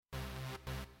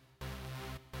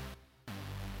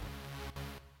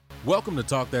Welcome to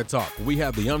Talk That Talk, where we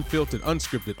have the unfiltered,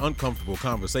 unscripted, uncomfortable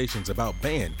conversations about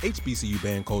band, HBCU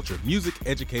band culture, music,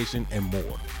 education, and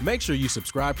more. Make sure you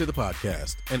subscribe to the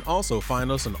podcast and also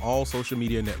find us on all social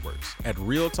media networks at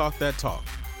Real Talk That Talk.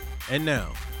 And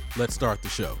now, let's start the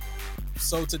show.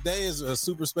 So today is a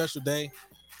super special day.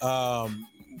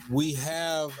 We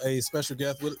have a special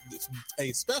guest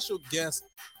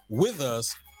with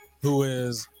us who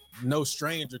is no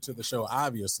stranger to the show,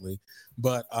 obviously,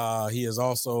 but he is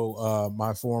also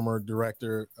my former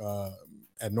director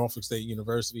at Norfolk State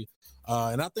University.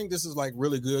 And I think this is like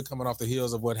really good coming off the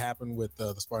heels of what happened with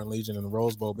the Spartan Legion and the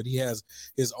Rose Bowl, but he has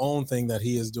his own thing that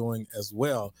he is doing as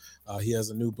well. He has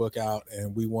a new book out,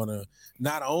 and we want to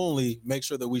not only make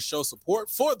sure that we show support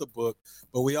for the book,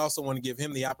 but we also want to give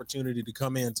him the opportunity to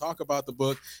come in and talk about the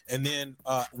book. And then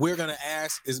we're going to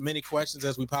ask as many questions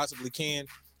as we possibly can.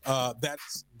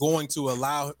 That's going to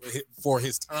allow for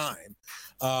his time.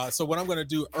 So what I'm going to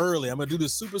do early, I'm going to do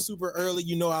this super early.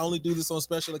 You know, I only do this on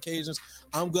special occasions.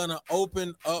 I'm going to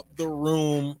open up the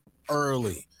room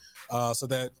early so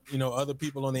that, you know, other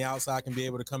people on the outside can be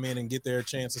able to come in and get their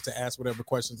chances to ask whatever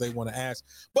questions they want to ask.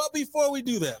 But before we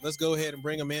do that, let's go ahead and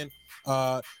bring him in.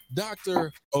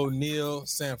 Dr. O'Neal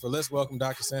Sanford. Let's welcome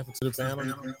Dr. Sanford to the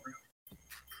panel.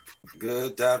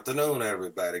 Good afternoon,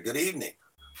 everybody. Good evening.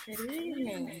 Good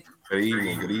evening. Good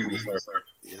evening. Good evening, sir.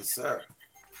 Yes, sir.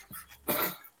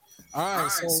 All right,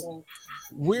 so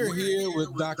we're here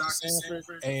with Dr.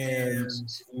 Sanford, and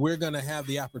we're going to have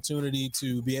the opportunity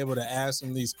to be able to ask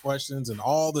him these questions and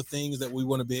all the things that we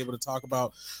want to be able to talk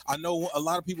about. I know a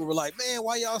lot of people were like, man,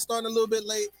 why y'all starting a little bit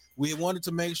late? We wanted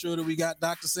to make sure that we got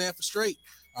Dr. Sanford straight.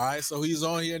 All right, so he's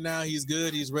on here now. He's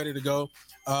good. He's ready to go.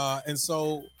 And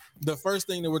so the first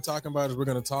thing that we're talking about is we're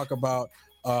going to talk about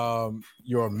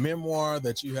your memoir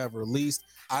that you have released.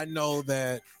 I know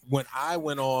that when I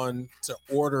went on to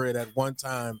order it at one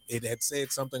time, it had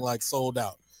said something like sold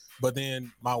out, but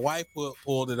then my wife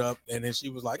pulled it up and then she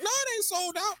was like, no, it ain't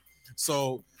sold out.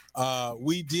 So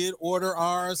we did order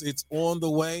ours. It's on the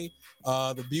way.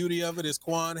 The beauty of it is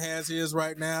Quan has his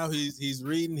right now. He's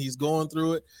reading, he's going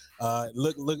through it.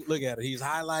 Look at it. He's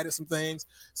highlighted some things.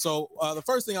 So the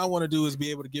first thing I want to do is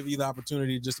be able to give you the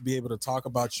opportunity just to be able to talk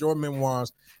about your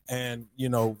memoirs and, you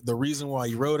know, the reason why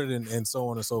you wrote it and so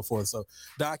on and so forth. So,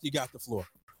 Doc, you got the floor.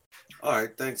 All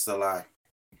right. Thanks a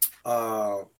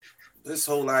lot. This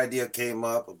whole idea came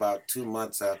up about 2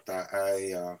 months after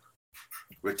I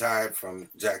retired from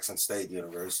Jackson State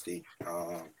University.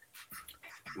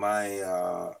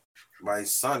 My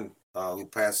son, who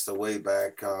passed away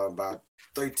back about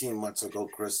 13 months ago,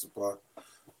 Christopher,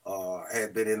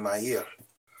 had been in my ear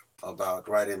about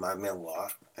writing my memoir.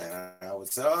 And I would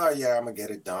say, oh, yeah, I'm going to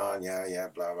get it done. Yeah,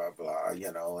 blah, blah, blah,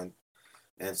 you know.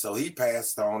 And so he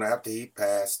passed on. After he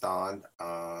passed on,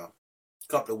 a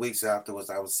couple of weeks afterwards,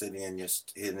 I was sitting in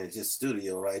his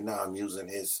studio right now. I'm using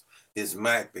his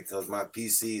Mac because my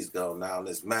PC's gone now, and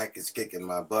this Mac is kicking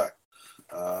my butt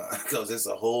because it's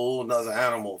a whole nother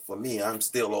animal for me. I'm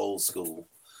still old school.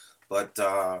 But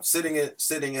sitting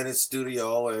in his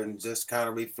studio and just kind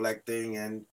of reflecting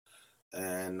and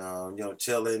you know,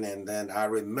 chilling, and then I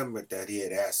remembered that he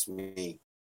had asked me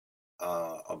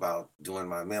about doing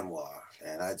my memoir,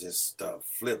 and I just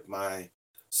flipped my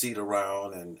seat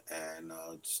around and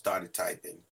started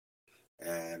typing,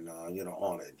 and you know,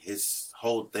 on it. His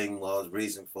whole thing was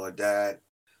reason for dad.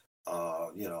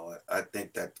 You know, I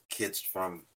think that kids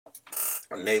from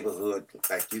a neighborhood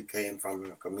like you came from,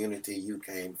 a community you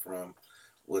came from,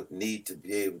 would need to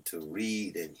be able to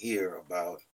read and hear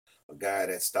about a guy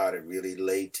that started really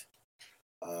late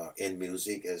in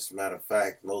music. As a matter of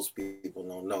fact, most people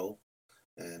don't know,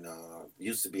 and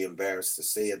used to be embarrassed to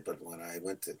say it, but when I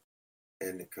went to,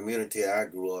 in the community I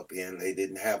grew up in, they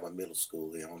didn't have a middle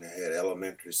school. They only had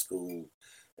elementary school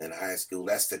and high school.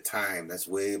 That's the time. That's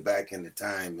way back in the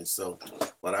time. And so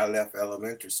when I left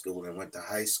elementary school and went to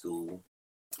high school,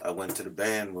 I went to the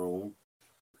band room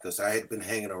because I had been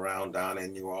hanging around down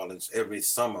in New Orleans every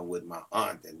summer with my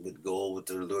aunt, and would go over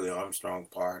to the Louis Armstrong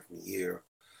Park and hear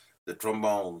the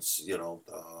trombones, you know,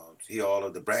 hear all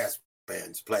of the brass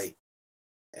bands play.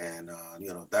 And,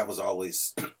 you know, that was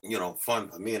always, you know, fun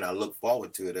for me, and I look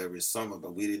forward to it every summer.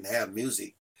 But we didn't have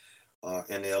music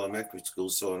in the elementary school.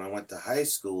 So when I went to high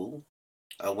school,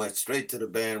 I went straight to the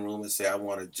band room and said, I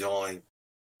want to join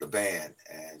the band.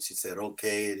 And she said,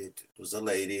 okay. It was a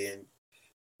lady and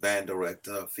band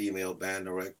director, a female band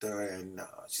director. And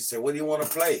she said, what do you want to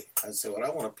play? I said, well, I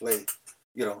want to play,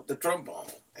 you know, the trombone.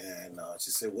 And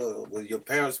she said, well, will your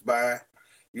parents buy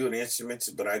you an instrument?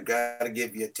 But I got to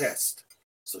give you a test.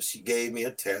 So she gave me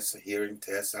a test, a hearing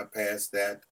test. I passed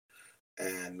that,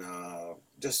 and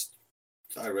just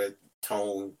I read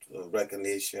tone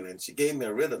recognition, and she gave me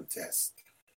a rhythm test.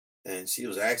 And she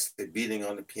was actually beating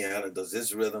on the piano. Does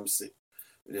this rhythm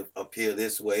appear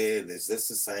this way? And is this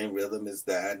the same rhythm as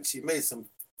that? And she made some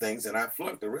things, and I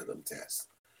flunked the rhythm test.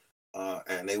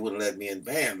 And they wouldn't let me in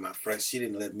band. She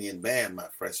didn't let me in band my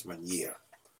freshman year.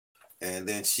 And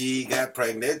then she got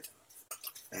pregnant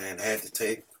and had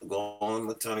to go on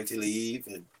maternity leave.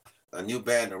 And a new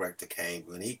band director came.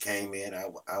 When he came in,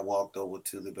 I walked over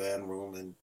to the band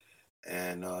room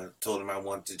and told him I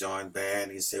wanted to join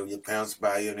band. He said, "Will your parents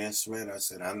buy you an instrument?" I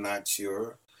said, "I'm not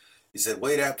sure." He said,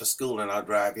 "Wait after school and I'll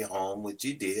drive you home," which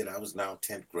he did. I was now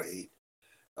 10th grade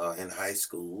in high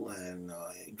school. And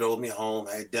he drove me home,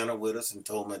 had dinner with us, and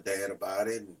told my dad about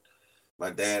it. And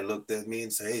my dad looked at me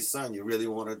and said, "Hey, son, you really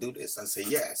want to do this?" I said,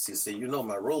 "Yes." He said, "You know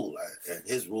my rule." And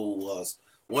his rule was,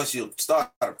 once you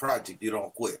start a project, you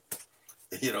don't quit.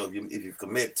 You know, if you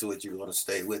commit to it, you're going to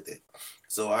stay with it.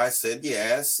 So I said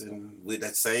yes. And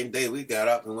that same day, we got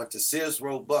up and went to Sears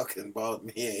Roebuck and bought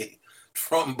me a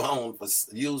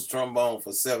used trombone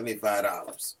for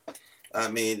 $75. I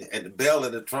mean, and the bell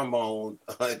of the trombone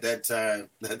at that time,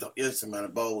 the instrument, the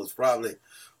bow was probably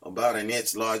about an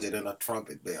inch larger than a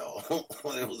trumpet bell.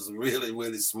 It was a really,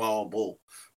 really small bow,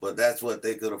 but that's what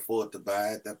they could afford to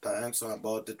buy at that time. So I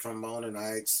bought the trombone and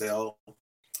I excelled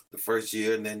the first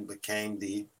year, and then became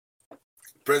the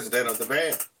president of the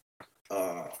band.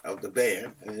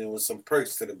 And there was some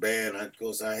perks to the band. Of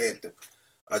course, I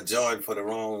joined for the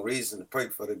wrong reason. The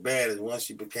perk for the band is once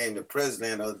you became the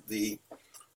president of the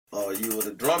you were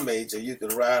the drum major, you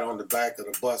could ride on the back of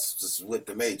the bus with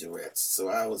the majorettes. So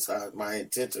my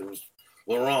intentions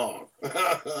were wrong.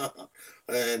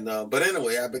 And but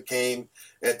anyway, I became,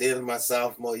 at the end of my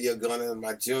sophomore year, going into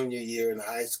my junior year in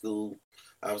high school,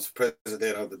 I was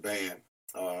president of the band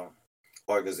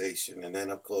organization. And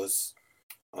then, of course,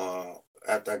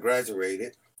 after I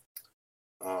graduated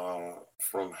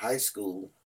from high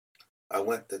school, I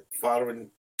went the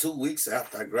following 2 weeks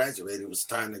after I graduated. It was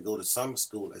time to go to summer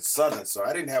school at Southern. So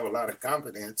I didn't have a lot of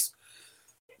confidence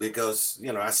because,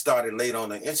 I started late on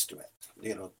the instrument.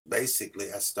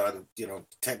 Basically I started,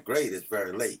 10th grade is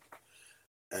very late.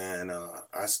 And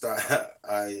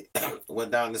I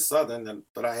went down to Southern,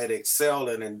 but I had excelled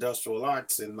in industrial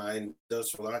arts, and my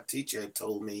industrial art teacher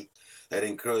had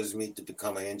encouraged me to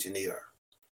become an engineer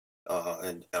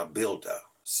and a builder.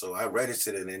 So I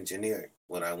registered in engineering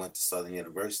when I went to Southern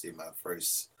University my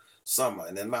first summer.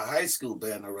 And then my high school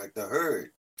band director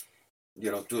heard,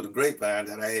 through the grapevine,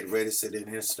 that I had registered in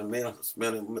instrumentals,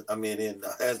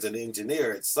 as an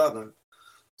engineer at Southern.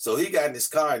 So he got in his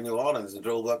car in New Orleans and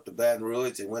drove up to Baton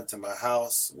Rouge and went to my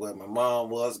house where my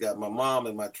mom was, got my mom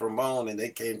and my trombone, and they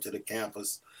came to the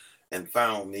campus and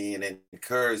found me and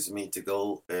encouraged me to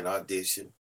go and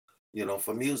audition,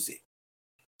 for music.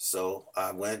 So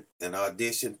I went and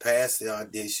auditioned, passed the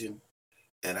audition,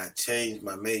 and I changed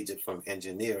my major from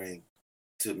engineering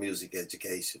to music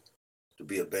education to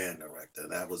be a band director.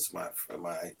 That was my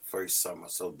first summer.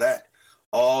 So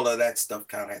all of that stuff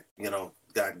kind of,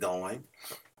 got going.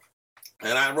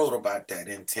 And I wrote about that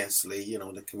intensely,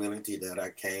 the community that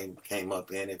I came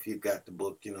up in. If you've got the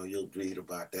book, you'll read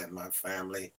about that. My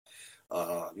family,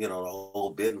 the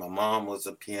whole bit. My mom was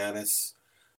a pianist,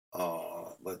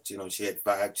 but, she had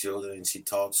 5 children and she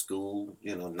taught school,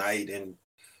 night and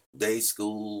day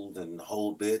school and the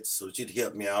whole bit. So she'd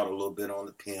help me out a little bit on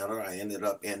the piano. I ended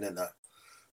up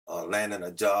landing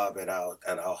a job at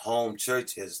our home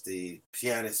church as the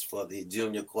pianist for the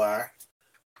junior choir.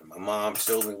 My mom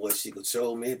showed me what she could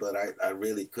show me, but I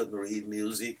really couldn't read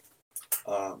music,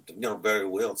 very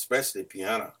well, especially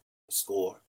piano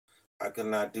score. I could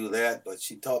not do that, but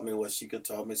she taught me what she could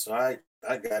taught me. So I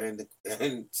got into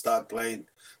and started playing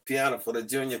piano for the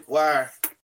junior choir.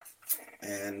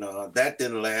 And that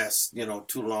didn't last,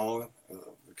 too long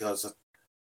because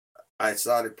I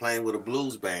started playing with a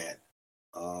blues band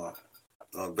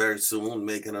very soon,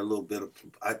 making a little bit of,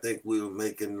 I think we were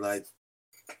making like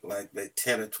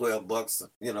 10 or 12 bucks,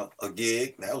 a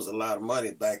gig. That was a lot of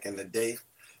money back in the day.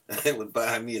 They would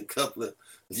buy me a couple of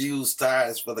used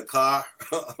tires for the car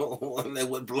when they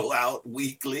would blow out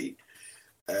weekly.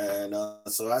 And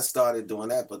so I started doing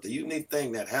that. But the unique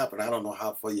thing that happened, I don't know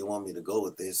how far you want me to go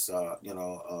with this,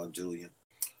 Julian.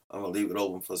 I'm going to leave it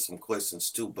open for some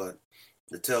questions too. But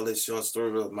to tell this short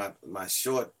story of my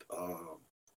short,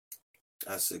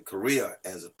 career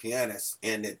as a pianist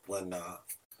ended when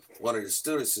one of the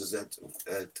stewardesses at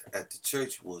the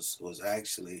church was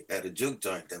actually at a juke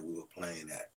joint that we were playing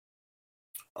at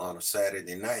on a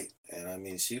Saturday night. And I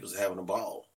mean, she was having a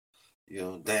ball,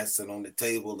 dancing on the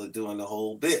table and doing the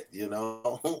whole bit, in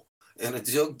a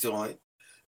juke joint.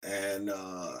 And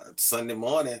Sunday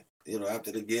morning,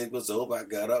 after the gig was over, I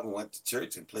got up and went to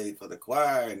church and played for the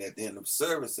choir. And at the end of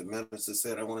service, the minister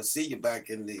said, "I want to see you back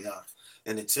in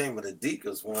the chamber." The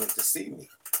deacons wanted to see me.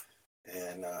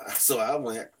 And so I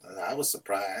went. I was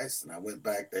surprised, and I went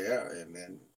back there. And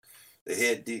then the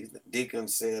head deacon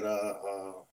said,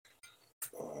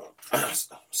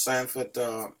 "Sanford,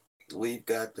 we've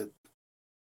got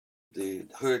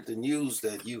heard the news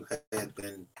that you had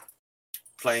been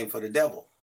playing for the devil,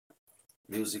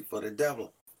 music for the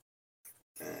devil,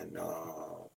 and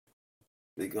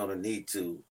we're gonna need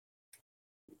to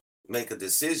make a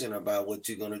decision about what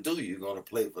you're gonna do. You're gonna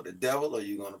play for the devil, or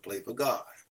you're gonna play for God."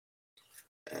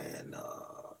 And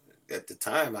at the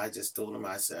time, I just told him,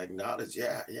 I said, I acknowledge,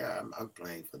 yeah, I'm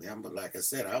playing for them. But like I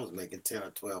said, I was making 10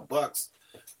 or 12 bucks,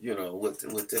 with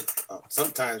the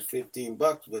sometimes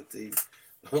 $15 with the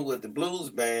with the blues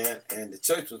band, and the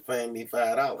church was paying me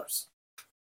 $5.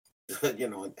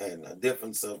 And a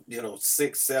difference of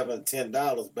 $6, $7,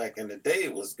 $10 back in the day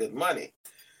was good money.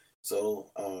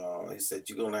 So he said,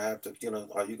 "You're gonna have to,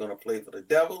 are you gonna play for the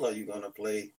devil, or are you gonna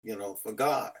play, for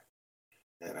God?"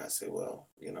 And I said, "Well,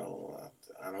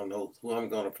 I don't know who I'm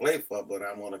going to play for, but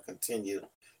I'm going to continue,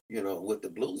 with the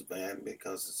blues band,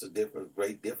 because it's a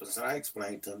great difference." And I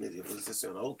explained to him that it was just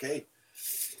okay.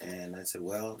 And I said,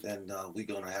 "Well, then we're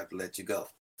going to have to let you go."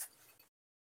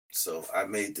 So I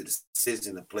made the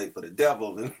decision to play for the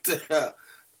devil, and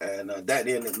that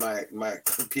ended my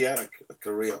piano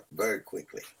career very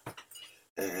quickly.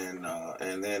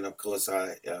 And then of course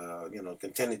I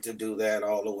continued to do that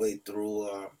all the way through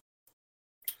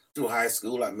high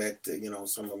school. I met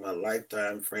some of my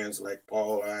lifetime friends like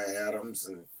Paul I. Adams,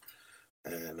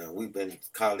 and we've been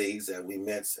colleagues that we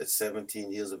met at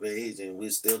 17 years of age, and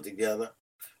we're still together.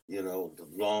 The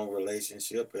long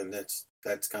relationship, and that's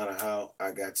kind of how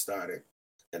I got started,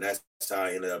 and that's how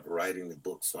I ended up writing the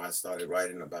book. So I started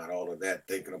writing about all of that,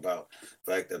 thinking about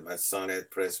the fact that my son had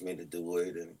pressed me to do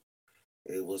it, and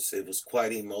it was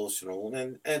quite emotional,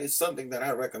 and it's something that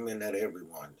I recommend that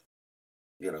everyone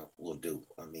will do.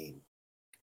 I mean,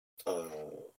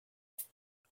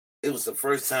 it was the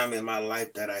first time in my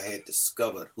life that I had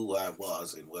discovered who I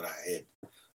was and what I had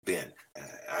been.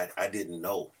 I didn't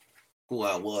know who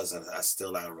I was, and I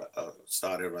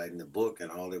started writing the book,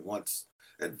 and all at once,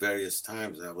 at various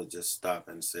times, I would just stop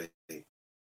and say,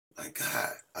 "My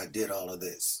God, I did all of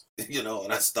this,"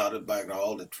 and I started back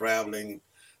all the traveling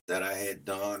that I had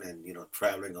done, and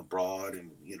traveling abroad,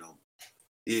 and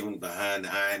even behind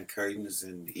the Iron Curtains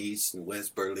in East and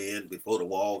West Berlin before the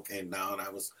wall came down. I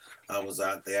was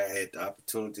out there. I had the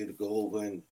opportunity to go over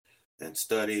and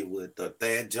study with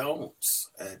Thad Jones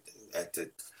at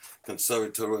the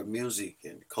Conservatory of Music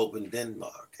in Copenhagen,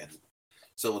 Denmark. And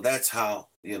so that's how,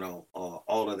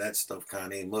 all of that stuff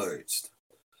kind of emerged.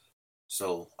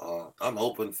 So I'm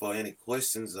open for any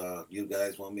questions. You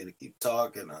guys want me to keep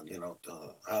talking?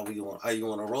 How you want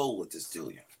to roll with this,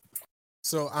 Julian?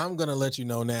 So I'm going to let you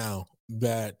know now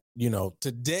that,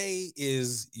 today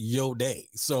is your day.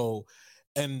 So,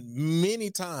 and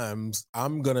many times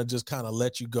I'm going to just kind of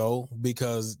let you go,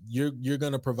 because you're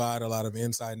going to provide a lot of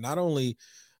insight, not only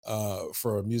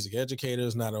for music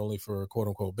educators, not only for quote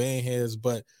unquote band heads,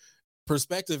 but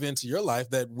perspective into your life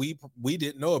that we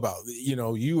didn't know about.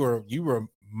 You were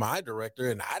my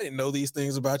director, and I didn't know these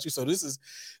things about you. So this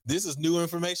is new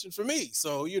information for me.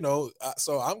 So,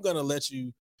 so I'm going to let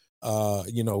you,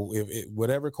 if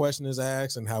whatever question is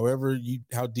asked, and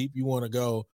how deep you want to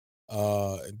go,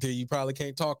 until you probably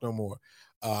can't talk no more.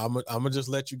 I'm gonna just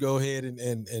let you go ahead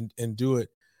and do it.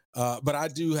 But I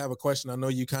do have a question. I know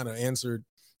you kind of answered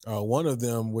one of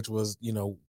them, which was,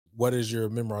 what is your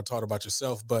memoir taught about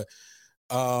yourself? But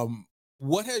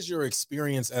what has your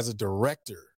experience as a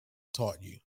director taught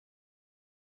you?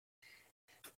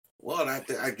 Well,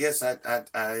 I guess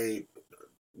I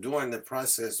during the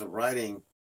process of writing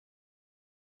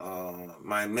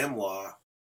my memoir,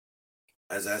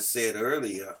 as I said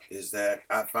earlier, is that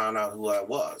I found out who I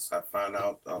was. I found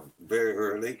out very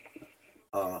early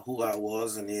who I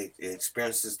was, and the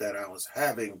experiences that I was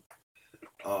having,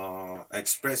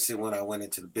 especially when I went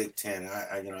into the Big Ten.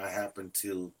 I happened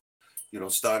to,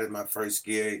 started my first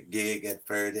gig at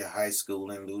Faraday High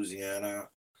School in Louisiana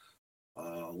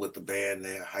with the band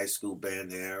there, high school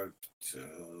band there.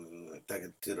 I think I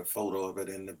did a photo of it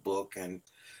in the book. And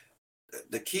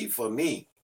the key for me,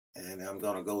 and I'm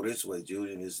going to go this way,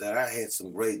 Julian, is that I had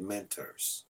some great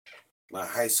mentors. My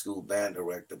high school band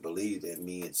director believed in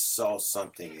me and saw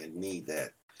something in me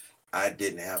that I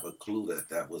didn't have a clue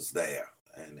that was there.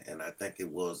 And I think it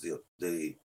was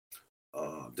the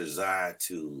desire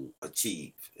to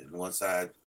achieve. And once I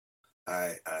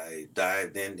I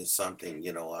dived into something,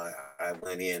 I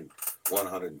went in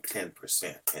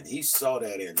 110%. And he saw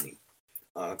that in me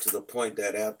to the point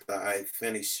that after I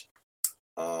finished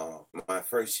my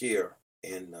first year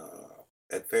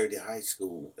at Fairview High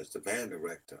School as the band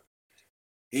director,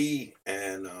 he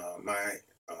and my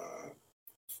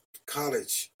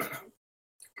college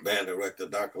band director,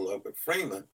 Dr. Ludwig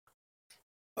Freeman,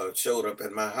 showed up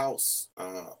at my house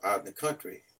out in the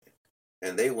country.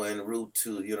 And they were en route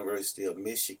to the University of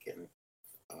Michigan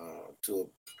to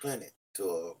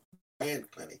a band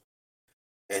clinic.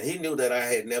 And he knew that I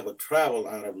had never traveled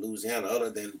out of Louisiana other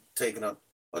than taking a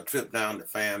trip down to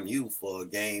FAMU for a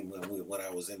game when I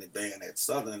was in the band at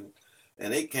Southern.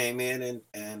 And they came in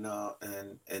and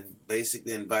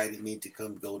basically invited me to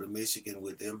come go to Michigan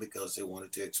with them because they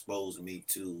wanted to expose me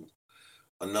to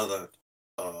another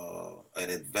an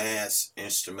advanced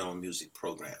instrumental music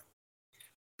program.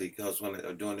 Because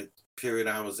during the period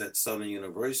I was at Southern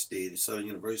University, Southern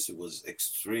University was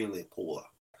extremely poor.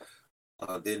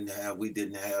 We didn't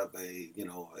have a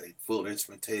full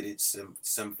instrumentated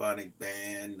symphonic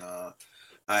band.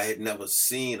 I had never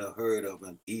seen or heard of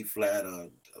an E flat or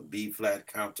a B flat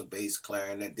counterbass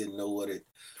clarinet. Didn't know what it.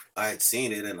 I had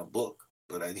seen it in a book,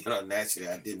 but naturally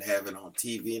I didn't have it on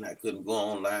TV, and I couldn't go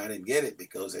online and get it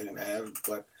because they didn't have it.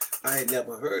 But I had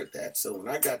never heard that. So when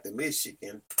I got to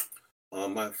Michigan,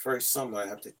 my first summer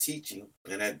after teaching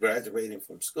and at graduating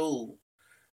from school,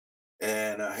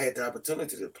 and I had the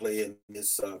opportunity to play in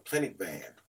this clinic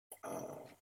band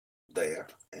there,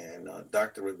 and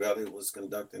Dr. Ravelli was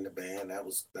conducting the band. That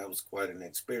was quite an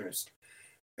experience,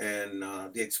 and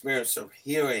the experience of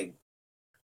hearing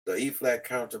the E flat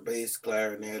counterbass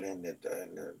clarinet and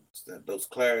those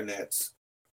clarinets,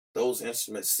 those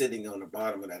instruments sitting on the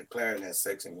bottom of that clarinet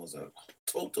section was a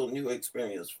total new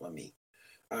experience for me.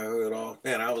 I heard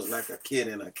I was like a kid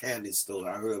in a candy store.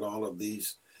 I heard all of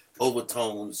these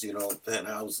overtones, and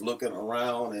I was looking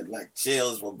around and like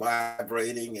shells were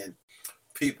vibrating and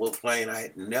people playing. I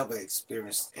had never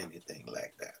experienced anything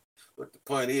like that. But the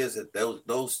point is that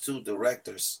those two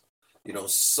directors,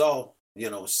 saw,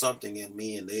 something in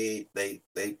me, and they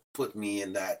put me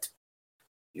in that,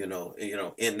 in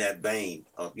that vein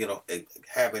of,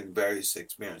 having various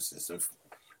experiences.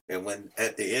 And when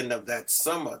at the end of that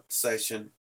summer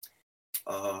session,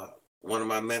 one of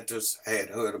my mentors had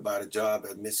heard about a job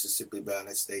at Mississippi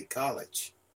Valley State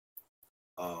College.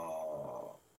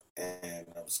 And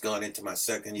I was going into my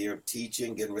second year of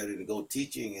teaching, getting ready to go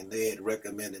teaching, and they had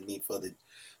recommended me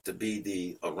to be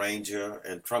the arranger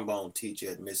and trombone teacher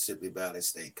at Mississippi Valley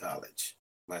State College,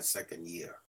 my second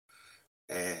year.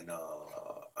 And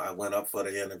I went up for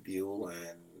the interview,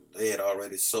 and they had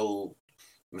already sold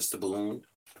Mr. Boone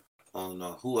on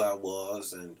who I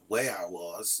was and where I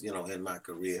was, in my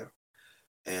career.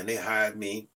 And they hired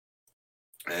me,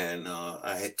 and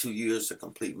I had 2 years to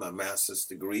complete my master's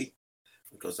degree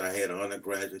because I had an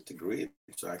undergraduate degree.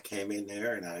 So I came in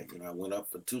there, and I went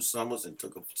up for 2 summers and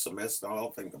took a semester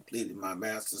off and completed my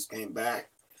master's, came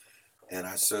back, and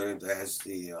I served as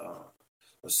the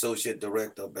associate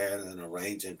director of band and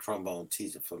arranging trombone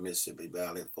teacher for Mississippi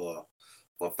Valley for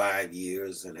 5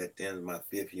 years. And at the end of my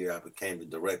 5th year, I became the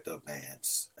director of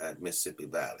bands at Mississippi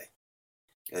Valley.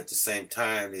 At the same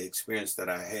time, the experience that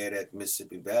I had at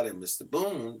Mississippi Valley, Mr.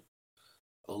 Boone,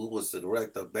 who was the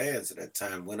director of bands at that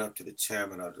time, went up to the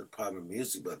chairman of the Department of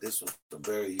Music. But this was a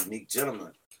very unique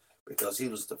gentleman because he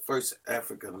was the first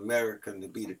African American to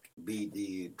be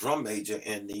the drum major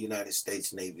in the United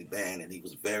States Navy Band, and he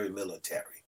was very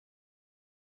military.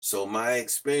 So my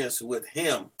experience with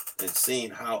him and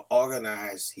seeing how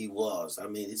organized he was, I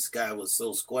mean, this guy was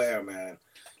so square, man.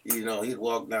 He'd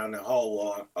walk down the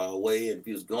hallway, and if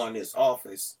he was going to his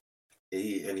office,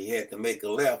 and he had to make a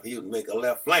left, he would make a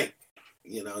left flank.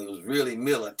 He was really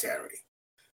military,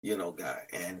 guy.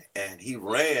 And he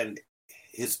ran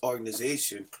his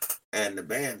organization and the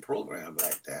band program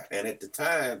like that. And at the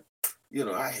time,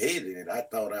 I hated it. I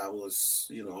thought I was,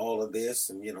 all of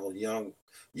this, and, young,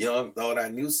 thought I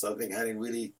knew something. I didn't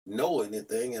really know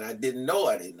anything, and I didn't know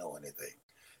anything.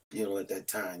 At that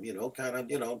time, kind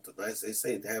of, as they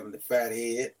say, having the fat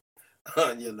head,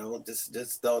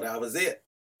 just thought I was it.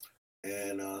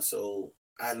 And so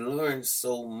I learned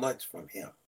so much from him,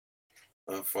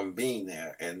 from being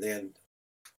there. And then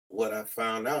what I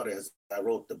found out as I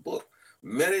wrote the book,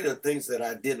 many of the things that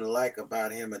I didn't like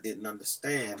about him, I didn't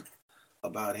understand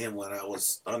about him when I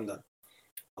was under,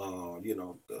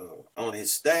 on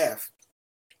his staff,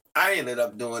 I ended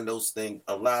up doing those things,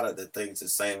 a lot of the things the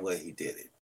same way he did it.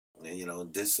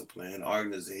 And, discipline,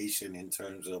 organization in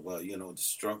terms of, the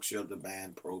structure of the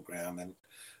band program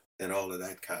and all of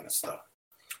that kind of stuff.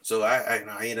 So I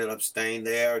ended up staying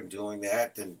there and doing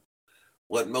that. And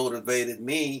what motivated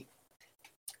me,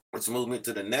 which moved me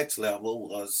to the next level,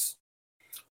 was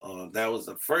that was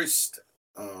the first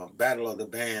Battle of the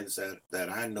Bands that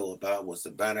I know about, was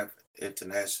the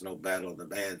International Battle of the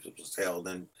Bands, which was held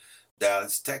in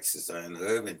Dallas, Texas, or in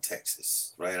Irving,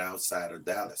 Texas, right outside of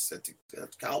Dallas at the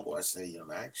Cowboy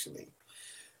Stadium, actually.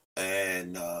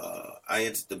 And I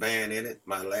entered the band in it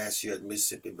my last year at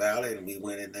Mississippi Valley, and we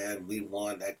went in there and we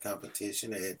won that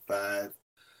competition. They had 5.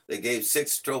 They gave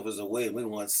 6 trophies away, and we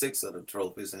won 6 of the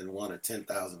trophies and won a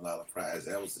 $10,000 prize.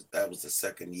 That was the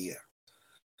second year.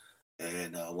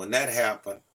 And when that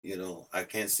happened, I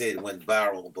can't say it went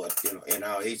viral, but in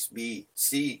our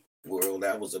HBC world,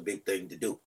 that was a big thing to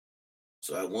do.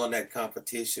 So I won that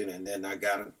competition, and then I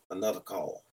got another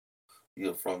call,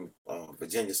 from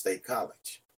Virginia State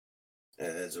College,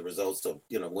 as a result of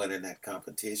winning that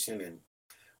competition. And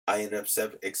I ended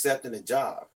up accepting a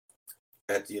job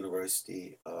at the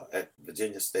university, at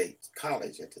Virginia State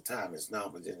College at the time. It's now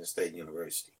Virginia State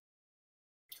University.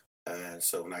 And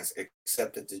so when I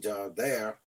accepted the job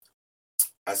there,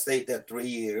 I stayed there 3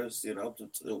 years. It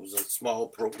was a small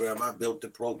program. I built the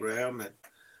program, and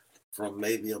from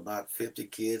maybe about 50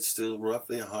 kids to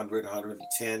roughly 100,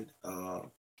 110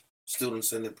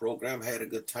 students in the program. Had a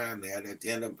good time there. And at the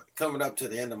end of coming up to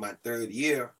the end of my 3rd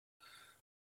year,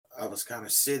 I was kind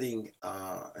of sitting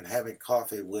and having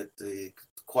coffee with the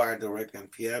choir director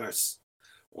and pianist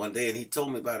one day, and he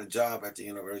told me about a job at the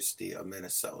University of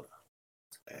Minnesota.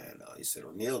 And he said,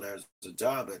 "O'Neill, there's a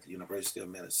job at the University of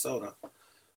Minnesota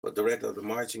for director of the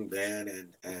marching band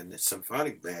and the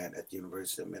symphonic band at the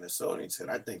University of Minnesota." He said,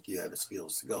 "I think you have the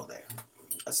skills to go there."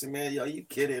 I said, "Man, are you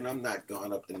kidding? I'm not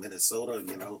going up to Minnesota,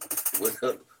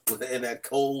 in that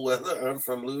cold weather. I'm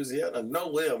from Louisiana. No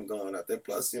way I'm going up there.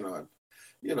 Plus,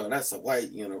 that's a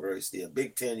white university, a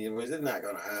Big Ten university. They're not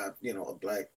going to have, a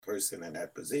black person in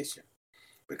that position,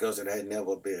 because it had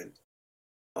never been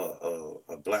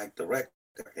a black director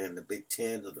in the Big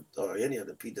Ten or any of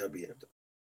the PW,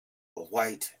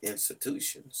 white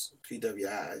institutions,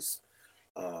 PWIs,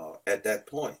 at that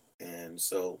point." And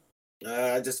so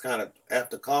I just kind of,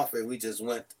 after coffee, we just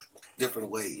went different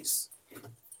ways.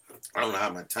 I don't know how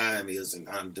my time is and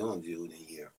how I'm doing Judy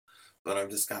here, but I'm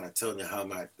just kind of telling you how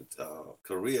my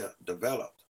career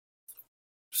developed.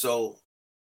 So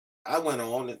I went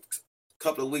on, and a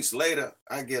couple of weeks later,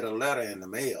 I get a letter in the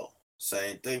mail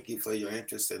saying, "Thank you for your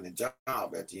interest in the job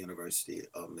at the University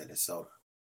of Minnesota."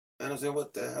 And I said,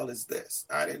 "What the hell is this?"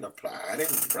 I didn't apply. I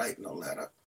didn't write no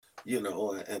letter,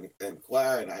 and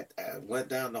inquire. And I went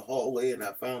down the hallway and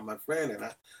I found my friend, and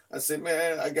I said,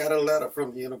 "Man, I got a letter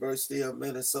from the University of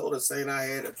Minnesota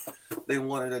saying they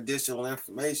wanted additional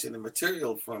information and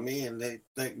material from me, and they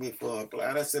thanked me for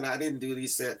applying." I said, "I didn't do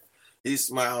it." He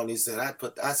smiled and he said,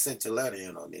 I sent your letter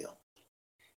in, O'Neill."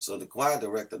 So the choir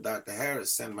director, Dr.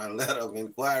 Harris, sent my letter of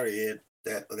inquiry in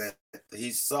that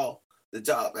he saw the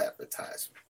job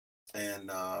advertisement. And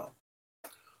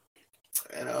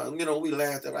we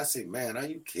laughed at it. I said, "Man, are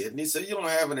you kidding?" He said, "You don't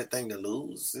have anything to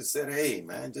lose." He said, "Hey,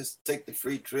 man, just take the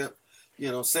free trip.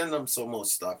 Send them some more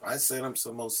stuff." I sent them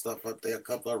some more stuff up there, a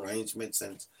couple of arrangements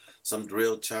and some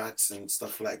drill charts and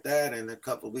stuff like that. And a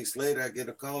couple of weeks later, I get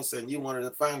a call saying, "You wanted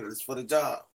to finalists for the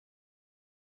job."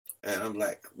 And I'm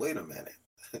like, "Wait a minute.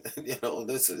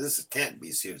 This can't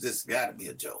be serious. This has got to be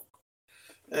a joke."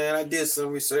 And I did some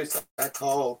research. I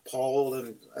called Paul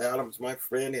and Adams, my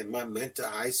friend and my mentor,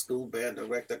 high school band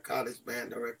director, college band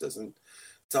directors, and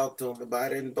talked to them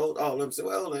about it. And all of them said,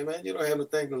 "Well, man, you don't have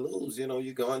anything to lose.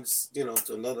 You're going,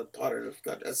 to another part of the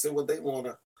country." I said, "Well, they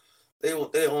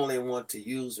only want to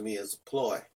use me as a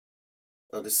ploy,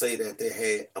 to say that they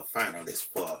had a finalist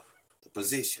for the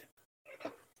position."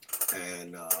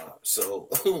 And so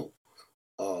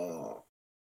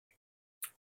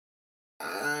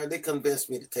they convinced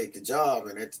me to take the job.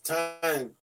 And at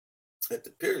the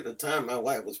period of time, my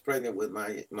wife was pregnant with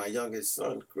my youngest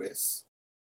son, Chris,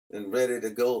 and ready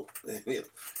to go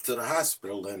to the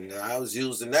hospital. And I was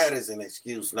using that as an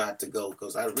excuse not to go,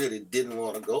 because I really didn't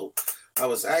want to go. I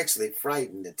was actually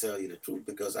frightened, to tell you the truth,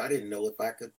 because I didn't know if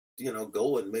I could,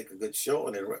 go and make a good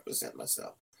showing and represent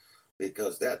myself,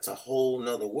 because that's a whole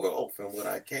nother world from what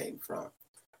I came from.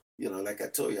 Like I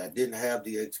told you, I didn't have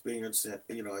the experience at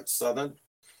Southern.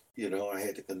 I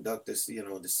had to conduct this,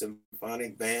 the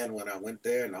symphonic band when I went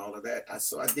there and all of that.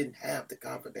 So I didn't have the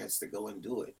confidence to go and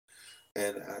do it.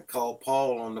 And I called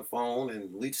Paul on the phone,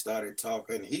 and we started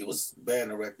talking. He was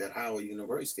band director at Howard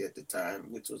University at the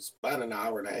time, which was about an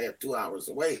hour and a half, 2 hours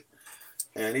away.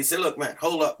 And he said, "Look, man,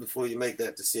 hold up before you make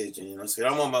that decision." I said,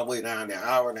 "I'm on my way down there." An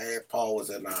hour and a half, Paul was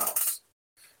at my house.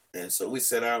 And so we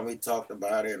sat down, we talked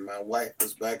about it, and my wife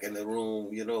was back in the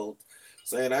room,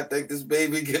 saying, I think this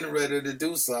baby getting ready to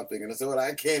do something. And I said, well,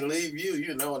 I can't leave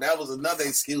you, and that was another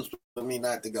excuse for me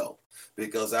not to go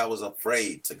because I was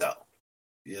afraid to go.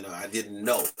 I didn't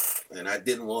know, and I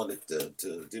didn't want it to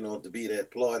be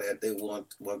that ploy that they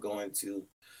were going to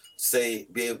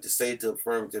be able to say to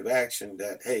affirmative action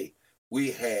that, hey,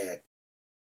 we had,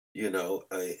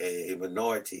 a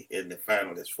minority in the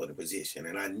finalists for the position.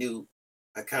 And I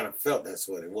kind of felt that's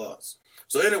what it was.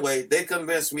 So anyway, they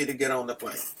convinced me to get on the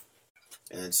plane.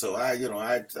 And so I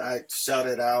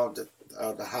shouted out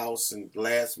the house and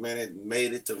last minute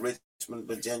made it to Richmond,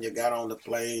 Virginia, got on the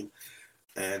plane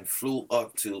and flew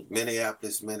up to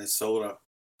Minneapolis, Minnesota,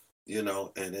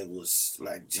 and it was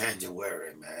like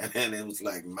January, man. And it was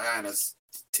like minus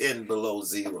 10 below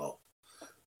zero.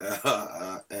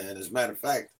 And as a matter of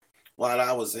fact, while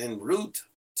I was en route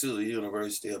to the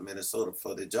University of Minnesota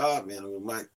for the job interview,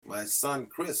 my son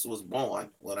Chris was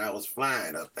born when I was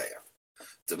flying up there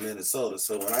to Minnesota.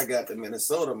 So when I got to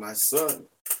Minnesota, my son,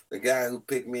 the guy who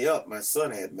picked me up, my son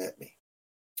had met me.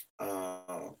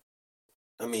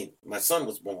 My son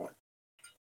was born.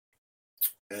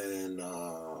 And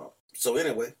so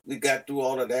anyway, we got through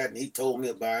all of that, and he told me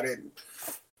about it. And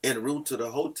en route to the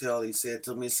hotel, he said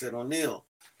to me, O'Neal,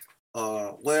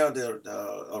 give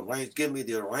me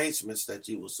the arrangements that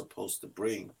you were supposed to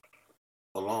bring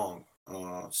along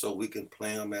so we can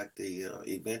play them at the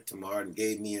event tomorrow, and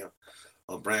gave me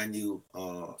a brand new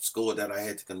score that I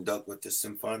had to conduct with the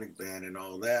symphonic band and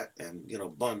all that, and,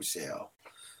 bombshell.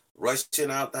 Rushing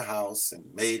out the house and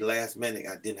made last minute,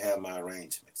 I didn't have my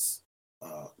arrangements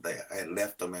there. I had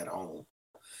left them at home.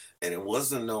 And it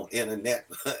wasn't no internet,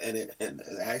 and it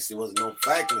actually wasn't no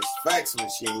fax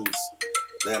machines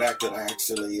that I could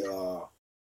actually, it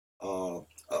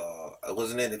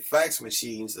wasn't any fax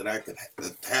machines that I could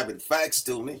have it faxed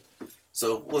to me.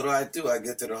 So what do? I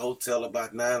get to the hotel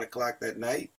about 9 o'clock that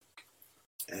night,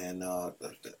 and I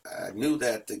knew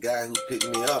that the guy who picked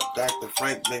me up, Dr.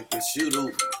 Frank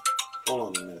Benkushudu,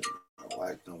 hold on a minute, my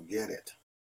wife don't get it.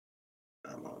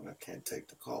 I can't take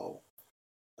the call.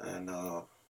 And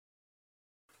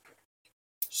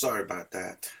sorry about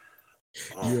that.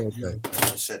 Okay.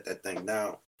 I'll shut that thing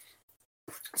down.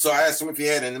 So I asked him if he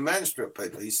had any manuscript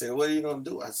paper. He said, what are you going to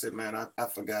do? I said, man, I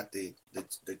forgot the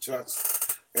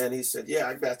charts. And he said, yeah,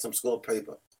 I got some score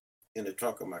paper in the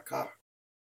trunk of my car.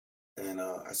 And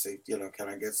I said, can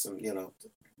I get some,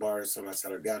 borrow some? I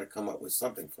said, I got to come up with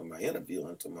something for my interview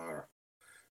on tomorrow.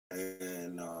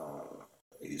 And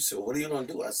he said, what are you going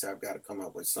to do? I said, I've got to come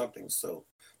up with something. So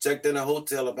checked in a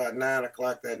hotel about 9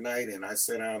 o'clock that night, and I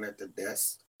sat down at the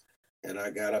desk. And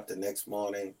I got up the next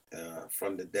morning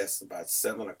from the desk about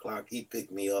 7 o'clock. He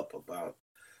picked me up about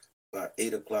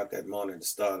 8 o'clock that morning to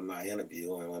start my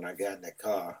interview. And when I got in the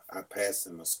car, I passed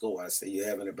him a score. I said, you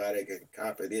have anybody that can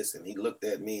copy this? And he looked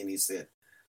at me and he said,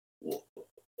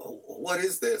 what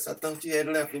is this? I thought you had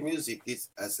left the music.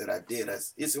 I said, I did.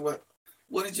 He said, where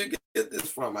did you get this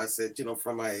from? I said,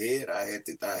 from my head. I had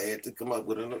to come up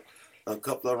with a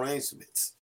couple of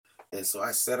arrangements. And so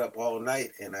I sat up all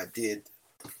night and I did,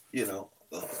 a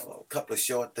couple of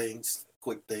short things,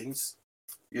 quick things,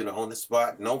 on the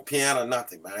spot. No piano,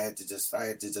 nothing. But I had to just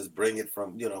bring it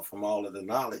from all of the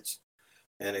knowledge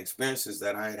and experiences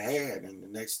that I had. And the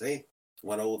next day,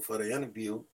 went over for the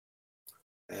interview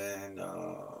and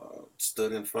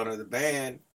stood in front of the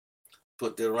band,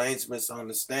 put the arrangements on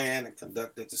the stand, and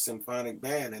conducted the symphonic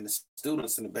band. And the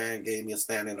students in the band gave me a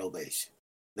standing ovation.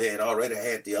 They had already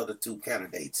had the other two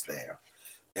candidates there.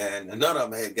 And none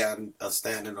of them had gotten a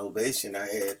standing ovation. I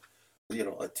had,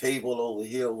 a table over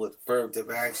here with affirmative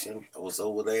action. I was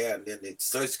over there, and then the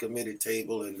search committee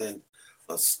table, and then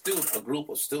a group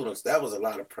of students. That was a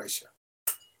lot of pressure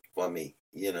for me,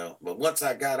 But once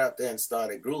I got up there and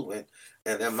started grooving,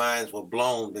 and their minds were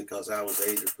blown because I was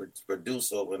able to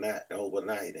produce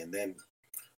overnight. And then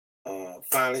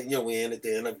finally, we ended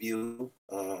the interview,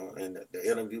 and the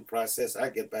interview process. I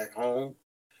get back home,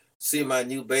 see my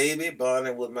new baby,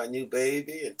 bonding with my new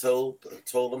baby, and told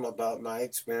them about my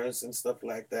experience and stuff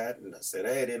like that. And I said,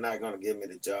 hey, they're not going to give me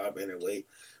the job anyway.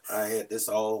 I had this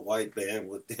all-white band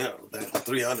with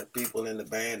 300 people in the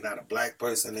band, not a black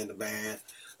person in the band.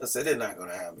 I said, they're not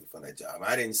going to have me for that job.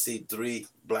 I didn't see 3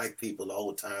 black people the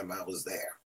whole time I was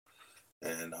there.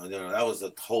 And, that was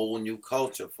a whole new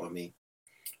culture for me.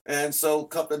 And so a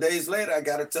couple of days later, I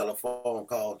got a telephone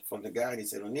call from the guy, and he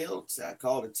said, O'Neal, I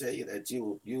called to tell you that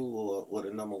you were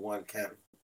the number one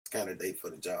candidate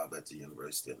for the job at the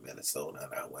University of Minnesota.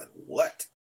 And I went, what?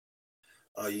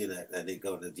 Oh, and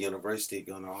the university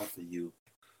going to offer you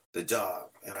the job.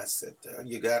 And I said,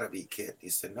 you gotta be kidding. He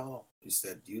said, no. He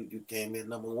said, you came in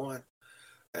number one.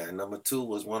 And number two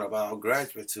was one of our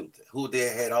graduates who they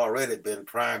had already been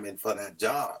priming for that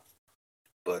job.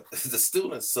 But the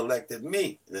students selected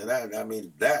me. And I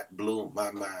mean, that blew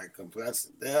my mind completely. I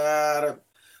said,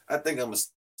 I think I'm going to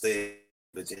stay at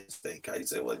Virginia State. He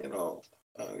said, well,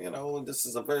 this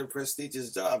is a very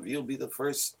prestigious job. You'll be the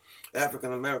first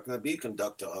African-American to be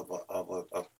conductor of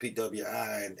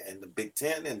PWI and the Big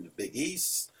Ten and the Big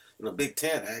East. Big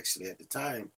Ten, actually, at the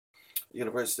time.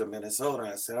 University of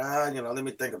Minnesota. I said, let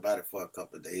me think about it for a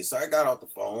couple of days. So I got off the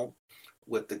phone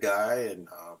with the guy and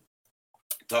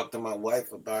talked to my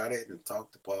wife about it and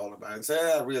talked to Paul about it and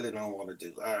said, I really don't want to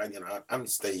do it. I'm going to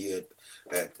stay here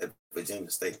at Virginia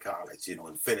State College,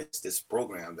 and finish this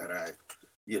program that I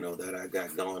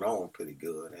got going on pretty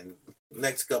good. And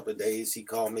next couple of days, he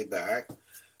called me back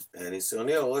and he said,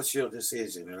 Neil, what's your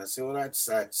decision? And I said, well, I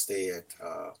decided to stay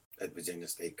at Virginia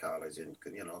State College and,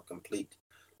 complete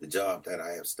the job that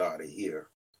I have started here.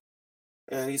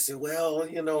 And he said, well,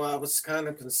 I was kind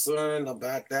of concerned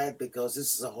about that because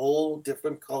this is a whole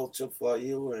different culture for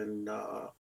you. And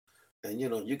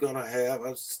you're going to have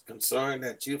a concern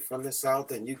that you're from the South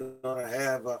and you're going to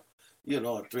have a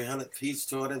 300-piece,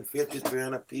 250,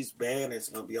 300-piece band. It's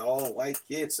going to be all white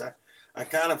kids. I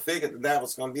kind of figured that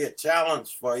was going to be a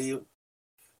challenge for you.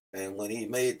 And when he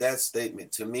made that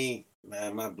statement to me,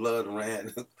 man, my blood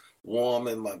ran warm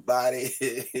in my body,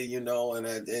 and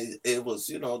it was,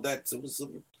 it was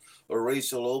a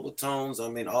racial overtones,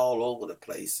 all over the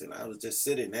place. And I was just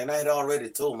sitting there, and I had already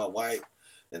told my wife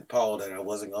and Paul that I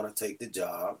wasn't going to take the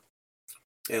job.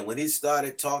 And when he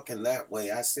started talking that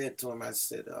way, I said to him,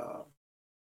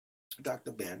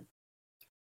 Dr. Ben,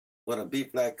 when a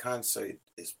B-flat concert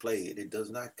is played, it does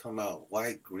not come out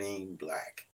white, green,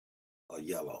 black, or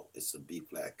yellow. It's a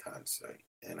B-flat concert.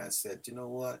 And I said, you know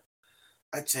what?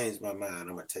 I changed my mind.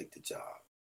 I'm going to take the job.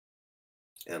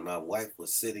 And my wife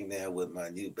was sitting there with my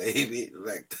new baby,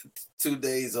 like 2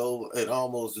 days old, and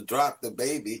almost dropped the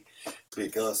baby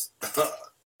because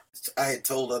I had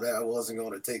told her that I wasn't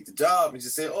going to take the job. And she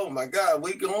said, oh, my God,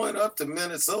 we going up to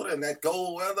Minnesota in that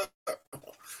cold weather,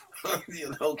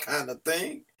 kind of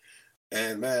thing.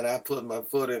 And, man, I put my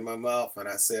foot in my mouth and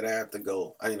I said, I have to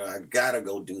go. I got to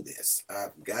go do this.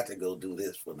 I've got to go do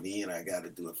this for me, and I got to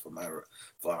do it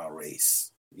for our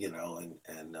race, and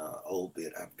whole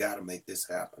bit. I've got to make this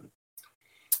happen.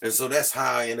 And so that's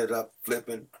how I ended up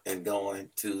flipping and going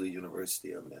to the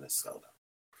University of Minnesota.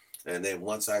 And then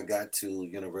once I got to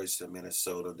University of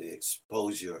Minnesota, the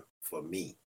exposure for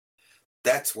me,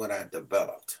 that's when I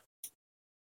developed.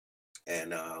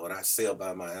 And when I say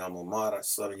about my alma mater,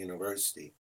 Southern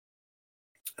University,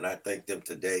 and I thank them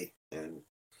today, and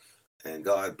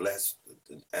God bless,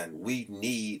 and we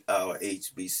need our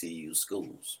HBCU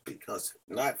schools, because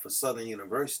not for Southern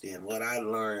University and what I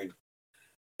learned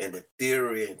in the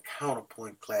theory and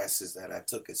counterpoint classes that I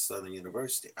took at Southern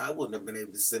University, I wouldn't have been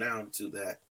able to sit down to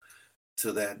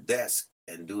that desk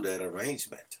and do that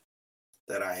arrangement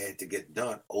that I had to get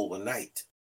done overnight.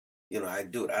 I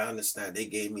do it. I understand. They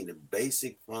gave me the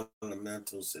basic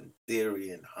fundamentals and theory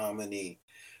and harmony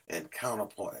and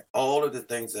counterpoint. All of the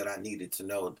things that I needed to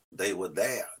know, they were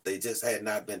there. They just had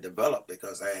not been developed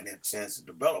because I hadn't had a chance to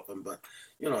develop them. But,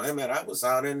 I was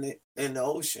out in the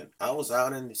ocean. I was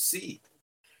out in the sea,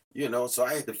 so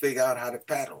I had to figure out how to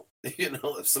paddle.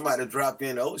 If somebody dropped you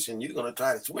in the ocean, you're going to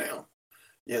try to swim.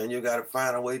 And you got to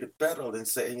find a way to paddle and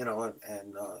say, and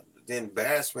the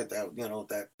embarrassment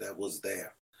that was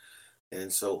there. And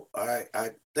so I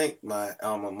think my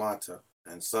alma mater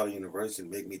and Southern University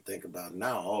make me think about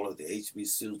now all of the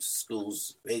HBCU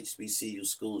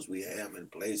schools we have in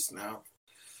place now.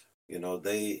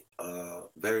 They are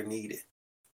very needed.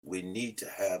 We need to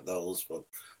have those for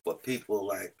people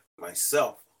like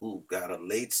myself who got a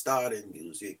late start in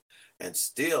music, and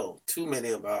still too many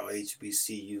of our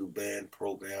HBCU band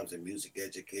programs and music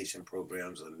education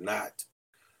programs are not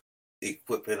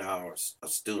equipping our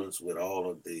students with all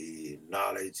of the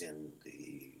knowledge and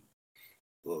the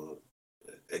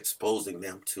exposing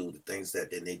them to the things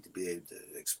that they need to be able to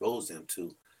expose them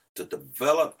to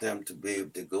develop them to be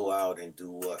able to go out and do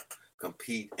what?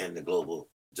 Compete in the global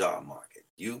job market.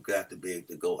 You've got to be able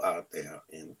to go out there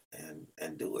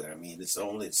and do it. It's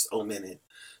only so many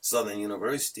Southern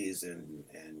universities and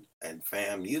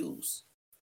FAMUs.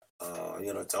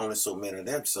 It's only so many of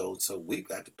them. So we've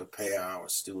got to prepare our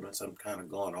students. I'm kind of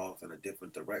going off in a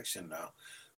different direction now.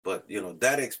 But,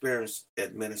 that experience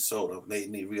at Minnesota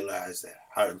made me realize that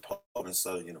how important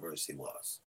Southern University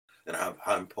was and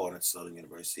how important Southern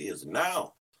University is.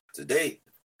 Now, today,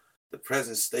 the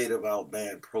present state of our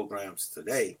band programs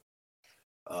today,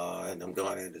 and I'm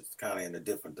going in kind of in a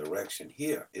different direction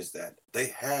here, is that they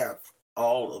have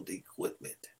all of the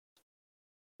equipment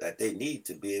that they need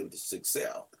to be able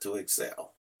to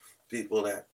excel. People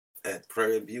at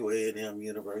Prairie View A&M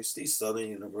University, Southern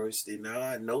University, now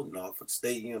I know Norfolk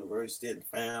State University and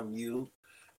FAMU,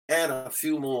 and a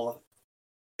few more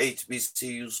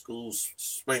HBCU schools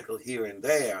sprinkled here and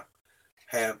there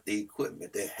have the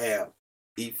equipment. They have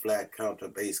E-flat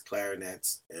counterbass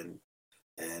clarinets and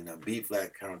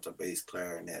B-flat counterbass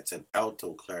clarinets and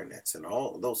alto clarinets and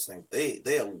all of those things.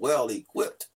 They are well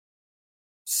equipped.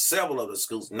 Several of the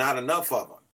schools, not enough of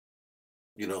them,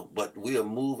 but we are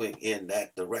moving in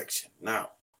that direction.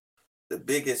 Now, the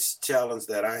biggest challenge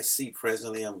that I see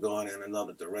presently, I'm going in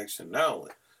another direction now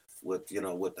with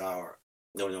our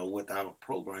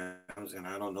programs, and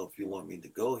I don't know if you want me to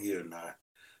go here or not.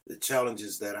 The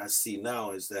challenges that I see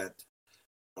now is that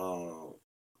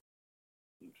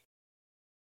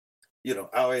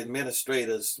our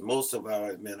administrators, most of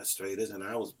our administrators, and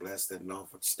I was blessed at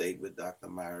Norfolk State with Dr.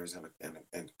 Myers and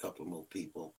a couple of more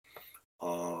people.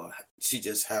 She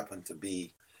just happened to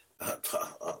be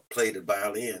play the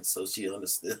violin, so she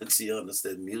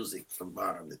understood music from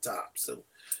bottom to top. So,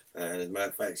 as a matter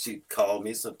of fact, she called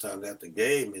me sometimes after the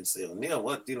game and said, "Neil,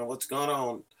 what's going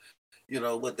on?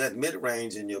 With that mid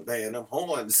range in your band, them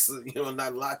horns,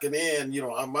 not locking in.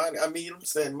 I mean, I'm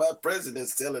saying my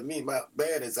president's telling me my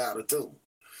band is out of tune."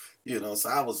 So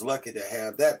I was lucky to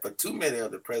have that. But too many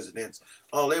of the presidents,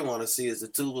 all they want to see is the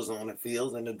tubas on the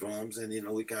field and the drums, and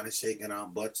we kind of shaking our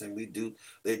butts, and they do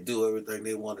everything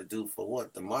they want to do for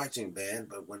the marching band.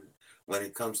 But when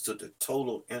it comes to the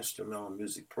total instrumental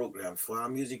music program for our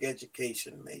music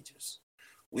education majors,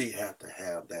 we have to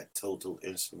have that total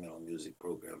instrumental music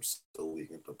program so we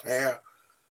can prepare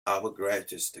our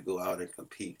graduates to go out and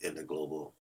compete in the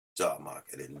global job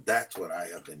market. And that's what I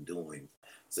have been doing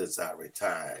since I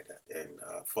retired, and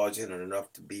fortunate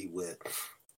enough to be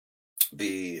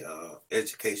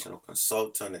educational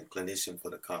consultant and clinician for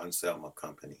the Conselma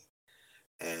Company.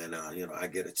 And, I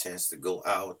get a chance to go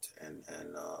out and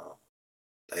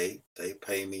they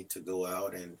pay me to go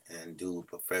out and do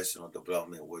professional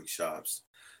development workshops,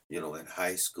 in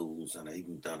high schools, and I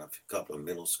even done a couple of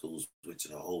middle schools, which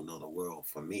is a whole nother world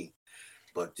for me.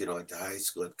 But, at the high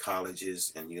school, at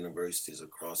colleges and universities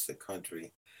across the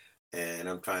country. And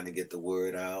I'm trying to get the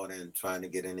word out and trying to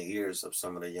get in the ears of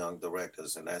some of the young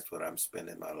directors. And that's what I'm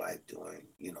spending my life doing,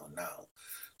 now.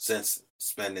 Since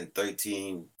spending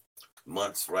 13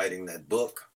 months writing that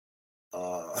book,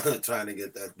 trying to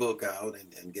get that book out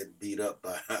and get beat up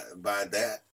by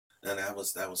that. And that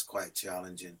was quite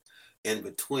challenging. In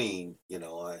between,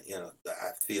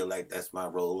 I feel like that's my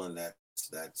role, and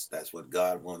that's what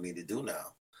God wanted me to do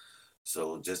now.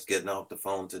 So just getting off the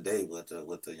phone today with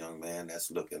a young man that's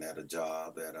looking at a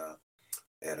job at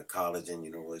a college and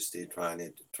university,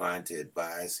 trying to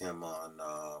advise him on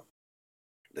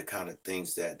the kind of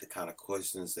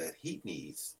questions that he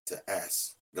needs to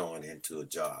ask going into a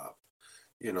job,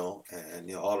 and all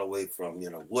the way from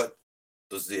what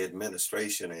does the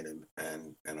administration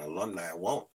and alumni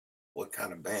want? What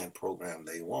kind of band program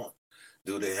they want?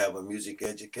 Do they have a music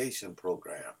education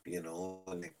program? And all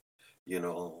of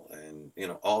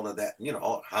that.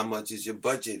 How much is your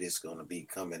budget is going to be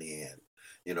coming in?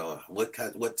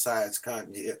 What size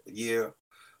year?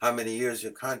 How many years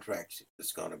your contract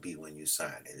is going to be when you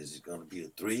sign it? Is it going to be a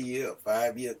 3-year, or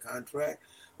 5-year contract?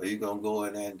 Or you going to go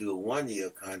in there and do a 1-year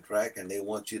contract and they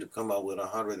want you to come up with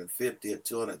 150 or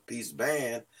 200 piece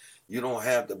band? You don't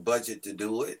have the budget to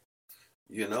do it.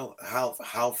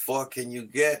 How far can you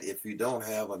get if you don't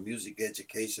have a music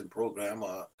education program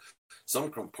or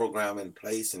some program in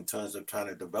place in terms of trying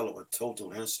to develop a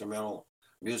total instrumental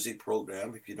music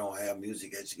program if you don't have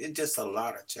music education? It's just a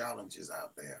lot of challenges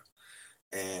out there.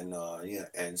 And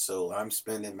and so I'm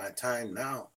spending my time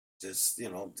now, just,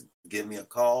 give me a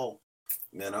call,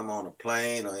 then I'm on a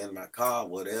plane or in my car,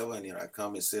 whatever, and I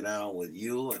come and sit down with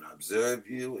you and observe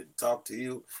you and talk to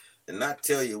you and not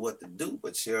tell you what to do,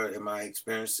 but share in my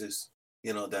experiences,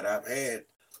 that I've had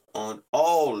on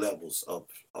all levels of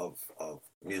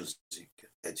music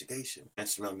education,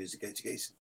 instrumental music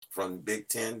education, from Big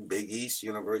Ten, Big East,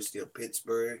 University of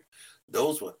Pittsburgh.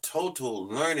 Those were total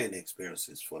learning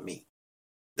experiences for me.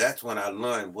 That's when I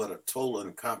learned what a total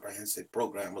and comprehensive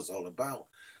program was all about.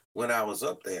 When I was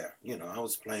up there, I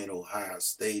was playing Ohio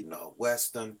State,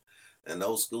 Northwestern, and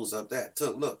those schools up there.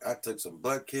 I took some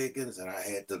butt kickings, and I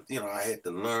had to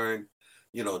learn,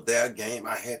 their game.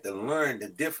 I had to learn the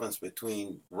difference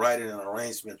between writing an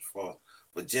arrangement for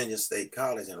Virginia State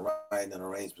College and writing an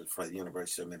arrangement for the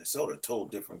University of Minnesota. Total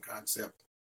different concept,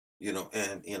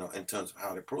 and in terms of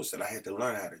how to approach it. I had to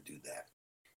learn how to do that.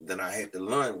 then I had to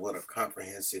learn what a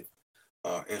comprehensive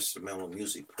instrumental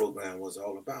music program was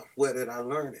all about. Where did I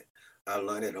learn it? I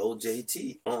learned at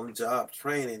OJT, on job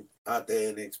training out there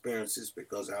in the experiences,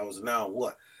 because I was now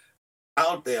what?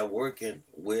 Out there working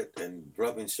with and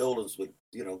rubbing shoulders with,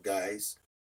 guys.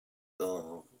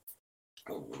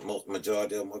 Most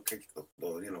majority of them are,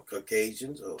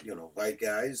 Caucasians or, white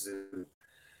guys.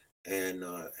 And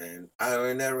I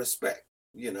earned their respect,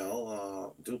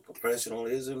 through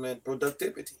professionalism and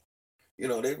productivity.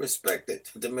 They respected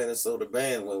the Minnesota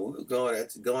band when we were going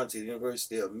to the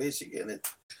University of Michigan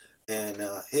and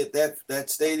hit that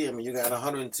stadium, and you got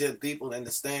 110 people in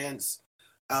the stands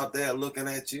out there looking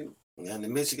at you, and the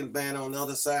Michigan band on the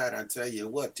other side. I tell you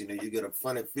what, you get a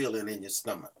funny feeling in your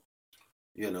stomach,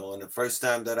 and the first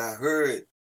time that I heard,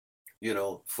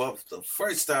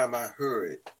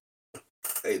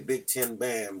 a Big Ten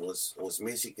band was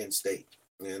Michigan State,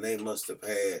 and they must have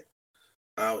had,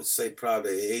 I would say,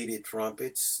 probably 80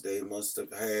 trumpets. They must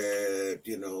have had,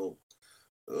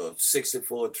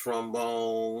 64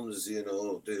 trombones,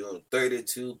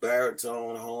 32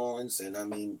 baritone horns, and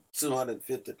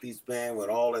 250-piece band with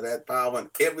all of that power, and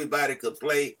everybody could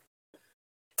play.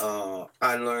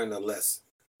 I learned a lesson,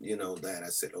 that I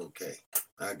said, okay,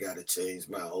 I got to change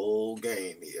my whole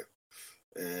game here.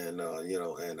 And,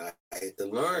 and I had to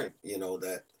learn,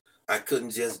 that I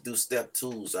couldn't just do step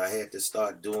twos. I had to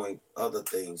start doing other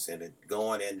things and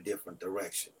going in different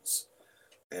directions.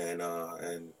 And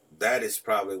that is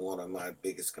probably one of my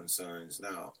biggest concerns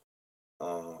now.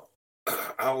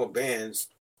 Our bands,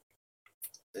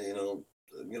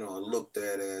 looked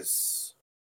at as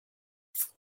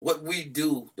what we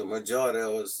do, the majority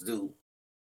of us do,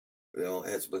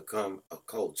 has become a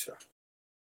culture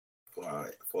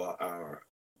for our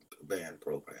band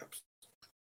programs.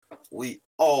 We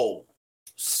all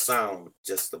sound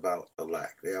just about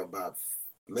alike. There are about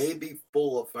maybe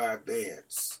 4 or 5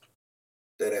 bands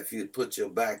that if you put your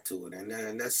back to it,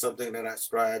 and that's something that I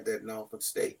strived at Norfolk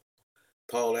State.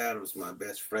 Paul Adams, my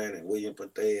best friend, and William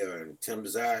Patea and Tim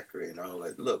Zachary and all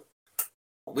that. Look,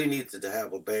 we needed to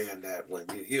have a band that when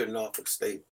you hear Norfolk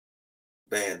State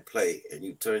band play and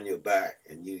you turn your back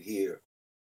and you hear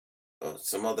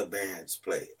some other bands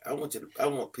play, I want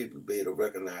people to be able to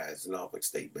recognize the Norfolk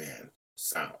State band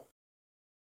sound.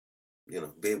 Be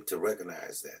able to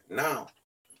recognize that. Now,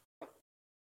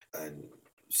 and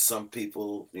some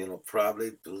people,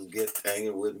 probably will get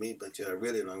angry with me, but I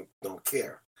really don't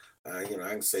care. I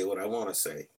can say what I want to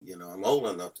say. I'm old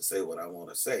enough to say what I want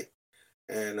to say.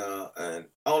 And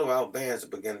all of our bands are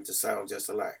beginning to sound just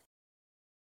alike.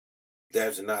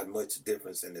 There's not much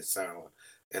difference in the sound.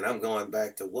 And I'm going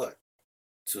back to what?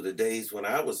 To the days when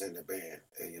I was in the band,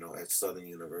 at Southern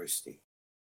University.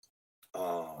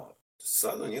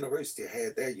 Southern University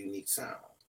had their unique sound.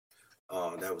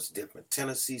 That was different.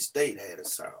 Tennessee State had a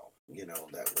sound,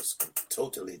 that was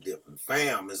totally different.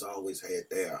 FAM has always had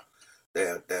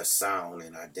their sound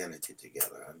and identity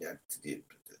together, and that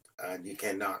you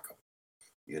can't knock them.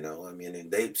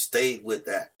 And they stayed with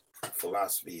that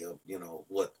philosophy of,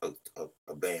 what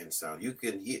a band sound. You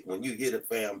can hear, when you hear the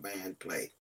FAM band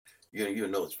play, you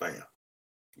know it's FAM,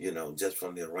 just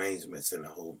from the arrangements and the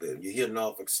whole bit. You hear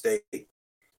Norfolk State,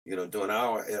 during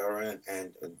our era,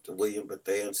 and William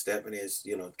Bethea and Stephanie is,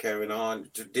 carrying on the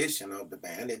tradition of the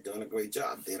band. They're doing a great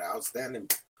job. Did outstanding.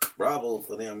 Bravo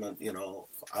for them,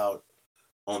 out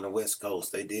on the West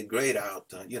Coast. They did great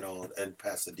out, in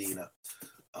Pasadena.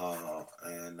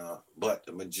 But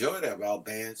the majority of our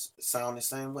bands sound the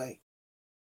same way.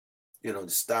 The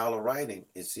style of writing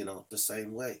is, the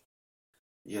same way.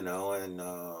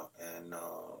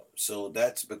 So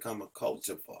that's become a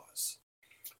culture for us.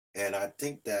 And I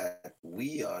think that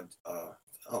we are,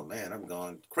 oh man, I'm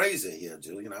going crazy here,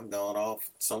 Julian. I'm going off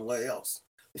somewhere else,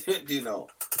 in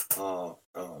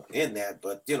that.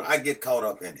 But, I get caught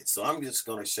up in it. So I'm just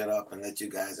going to shut up and let you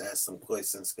guys ask some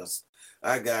questions, because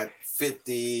I got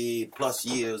 50 plus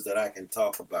years that I can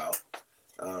talk about,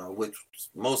 which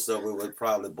most of it would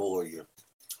probably bore you.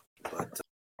 But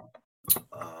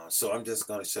so I'm just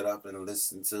going to shut up and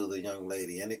listen to the young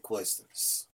lady. Any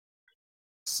questions?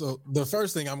 So the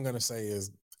first thing I'm going to say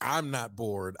is I'm not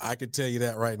bored. I can tell you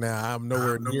that right now. I'm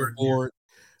nowhere near bored.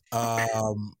 I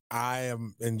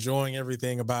am enjoying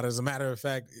everything about it. As a matter of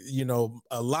fact,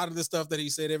 a lot of the stuff that he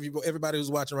said, everybody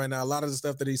who's watching right now, a lot of the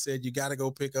stuff that he said, you got to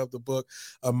go pick up the book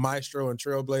of Maestro and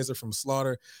Trailblazer from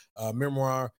Slaughter,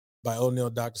 memoir by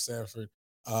O'Neal Dr. Sanford.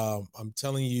 I'm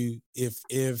telling you, if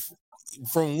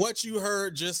from what you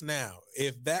heard just now,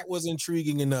 if that was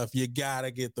intriguing enough, you gotta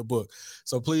get the book.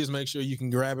 So please make sure you can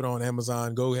grab it on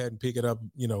Amazon. Go ahead and pick it up.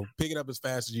 Pick it up as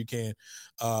fast as you can.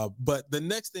 But the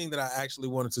next thing that I actually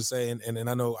wanted to say, and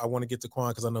I know I want to get to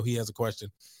Quan because I know he has a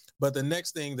question. But the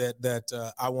next thing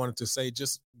that I wanted to say,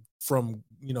 just from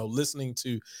listening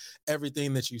to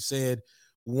everything that you said,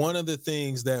 one of the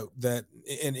things that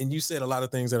and you said a lot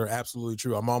of things that are absolutely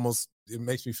true. It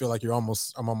makes me feel like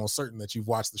I'm almost certain that you've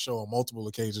watched the show on multiple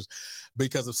occasions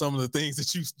because of some of the things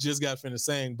that you just got finished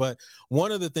saying. But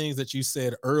one of the things that you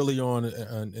said early on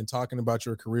in talking about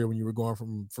your career when you were going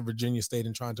from Virginia State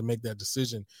and trying to make that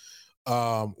decision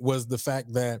was the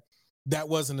fact that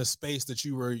wasn't a space that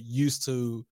you were used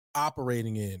to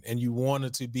operating in, and you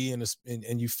wanted to be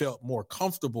and you felt more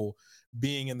comfortable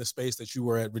being in the space that you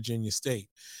were at Virginia State.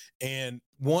 And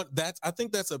I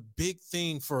think that's a big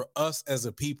thing for us as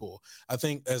a people. I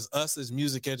think as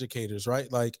music educators,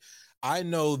 right? Like, I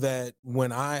know that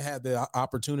when I had the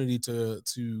opportunity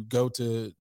to go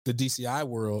to the DCI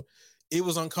world, it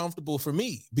was uncomfortable for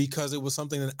me because it was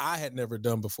something that I had never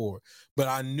done before. But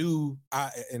I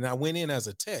went in as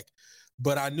a tech,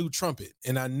 but I knew trumpet,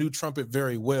 and I knew trumpet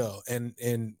very well. And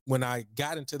when I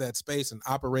got into that space and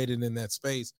operated in that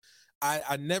space,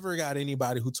 I never got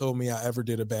anybody who told me I ever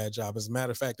did a bad job. As a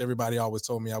matter of fact, everybody always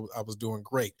told me I was doing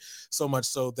great. So much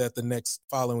so that the next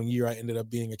following year, I ended up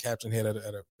being a captain head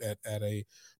at a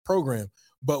program.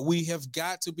 But we have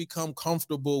got to become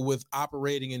comfortable with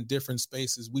operating in different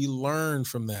spaces. We learn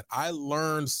from that. I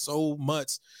learned so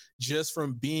much just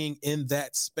from being in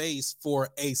that space for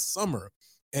a summer,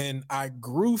 and I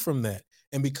grew from that.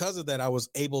 And because of that, I was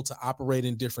able to operate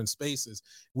in different spaces.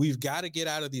 We've got to get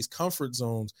out of these comfort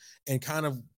zones, and kind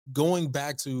of going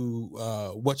back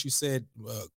to what you said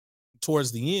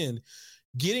towards the end,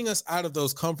 getting us out of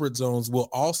those comfort zones will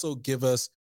also give us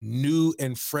new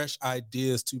and fresh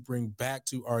ideas to bring back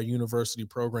to our university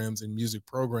programs and music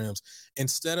programs,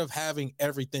 instead of having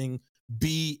everything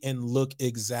be and look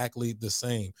exactly the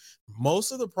same.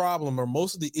 Most of the problem, or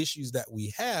most of the issues that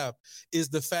we have, is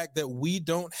the fact that we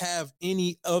don't have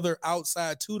any other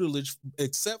outside tutelage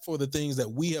except for the things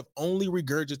that we have only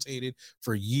regurgitated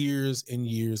for years and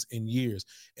years and years.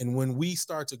 And when we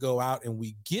start to go out and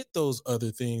we get those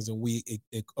other things and we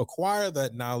acquire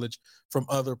that knowledge from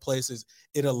other places,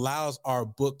 it allows our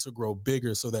book to grow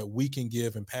bigger so that we can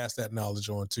give and pass that knowledge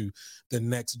on to the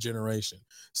next generation.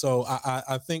 So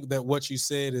I think that what you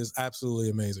said is absolutely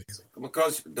amazing.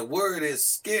 Because the word is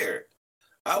scared.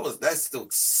 That's the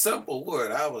simple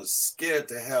word. I was scared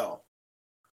to hell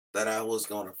that I was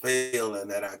going to fail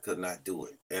and that I could not do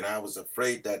it. And I was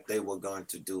afraid that they were going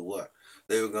to do what?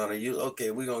 They were going to use, okay,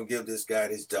 we're going to give this guy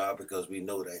this job because we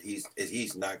know that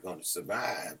he's not going to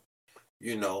survive,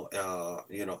 in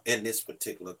this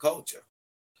particular culture.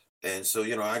 And so,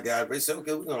 they said,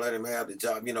 okay, we're going to let him have the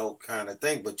job, kind of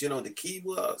thing. But,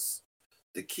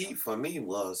 the key for me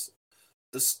was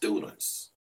the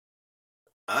students.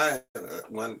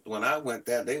 When I went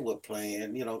there, they were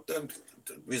playing, the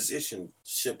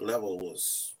musicianship level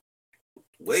was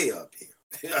way up here.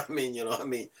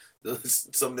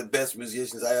 Some of the best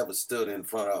musicians I ever stood in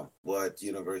front of were at the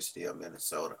University of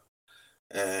Minnesota.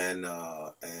 And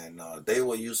they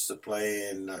were used to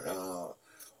playing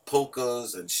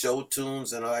polkas and show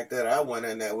tunes and all like that. I went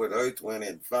in there with Earth, Wind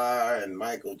and Fire and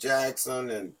Michael Jackson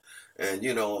and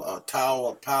Tower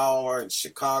of Power and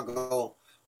Chicago,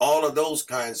 all of those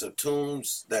kinds of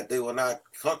tunes that they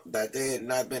had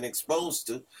not been exposed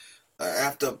to.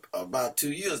 After about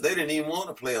 2 years, they didn't even want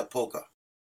to play a polka.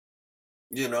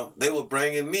 They were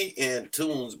bringing me in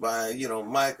tunes by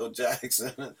Michael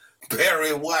Jackson,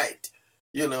 Barry White.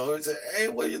 Say, hey,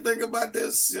 what do you think about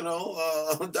this?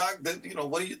 Doc,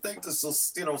 what do you think this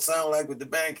will, sound like with the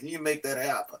band? Can you make that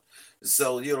happen?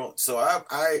 So, I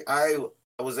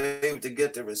was able to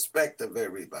get the respect of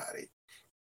everybody.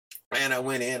 And I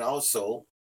went in also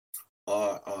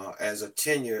as a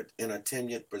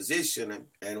tenured position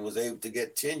and was able to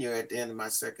get tenure at the end of my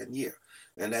second year.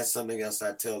 And that's something else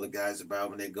I tell the guys about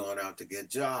when they're going out to get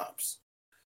jobs.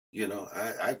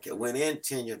 I went in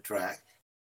tenure track.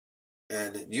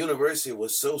 And the university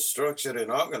was so structured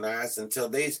and organized until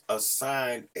they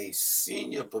assigned a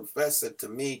senior professor to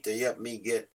me to help me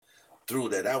get through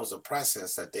that. That was a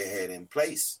process that they had in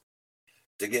place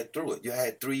to get through it. You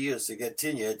had 3 years to get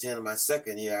tenure. At the end of my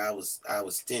second year, I was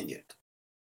tenured.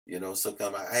 So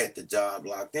come I had the job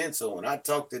locked in. So when I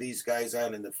talk to these guys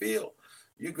out in the field,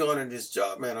 you're going in this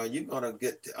job, man. Are you gonna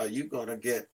get a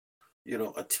tenured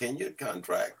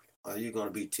contract? Are you going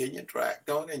to be tenure tracked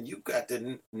on it? And you got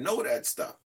to know that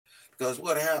stuff. Because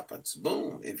what happens?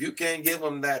 Boom. If you can't give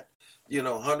them that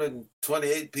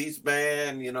 128-piece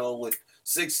band, with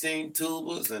 16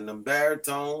 tubas and them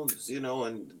baritones,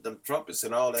 and them trumpets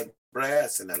and all that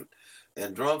brass and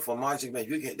drum for marching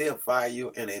band. They'll fire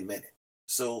you in a minute.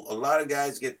 So a lot of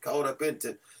guys get caught up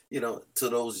into, to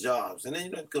those jobs. And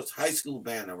then, it goes high school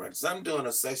band directors. I'm doing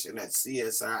a session at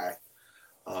CSI,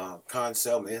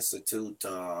 Conselm Institute,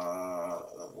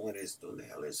 what is the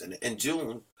hell is it? In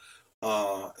June,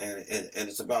 and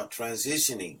it's about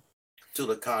transitioning to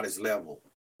the college level,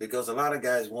 because a lot of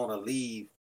guys want to leave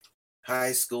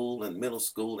high school and middle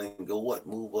school and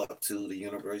move up to the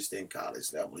university and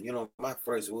college level. My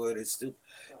first word is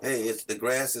hey, it's the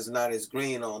grass is not as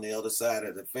green on the other side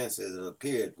of the fence as it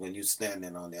appeared when you're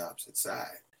standing on the opposite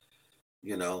side.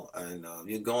 And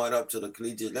you're going up to the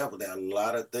collegiate level. There are a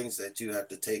lot of things that you have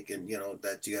to take in,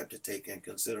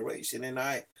 consideration. And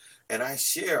I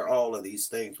share all of these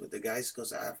things with the guys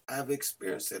because I've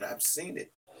experienced it. I've seen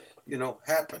it,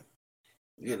 happen.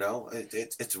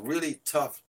 It's really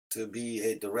tough to be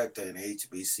a director in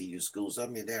HBCU schools. I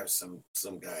mean, there are some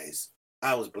guys.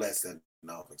 I was blessed at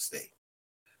Norfolk State.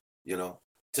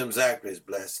 Tim Zachary is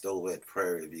blessed over at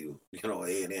Prairie View.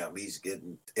 A&M. He's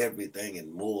getting everything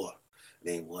and more.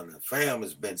 The fam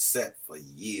has been set for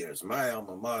years. My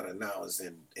alma mater now is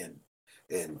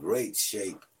in great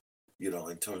shape,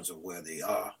 in terms of where they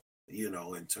are,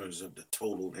 in terms of the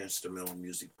total instrumental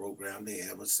music program. They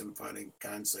have a symphonic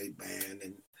concert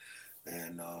band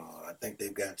and I think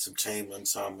they've got some chamber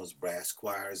ensembles, brass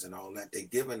choirs, and all that. They're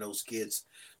giving those kids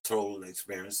total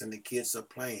experience, and the kids are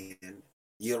playing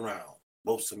year-round,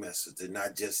 both semesters. They're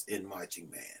not just in marching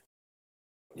band.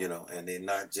 And they're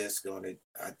not just going to,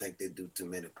 I think they do too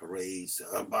many parades,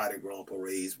 Mardi Gras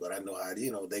parades, but I know how,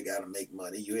 they got to make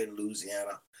money. You're in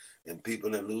Louisiana, and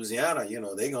people in Louisiana,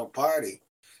 they're going to party.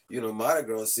 Mardi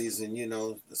Gras season,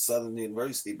 the Southern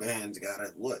University band's got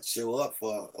to, show up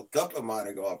for a couple of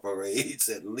Mardi Gras parades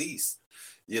at least,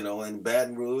 in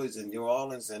Baton Rouge and New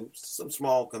Orleans and some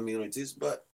small communities.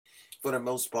 But for the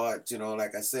most part,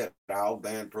 like I said, our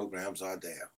band programs are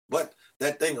there. But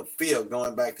that thing of fear,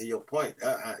 going back to your point,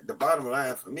 the bottom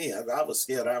line for me, I was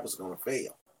scared I was going to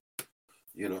fail,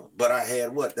 But I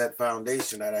had that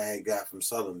foundation that I had got from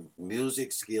Southern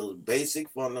music skills, basic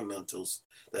fundamentals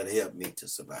that helped me to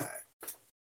survive.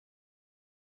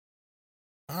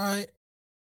 All right.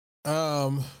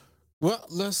 Well,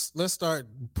 let's start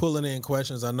pulling in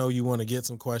questions. I know you want to get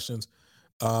some questions.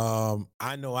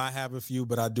 I know I have a few,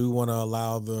 but I do want to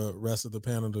allow the rest of the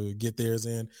panel to get theirs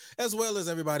in, as well as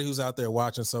everybody who's out there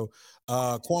watching. So,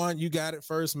 Quan, you got it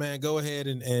first, man. Go ahead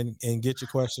and get your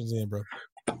questions in, bro.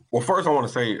 Well, first I want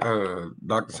to say,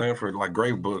 Dr. Sanford,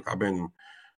 great book. I've been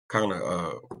kind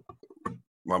of,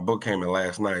 my book came in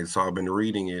last night, so I've been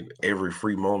reading it every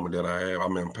free moment that I have.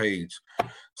 I'm on page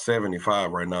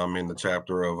 75 right now. I'm in the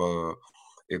chapter of,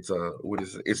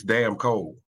 it's damn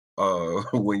cold.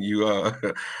 When you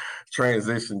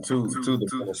transition to the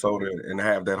Minnesota and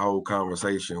have that whole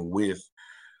conversation with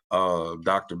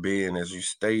Dr. Ben, as you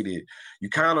stated,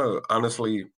 you kind of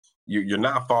honestly you're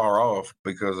not far off,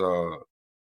 because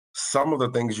some of the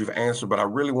things you've answered, but I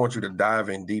really want you to dive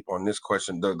in deep on this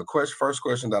question. The first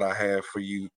question that I have for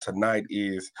you tonight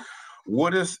is,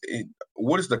 what is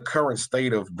the current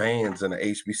state of bands in the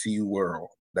HBCU world?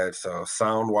 That's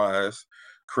sound wise,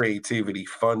 creativity,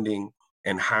 funding,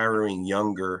 and hiring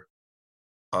younger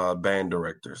band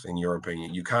directors, in your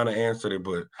opinion? You kind of answered it,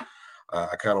 but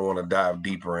I kind of want to dive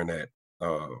deeper in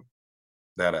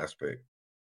that aspect.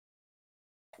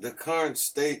 The current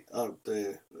state of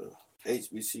the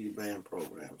HBCU band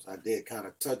programs, I did kind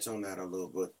of touch on that a little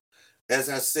bit. As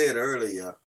I said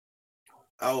earlier,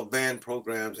 our band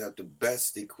programs have the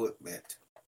best equipment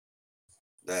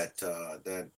that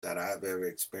I've ever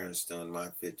experienced in my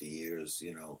 50 years,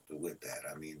 with that.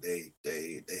 I mean, they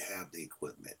have the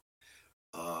equipment.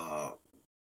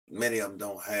 Many of them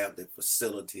don't have the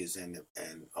facilities and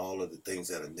all of the things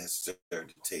that are necessary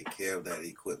to take care of that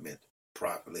equipment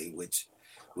properly, which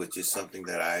is something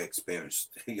that I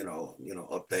experienced,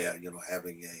 up there,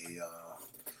 having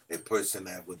a person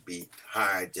that would be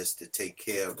hired just to take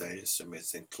care of their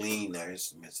instruments and clean their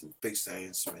instruments and fix their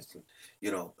instruments, and,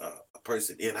 a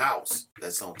person in-house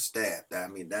that's on staff. I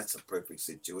mean, that's a perfect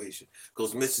situation,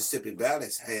 because Mississippi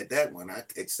Valley's had that when I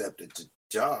accepted the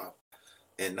job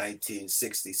in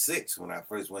 1966. When I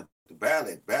first went to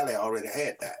Valley already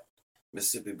had that.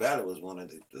 Mississippi Valley was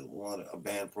a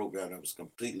band program that was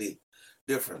completely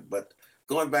different. But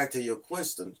going back to your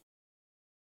question,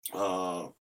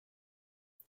 the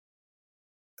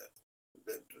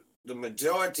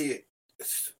majority,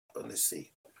 let's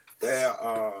see, there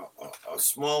are a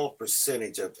small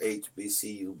percentage of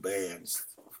HBCU bands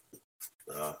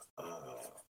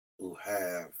who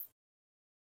have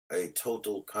a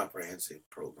total comprehensive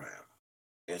program,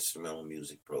 instrumental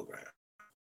music program.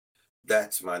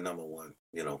 That's my number one,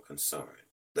 concern.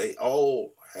 They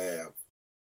all have,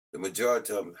 the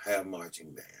majority of them have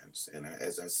marching bands. And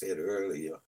as I said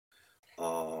earlier,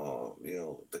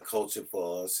 the culture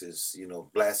for us is,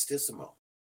 blastissimo.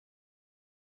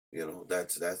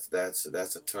 That's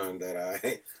a term that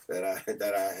I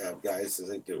that I have guys to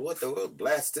think, what the world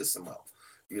blastissimo?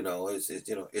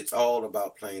 It's all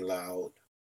about playing loud,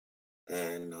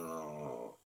 and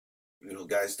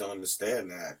guys don't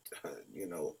understand that.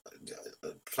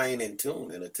 Playing in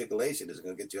tune and articulation is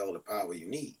going to get you all the power you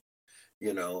need.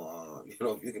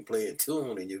 If you can play in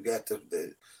tune and you got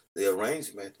the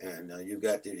arrangement, and you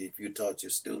got if you taught your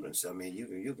students, I mean,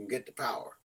 you can get the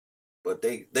power. But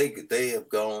they have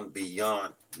gone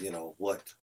beyond, what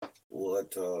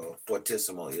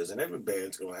fortissimo is, and every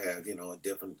band's gonna have, a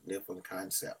different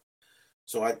concept.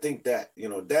 So I think that,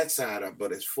 that side of,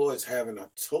 but as far as having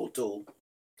a total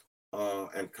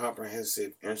and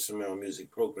comprehensive instrumental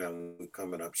music program, we're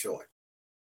coming up short.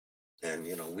 And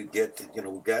we got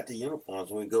the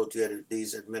uniforms when we go to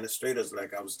these administrators,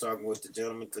 like I was talking with the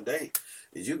gentleman today,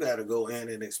 is you got to go in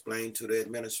and explain to the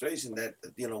administration that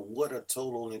what a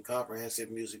total and comprehensive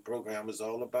music program is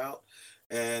all about,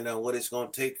 and what it's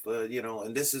going to take for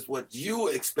and this is what you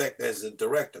expect as a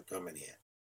director coming in.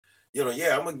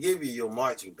 Yeah, I'm gonna give you your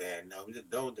marching band now.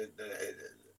 Don't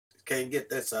can't get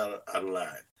this out of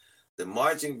line. The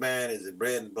marching band is the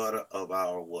bread and butter of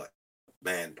our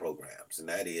band programs, and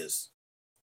that is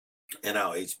in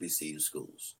our HBCU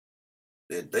schools.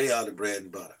 They are the bread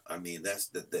and butter. I mean,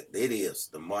 it is.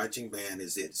 The marching band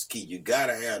is it's key. You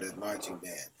gotta have that marching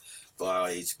band for our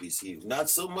HBCUs. Not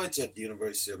so much at the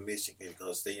University of Michigan,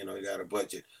 because they, you got a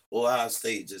budget. Ohio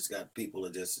State just got people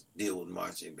that just deal with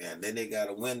marching band. Then they got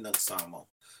a wind ensemble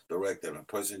director, and a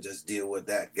person just deal with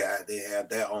that guy. They have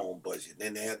their own budget.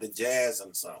 Then they have the jazz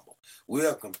ensemble. We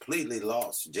have completely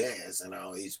lost jazz in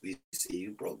our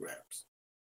HBCU programs.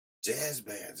 Jazz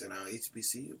bands in our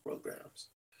HBCU programs.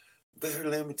 Very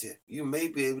limited. You may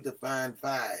be able to find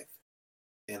 5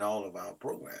 in all of our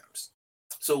programs.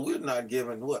 So we're not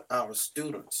giving our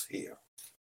students here.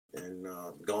 And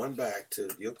going back to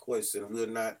your question, we're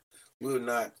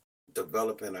not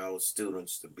developing our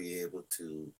students to be able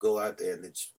to go out there in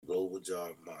the global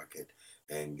job market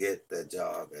and get that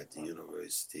job at the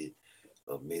University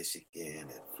of Michigan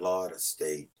and Florida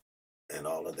State and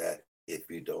all of that if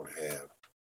you don't have,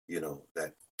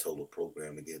 that total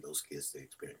program to give those kids the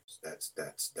experience.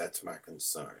 That's my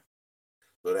concern.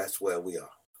 So that's where we are.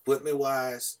 Equipment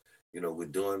wise, we're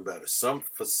doing better. Some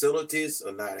facilities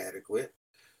are not adequate.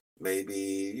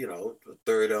 Maybe, a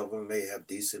third of them may have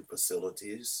decent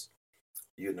facilities.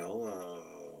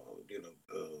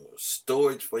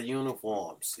 Storage for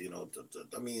uniforms.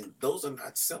 I mean, those are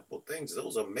not simple things.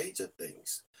 Those are major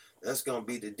things. That's going to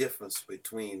be the difference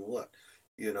between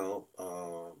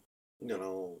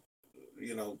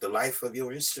the life of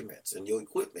your instruments and your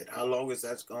equipment. How long is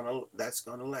that's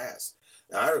gonna last?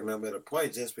 Now, I remember at a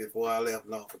point just before I left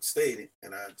Norfolk State,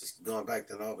 and I just going back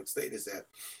to Norfolk State, is that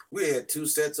we had 2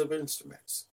 sets of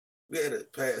instruments. We had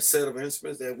a set of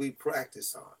instruments that we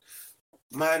practiced on.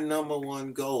 My number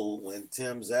one goal when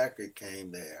Tim Zachary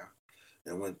came there,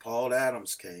 and when Paul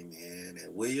Adams came in,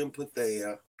 and William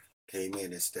Pathea came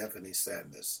in, and Stephanie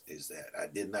Sanders, is that I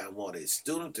did not want a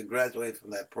student to graduate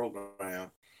from that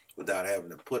program without having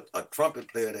to put a trumpet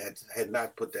player that had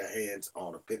not put their hands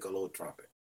on a piccolo trumpet.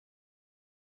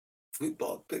 We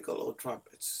bought piccolo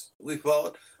trumpets. We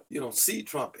bought, C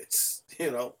trumpets,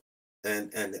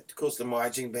 and of course the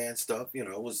marching band stuff,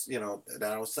 was, that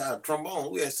outside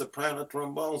trombone. We had soprano,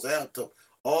 trombones, alto,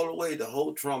 all the way the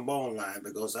whole trombone line,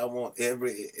 because I wanted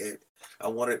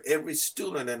every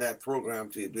student in that program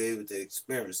to be able to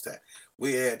experience that.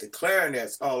 We had the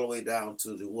clarinets all the way down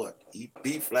to the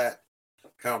B flat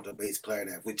counterbass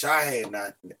clarinet, which I had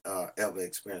not ever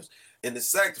experienced. In the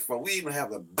saxophone, we even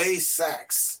have a bass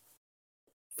sax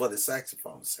for the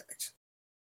saxophone section.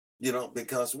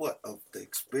 Because of the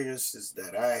experiences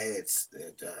that I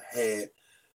had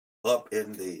up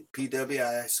in the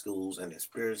PWI schools, and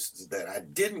experiences that I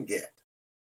didn't get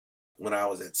when I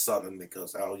was at Southern,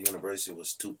 because our university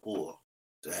was too poor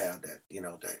to have that,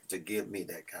 to give me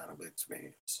that kind of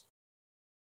experience.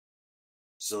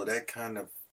 So did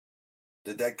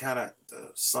that kind of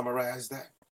summarize that?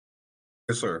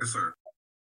 Yes, sir. Yes, sir.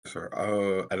 Yes,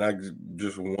 sir. And I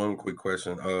just one quick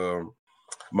question.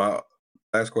 My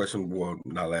last question, well,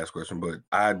 not last question, but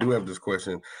I do have this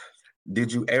question.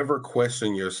 Did you ever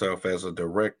question yourself as a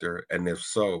director? And if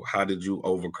so, how did you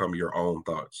overcome your own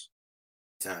thoughts?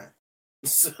 Time.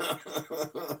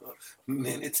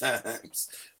 Many times.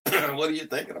 What are you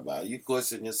thinking about? You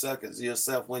question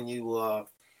yourself when you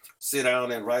sit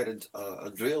down and write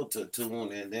a drill to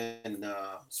tune and then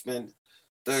spend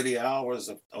 30 hours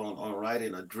on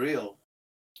writing a drill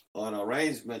on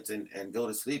arrangements and go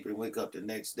to sleep and wake up the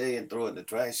next day and throw it in the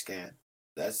trash can.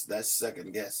 That's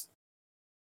second guess.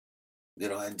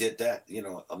 I did that,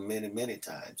 many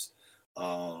times,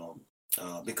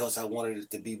 because I wanted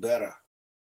it to be better,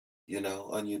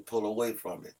 and you pull away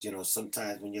from it.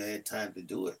 Sometimes when you had time to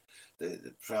do it,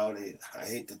 the probably, I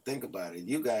hate to think about it.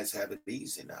 You guys have it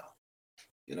easy now.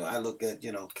 I look at,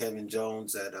 Kevin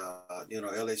Jones at,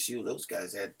 LSU. Those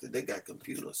guys they got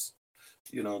computers.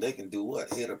 They can do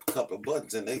what? Hit a couple of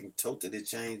buttons and they can totally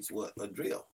change a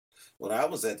drill. When I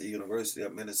was at the University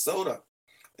of Minnesota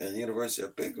and the University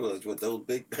of Pittsburgh with those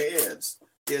big pads,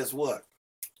 guess what?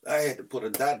 I had to put a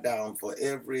dot down for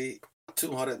every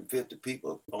 250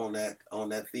 people on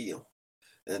that field.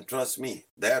 And trust me,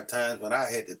 there are times when I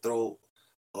had to throw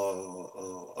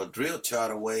a drill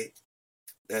chart away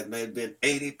that may have been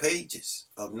 80 pages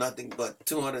of nothing but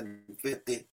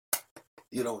 250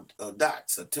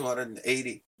 dots or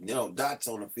 280, dots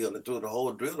on the field and throw the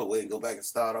whole drill away and go back and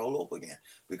start all over again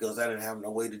because I didn't have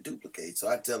no way to duplicate. So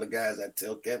I tell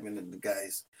Kevin and the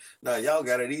guys, now y'all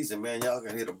got it easy, man. Y'all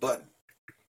can hit a button.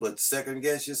 But second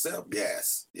guess yourself?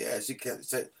 Yes, you can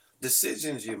say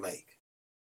decisions you make,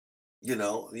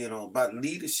 about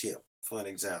leadership, for an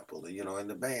example, in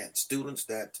the band, students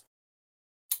that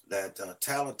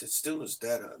talented students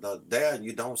that are there and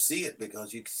you don't see it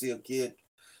because you can see a kid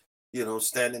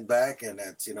standing back, and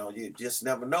that's, you just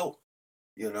never know,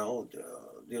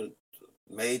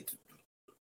 made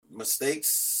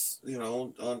mistakes,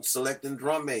 on selecting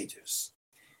drum majors,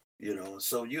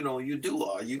 so, you do,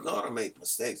 are you going to make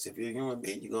mistakes? If you're a human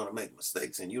being, you're going to make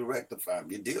mistakes and you rectify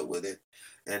them, you deal with it,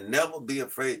 and never be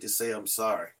afraid to say, I'm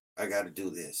sorry, I got to do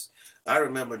this. I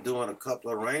remember doing a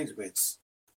couple of arrangements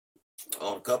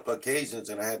on a couple of occasions,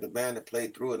 and I had the band to play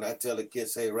through it, and I tell the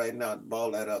kids, hey, right now,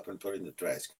 ball that up and put it in the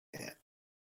trash can.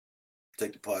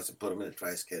 Take the parts and put them in the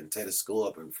trash can, take the score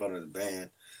up in front of the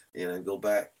band, and go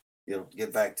back,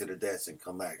 get back to the desk and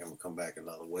come back. I'm going to come back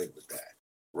another way with that.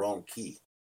 Wrong key.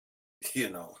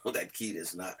 That key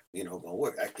is not, going to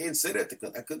work. I couldn't sit at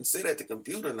the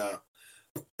computer now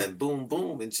and boom,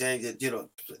 boom, and change it,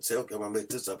 say, okay, I'm going to make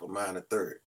this up a minor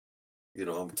third.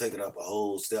 I'm taking up a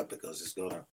whole step because it's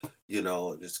gonna,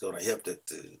 it's gonna help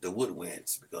the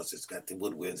woodwinds because it's got the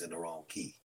woodwinds in the wrong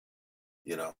key,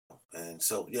 And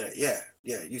so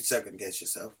you second guess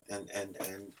yourself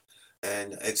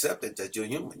and accept it that you're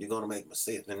human. You're gonna make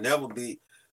mistakes, and never be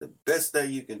the best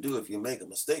thing you can do if you make a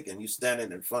mistake and you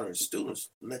standing in front of the students.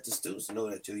 Let the students know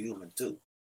that you're human too.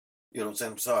 You know what I'm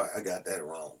saying? I'm sorry, I got that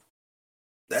wrong.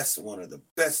 That's one of the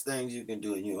best things you can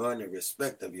do, and you earn the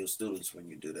respect of your students when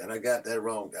you do that. And I got that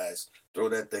wrong, guys. Throw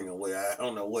that thing away. I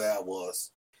don't know where I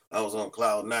was. I was on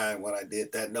cloud 9 when I did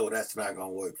that. No, that's not going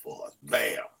to work for us.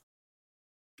 Bam.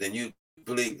 Then you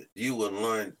believe it. You will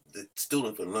learn, the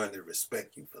students will learn to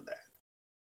respect you for that.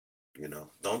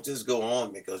 Don't just go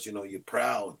on because, you're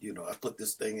proud. I put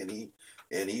this thing in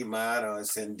E minor,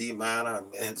 it's in D minor,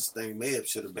 and this thing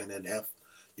should have been in F.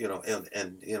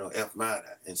 F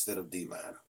minor instead of D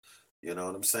minor. You know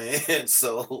what I'm saying?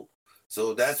 So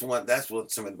that's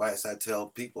what some advice I tell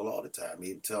people all the time.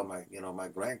 Even tell my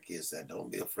grandkids that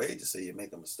don't be afraid to say you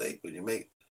make a mistake. When you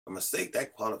make a mistake,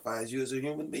 that qualifies you as a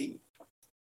human being.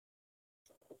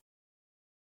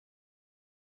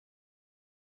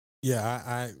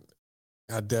 Yeah,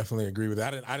 I definitely agree with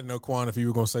that. I didn't know, Quan, if you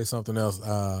were going to say something else.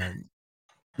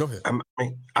 Go ahead.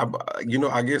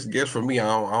 I guess for me, I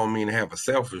don't mean to have a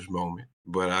selfish moment,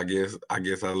 but I guess I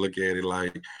look at it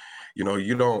like, you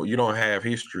don't have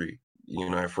history,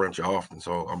 in front of you often.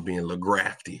 So I'm being a little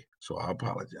grafty. So I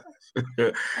apologize.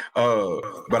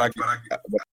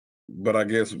 But I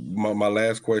guess my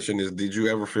last question is: did you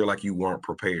ever feel like you weren't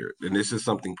prepared? And this is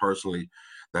something personally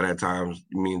that at times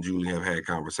me and Julie have had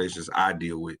conversations I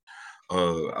deal with.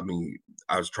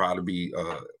 I was trying to be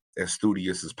as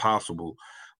studious as possible.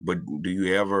 But do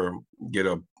you ever get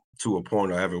to a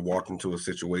point or ever walked into a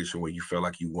situation where you felt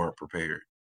like you weren't prepared?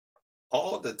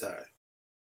 All the time.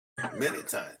 Many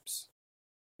times.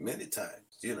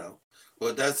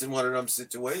 But that's in one of them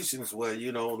situations where,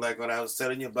 like what I was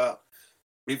telling you about,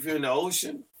 if you're in the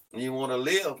ocean and you want to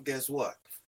live, guess what?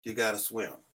 You got to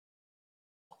swim.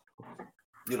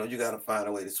 You got to find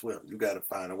a way to swim. You got to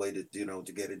find a way to,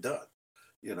 to get it done.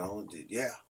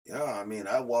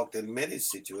 I walked in many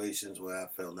situations where I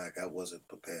felt like I wasn't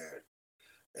prepared.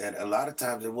 And a lot of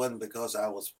times it wasn't because I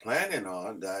was planning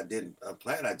on, I didn't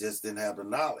plan, I just didn't have the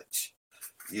knowledge.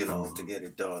 to get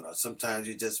it done. Or sometimes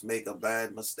you just make a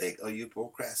bad mistake or you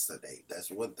procrastinate. That's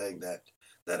one thing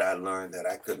that I learned, that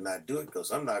I could not do it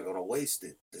because I'm not going to waste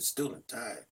the student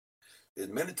time. There's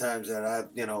many times that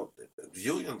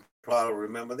Julian probably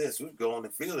remember this. We'd go on the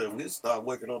field and we'd start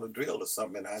working on a drill or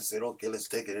something. And I said, okay, let's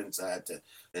take it inside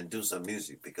and do some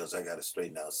music because I got to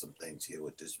straighten out some things here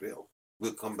with this drill.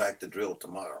 We'll come back to drill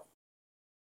tomorrow.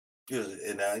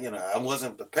 And I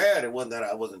wasn't prepared. It wasn't that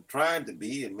I wasn't trying to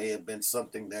be. It may have been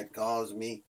something that caused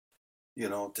me,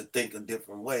 to think a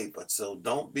different way. But so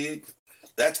don't be,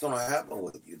 that's going to happen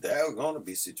with you. There are going to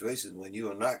be situations when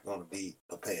you are not going to be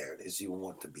prepared as you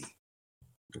want to be.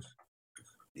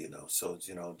 So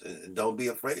don't be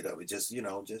afraid of it. Just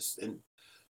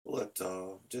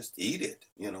just eat it.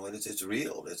 It's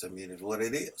real. It's what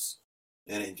it is.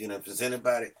 And if there's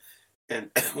anybody, and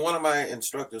one of my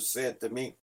instructors said to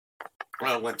me,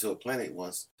 I went to a clinic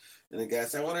once, and the guy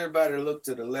said, I want everybody to look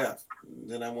to the left. And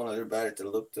then I want everybody to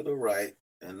look to the right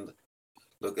and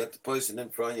look at the person in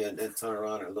front of you and then turn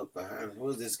around and look behind. What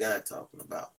was this guy talking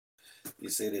about? He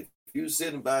said, if you're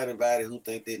sitting by anybody who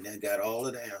think they got all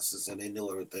of the answers and they know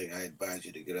everything, I advise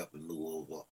you to get up and move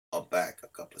over or back a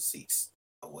couple of seats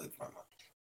away from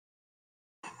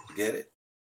them. Get it?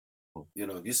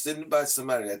 If you're sitting by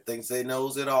somebody that thinks they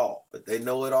knows it all, but they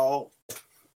know it all,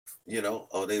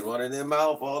 or they run in their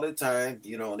mouth all the time,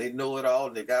 they know it all,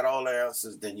 they got all the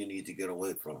answers, then you need to get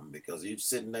away from them because you're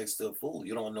sitting next to a fool.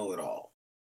 You don't know it all.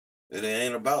 It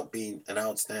ain't about being an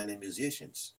outstanding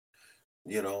musician.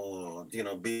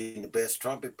 Being the best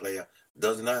trumpet player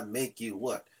does not make you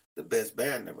what? The best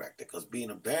band director. Because being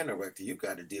a band director, you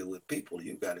got to deal with people.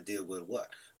 You got to deal with what?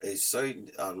 A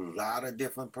lot of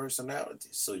different personalities.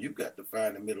 So you got to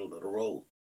find the middle of the road,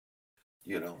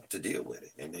 to deal with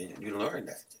it. And then you learn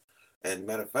that. And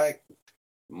matter of fact,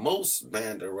 most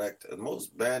band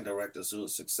directors who are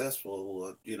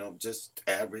successful who are, just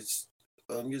average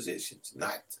musicians,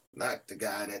 not the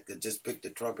guy that could just pick the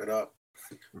trumpet up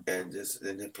and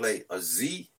then play a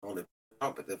Z on the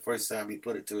trumpet the first time he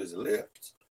put it to his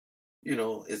lips.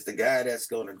 It's the guy that's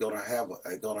gonna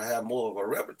have more of a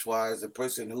repertoire as a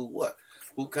person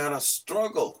who kind of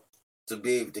struggle to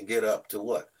be able to get up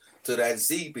to that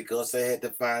Z because they had to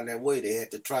find their way. They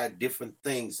had to try different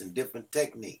things and different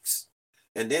techniques,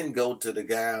 and then go to the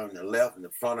guy on the left and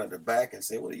the front or the back and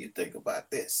say, "What do you think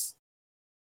about this?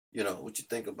 What you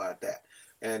think about that?"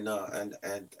 And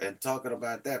talking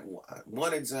about that,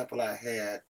 one example I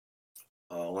had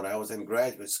when I was in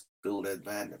graduate school at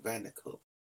Vandercook,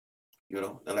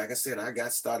 and like I said, I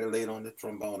got started late on the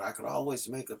trombone. I could always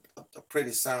make a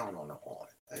pretty sound on the horn.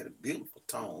 I had a beautiful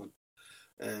tone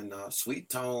and sweet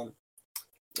tone,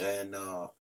 and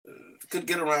could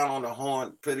get around on the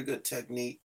horn, pretty good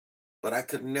technique, but I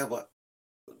could never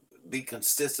be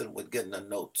consistent with getting a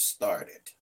note started,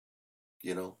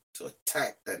 to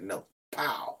attack that note.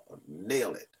 Pow,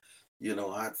 nail it.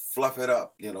 I'd fluff it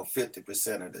up,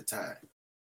 50% of the time.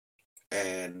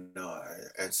 And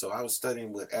so I was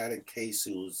studying with Adam Case,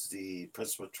 who's the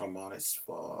principal trombonist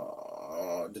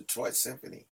for Detroit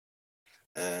Symphony.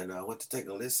 And I went to take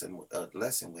a lesson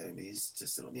with him. He's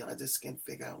just, I just can't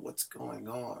figure out what's going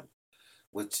on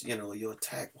with, your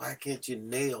attack. Why can't you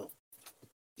nail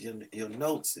your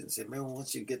notes? And said, man,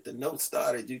 once you get the note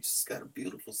started, you just got a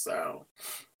beautiful sound.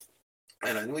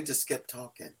 And we just kept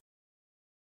talking.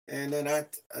 And then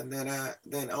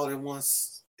all at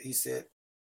once he said,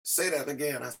 say that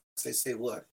again. I say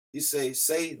what? He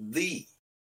say thee.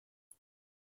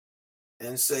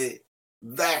 And say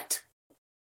that.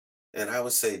 And I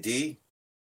would say thee.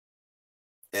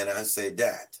 And I say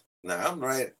that. Now I'm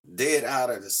right dead out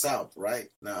of the South, right?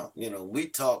 Now, we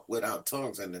talk with our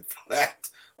tongues in the flat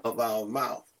of our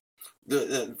mouth.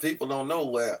 The people don't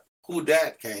know who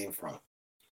that came from.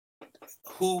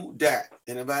 Who dat?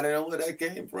 Anybody know where that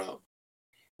came from?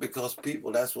 Because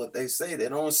people, that's what they say. They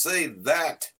don't say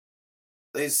that.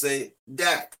 They say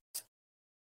dat.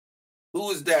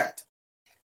 Who is that?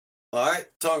 All right,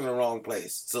 tongue in the wrong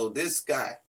place. So this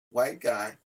guy, white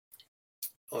guy,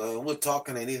 we're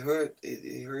talking, and he heard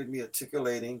me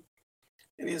articulating,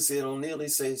 and he said, O'Neill, he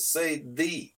say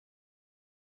thee.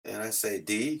 And I say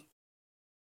thee.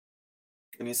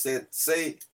 And he said,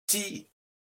 say T.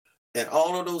 And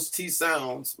all of those T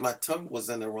sounds, my tongue was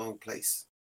in the wrong place.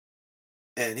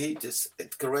 And he just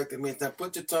corrected me. Now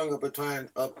put your tongue up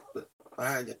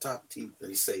behind your top teeth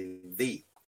and say thee.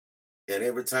 And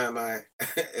every time I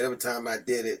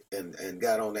did it and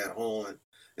got on that horn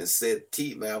and said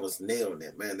T, man, I was nailing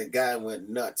it, man. The guy went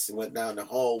nuts. He went down the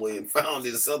hallway and found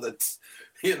his other,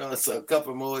 so a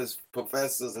couple more of his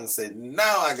professors and said,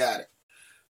 now I got it.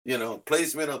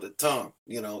 Placement of the tongue,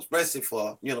 especially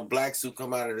for, blacks who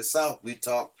come out of the South, we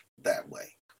talk that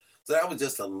way. So that was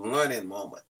just a learning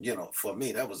moment, for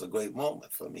me. That was a great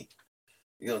moment for me.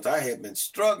 I had been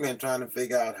struggling trying to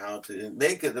figure out how to,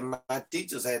 my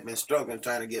teachers had been struggling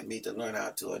trying to get me to learn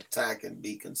how to attack and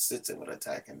be consistent with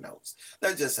attacking notes.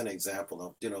 That's just an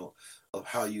example of, of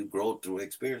how you grow through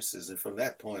experiences. And from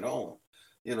that point on,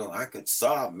 I could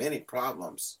solve many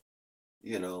problems,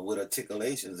 with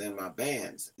articulations in my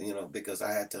bands, because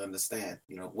I had to understand,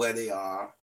 where they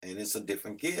are. And it's a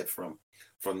different kid from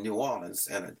New Orleans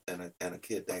and a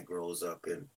kid that grows up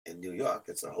in New York.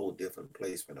 It's a whole different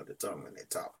placement of the tongue when they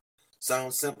talk.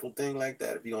 Sounds simple thing like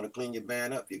that. If you want to clean your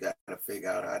band up, you got to figure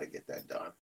out how to get that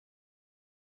done.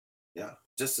 Yeah,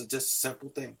 just a simple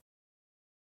thing.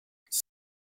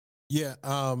 Yeah.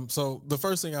 So the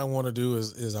first thing I want to do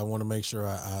is I want to make sure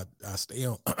I stay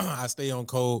on I stay on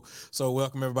code. So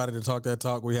welcome everybody to Talk That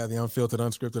Talk. We have the unfiltered,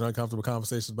 unscripted, uncomfortable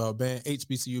conversations about band,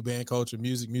 HBCU, band culture,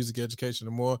 music education,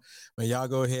 and more. Man, y'all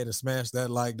go ahead and smash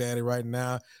that like daddy right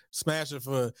now. Smash it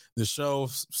for the show.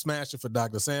 Smash it for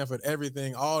Dr. Sanford.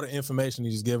 Everything, all the information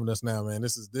he's giving us now, man.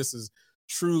 This is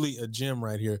truly a gem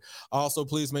right here. Also,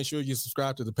 please make sure you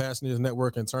subscribe to the Passengers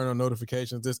Network and turn on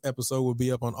notifications. This episode will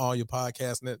be up on all your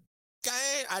podcast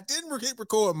I didn't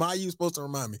record. You supposed to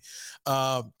remind me.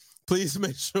 Please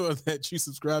make sure that you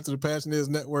subscribe to the Passioneers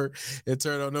Network and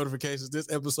turn on notifications. This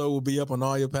episode will be up on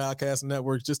all your podcast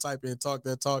networks. Just type in Talk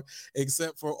That Talk,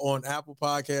 except for on Apple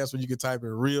Podcasts where you can type in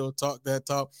Real Talk That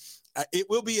Talk. It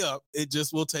will be up. It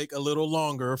just will take a little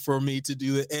longer for me to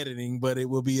do the editing, but it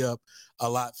will be up a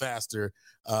lot faster.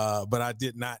 But I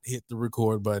did not hit the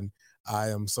record button. I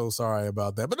am so sorry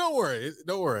about that, but don't worry.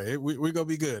 We're going to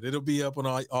be good. It'll be up on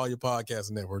all your podcast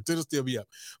networks. It'll still be up.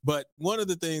 But one of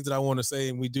the things that I want to say,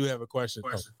 and we do have a question.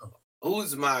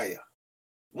 Who's Maya?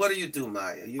 What do you do,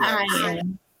 Maya?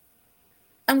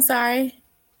 I'm sorry.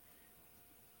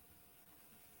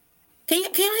 Can you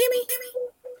hear me?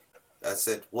 I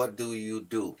said, what do you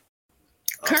do?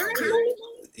 Currently?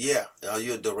 Yeah. Are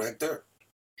you a director?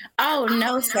 Oh,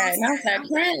 no, sir. No, sir.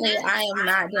 Currently, I am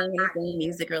not doing anything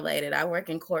music related. I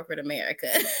work in corporate America.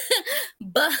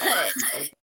 But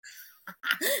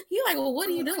you're like, well, what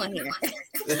are you doing here?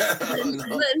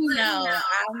 No,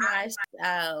 I marched,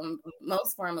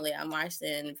 most formally, I marched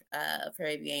in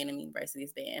Prairie View A&M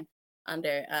University's band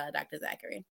under Dr.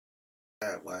 Zachary.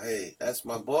 Well, hey, that's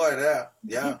my boy there.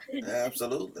 Yeah,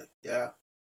 absolutely. Yeah.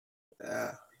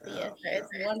 Yes, sir. It's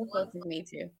wonderful to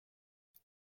meet you.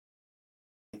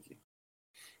 Thank you.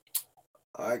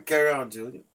 All right, carry on,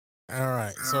 Julia. All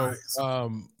right. So,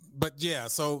 but yeah,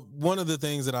 so one of the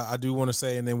things that I do want to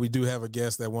say, and then we do have a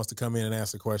guest that wants to come in and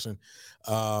ask a question.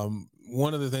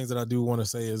 One of the things that I do want to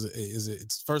say is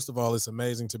it's first of all, it's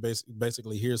amazing to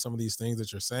basically hear some of these things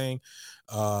that you're saying,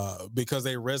 because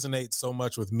they resonate so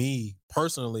much with me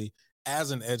personally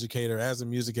as an educator, as a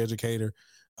music educator.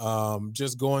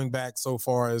 Just going back so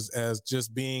far as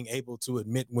just being able to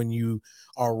admit when you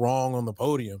are wrong on the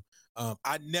podium.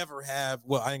 I never have,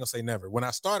 well, I ain't gonna say never. When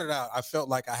I started out, I felt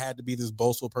like I had to be this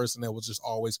boastful person that was just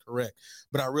always correct.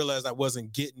 But I realized I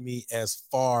wasn't getting me as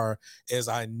far as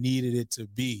I needed it to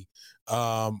be.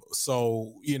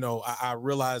 So, I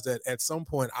realized that at some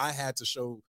point I had to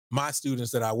show my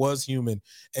students that I was human.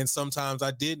 And sometimes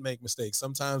I did make mistakes.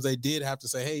 Sometimes they did have to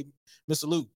say, hey, Mr.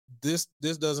 Luke, this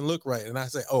doesn't look right. And I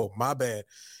say, oh, my bad.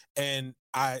 And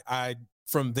I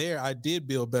from there, I did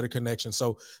build better connections.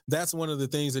 So that's one of the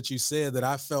things that you said that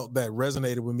I felt that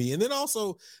resonated with me. And then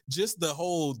also just the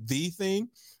whole thing.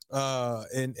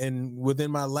 And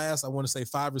within my last, I want to say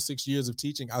 5 or 6 years of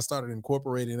teaching, I started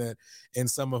incorporating that in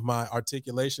some of my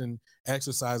articulation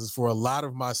exercises for a lot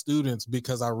of my students,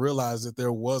 because I realized that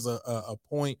there was a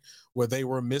point where they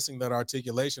were missing that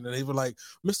articulation. And they were like,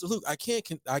 Mr. Luke, I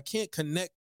can't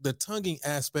connect the tonguing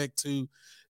aspect to,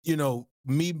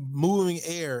 me moving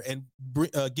air and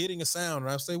getting a sound.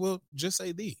 And I say, well, just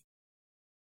say the.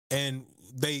 And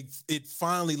it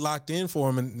finally locked in for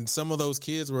them. And some of those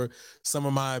kids were some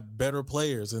of my better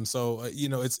players. And so,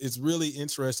 it's really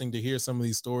interesting to hear some of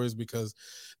these stories, because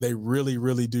they really,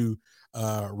 really do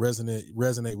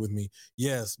resonate with me.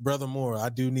 Yes, Brother Moore, I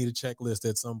do need a checklist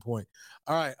at some point.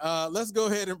 All right, let's go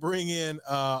ahead and bring in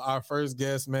our first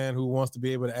guest, man, who wants to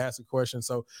be able to ask a question.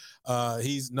 So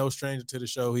he's no stranger to the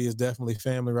show. He is definitely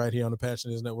family right here on the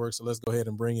Passioners Network. So let's go ahead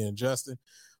and bring in Justin.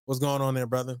 What's going on there,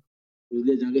 brother?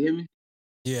 Y'all can hear me?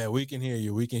 Yeah, we can hear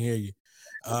you.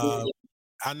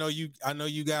 I know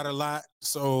you got a lot.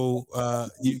 So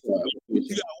you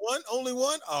got one, only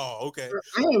one? Oh, okay.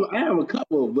 I have a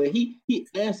couple, but he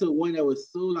answered one that was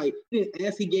so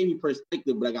he gave me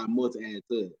perspective, but I got more to add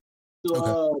to it.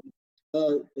 So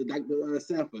Dr.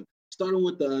 Sanford, starting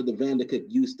with the Vandercook,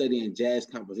 you studying jazz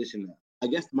composition now. I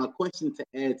guess my question to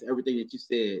add to everything that you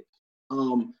said,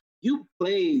 you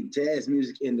played jazz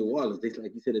music in New Orleans, just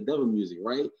like you said, the double music,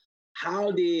 right?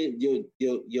 How did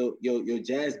your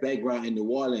jazz background in New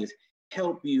Orleans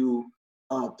help you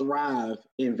thrive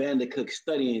in Vandercook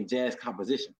studying jazz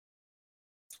composition?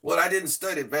 Well, I didn't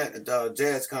study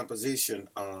jazz composition,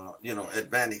 at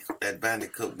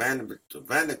Vandercook.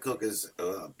 Vandercook is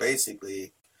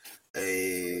basically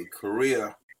a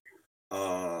career.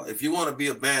 If you want to be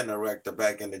a band director,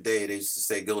 back in the day, they used to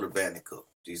say go to Vandercook,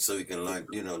 so you can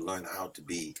learn how to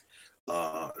be.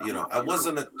 I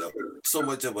wasn't so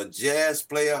much of a jazz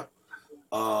player.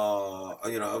 I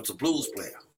was a blues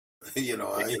player.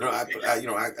 I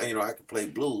could play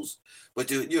blues,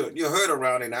 but you heard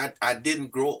around it. I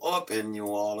didn't grow up in New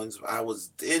Orleans. I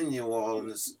was in New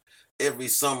Orleans every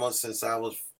summer since I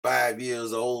was 5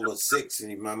 years old or 6,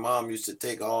 and my mom used to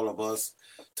take all of us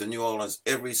to New Orleans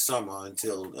every summer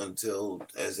until,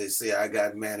 as they say, I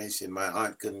got managed and my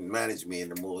aunt couldn't manage me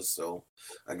anymore. So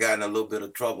I got in a little bit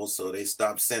of trouble. So they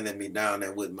stopped sending me down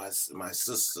there with my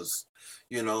sisters,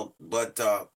 But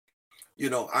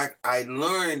I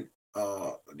learned,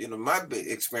 my big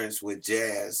experience with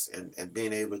jazz and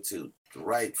being able to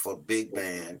write for big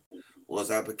band was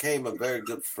I became a very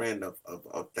good friend of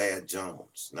Thad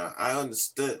Jones. Now, I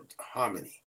understood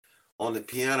harmony. On the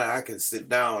piano, I can sit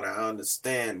down. I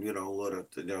understand,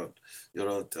 what the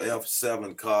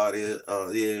F7 chord is,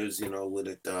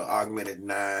 with the augmented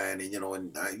 9,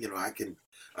 and I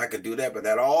can do that. But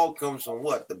that all comes from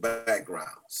what? The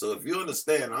background. So if you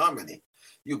understand harmony,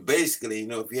 you basically,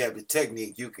 if you have the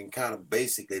technique, you can kind of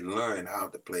basically learn how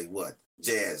to play what?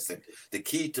 Jazz. And the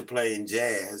key to playing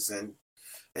jazz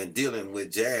and dealing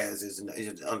with jazz is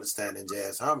understanding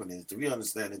jazz harmonies. If you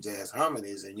understand the jazz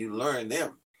harmonies and you learn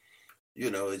them,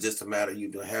 it's just a matter of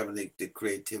you having the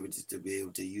creativity to be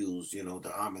able to use, the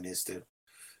harmonies to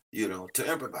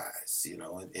improvise,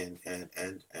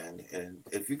 and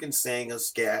if you can sing a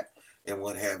scat and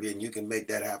what have you, and you can make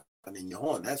that happen in your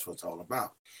horn, that's what it's all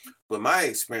about. But my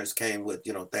experience came with,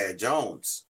 Thad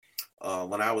Jones.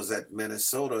 When I was at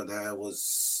Minnesota, I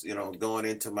was, going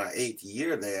into my 8th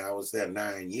year there. I was there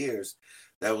 9 years.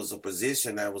 That was a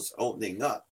position that was opening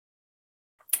up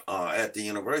at the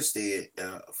university.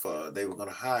 They were going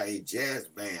to hire a jazz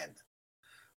band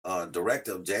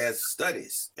director of jazz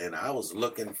studies, and I was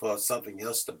looking for something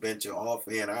else to venture off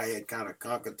in. I had kind of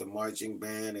conquered the marching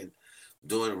band and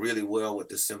doing really well with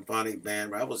the symphonic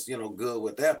band. I was, good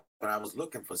with that, but I was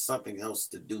looking for something else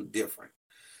to do different.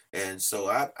 And so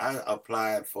I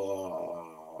applied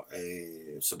for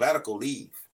a sabbatical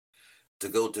leave to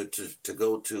go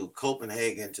to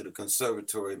Copenhagen, to the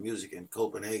Conservatory of Music in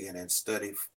Copenhagen, and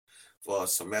study for a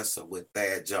semester with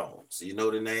Thad Jones. You know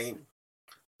the name?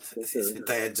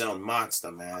 Thad Jones,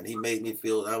 monster, man. He made me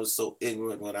feel I was so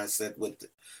ignorant when I sat with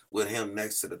him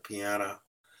next to the piano.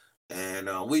 And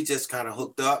we just kind of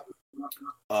hooked up,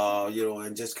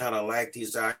 and just kind of liked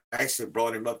these. I actually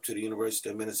brought him up to the University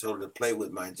of Minnesota to play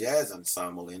with my jazz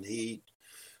ensemble. And he,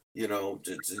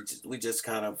 we just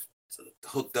kind of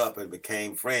hooked up and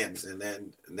became friends. And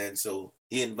then so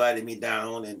he invited me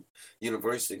down, and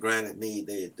university granted me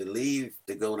the leave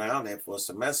to go down there for a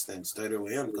semester and study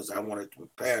with him, because I wanted to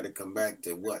prepare to come back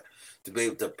to be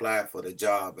able to apply for the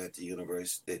job at the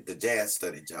university, the jazz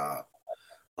study job.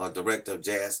 Director of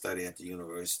jazz study at the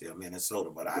University of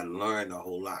Minnesota, but I learned a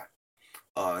whole lot.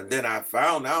 And then I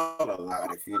found out a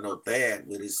lot. If you know Thad,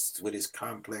 with his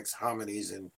complex harmonies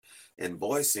and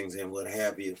voicings and what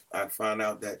have you, I found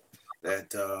out that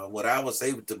what I was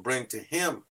able to bring to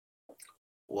him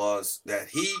was that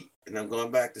and I'm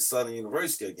going back to Southern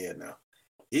University again now,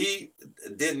 he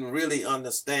didn't really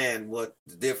understand what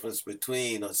the difference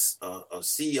between a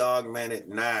C augmented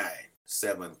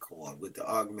 9/7 chord with the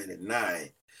augmented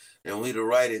 9. And we'd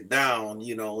write it down,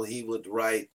 he would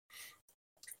write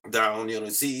down,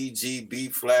 C, E, G, B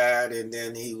flat, and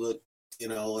then he would,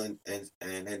 and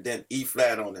then E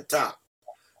flat on the top.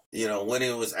 When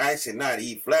it was actually not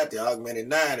E flat, the augmented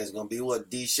 9 is going to be what?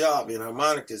 D sharp, and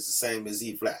harmonic is the same as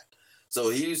E flat.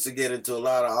 So he used to get into a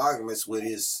lot of arguments with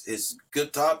his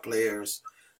guitar players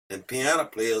and piano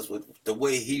players with the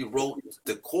way he wrote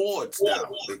the chords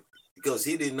down, because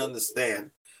he didn't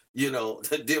understand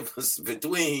the difference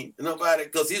between nobody,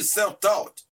 because he's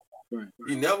self-taught. Right.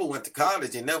 He never went to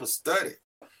college. He never studied,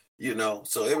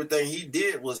 so everything he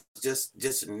did was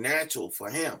just natural for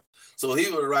him. So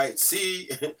he would write C,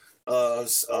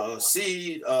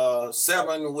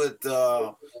 C7 with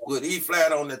E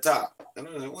flat on the top. And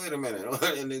I was like, wait a minute.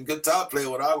 And the guitar player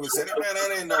would always say, man,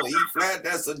 that ain't no E flat.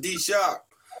 That's a D sharp.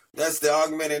 That's the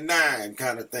augmented nine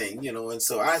kind of thing, and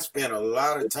so I spent a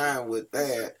lot of time with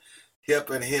that,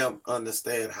 helping him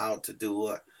understand how to do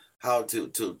what, how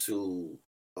to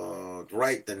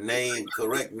write the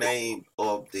correct name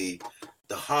of the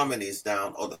harmonies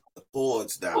down or the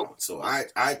chords down. So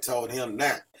I taught him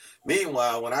that.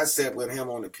 Meanwhile, when I sat with him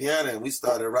on the piano and we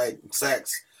started writing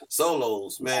sax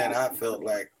solos, man, I felt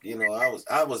like,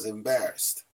 I was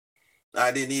embarrassed. I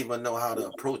didn't even know how to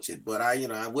approach it, but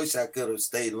I wish I could have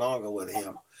stayed longer with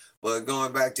him. But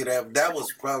going back to that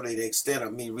was probably the extent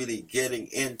of me really getting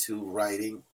into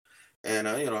writing. And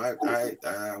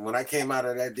when I came out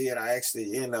of that deal, I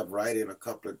actually ended up writing a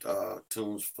couple of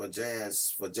tunes for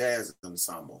jazz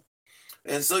ensemble.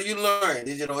 And so you learn,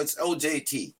 it's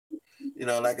OJT.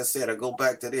 Like I said, I go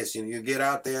back to this. You get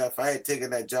out there. If I had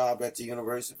taken that job at the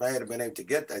university, if I had been able to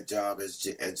get that job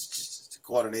as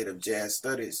coordinator of jazz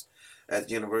studies at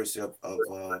the University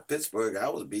of Pittsburgh, I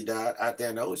would be out there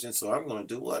in the ocean. So I'm going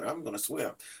to do what? I'm going to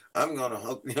swim. I'm going to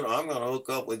hook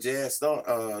up with Jazz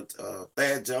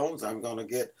Thad Jones. I'm going to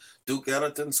get Duke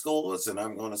Ellington scores, and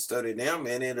I'm going to study them.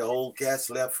 Any of the old cats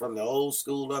left from the old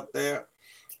school up there,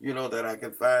 that I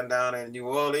can find down in New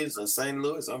Orleans or St.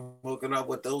 Louis. I'm hooking up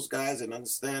with those guys and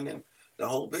understanding the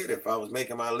whole bit. If I was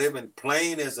making my living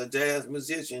playing as a jazz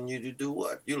musician, you do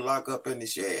what? You lock up in the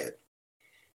shed.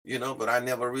 But I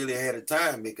never really had a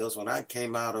time, because when I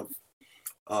came out of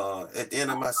at the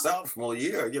end of my sophomore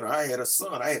year, I had a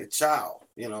son, I had a child,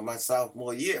 my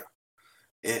sophomore year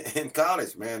in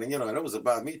college, man. And, and it was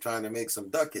about me trying to make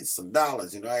some ducats, some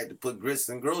dollars. I had to put grits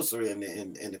and grocery in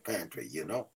the pantry,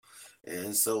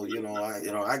 And so,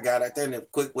 I got out there, and a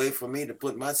quick way for me to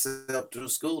put myself through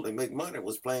school and make money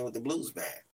was playing with the blues band.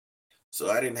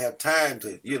 So I didn't have time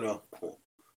to,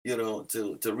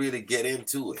 to really get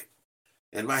into it.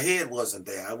 And my head wasn't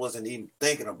there. I wasn't even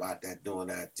thinking about that during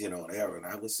that, era. And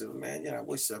I was saying, man, I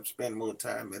wish I'd spend more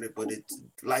time in it, but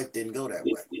life didn't go that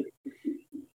way.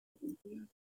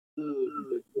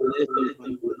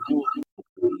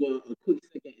 A quick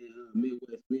second in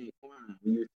Midwest Me and Klein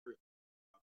when you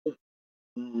were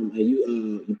and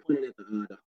you pointed at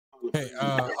the Hey,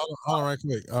 hold on right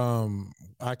quick.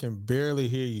 I can barely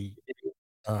hear you.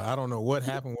 I don't know what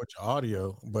happened with your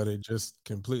audio, but it just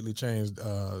completely changed.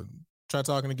 Try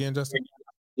talking again, Justin.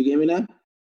 You get me now?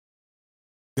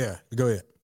 Yeah, go ahead.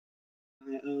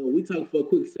 We talked for a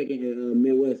quick second in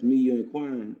Midwest, Me, You, and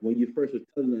Quan, when you first were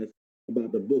telling us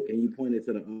about the book and you pointed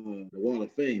to the Wall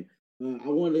of Fame. I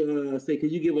wanted to say,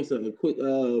 could you give us a quick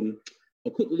little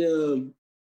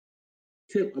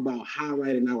tip about how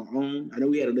writing our own? I know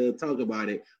we had a little talk about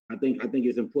it. I think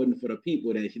it's important for the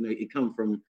people that it comes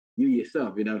from you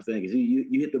yourself. You know what I'm saying? Because you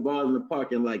hit the ball in the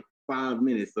park in like 5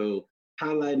 minutes. So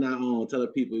highlighting our own, tell the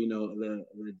people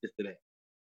just to that.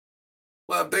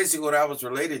 Well, basically what I was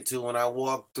related to when I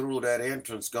walked through that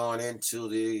entrance going into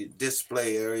the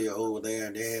display area over there,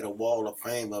 and they had a Wall of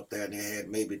Fame up there, and they had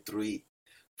maybe three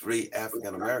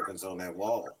African Americans on that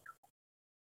wall.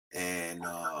 And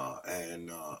I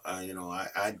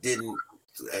didn't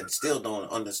and still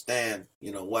don't understand,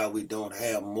 why we don't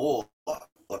have more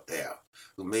up there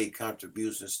who made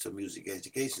contributions to music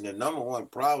education. The number one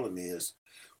problem is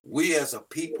we as a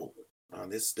people,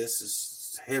 this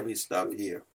is heavy stuff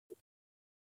here.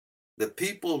 The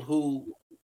people who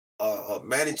are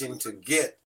managing to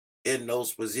get in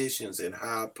those positions in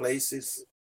high places,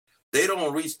 they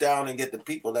don't reach down and get the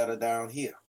people that are down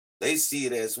here. They see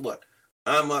it as what?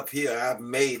 I'm up here, I've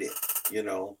made it,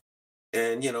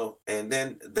 and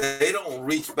then they don't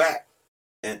reach back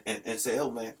and say,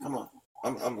 oh man, come on,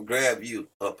 I'm gonna grab you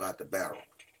up out the barrel.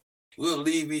 We'll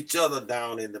leave each other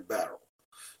down in the barrel.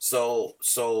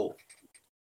 So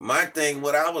my thing,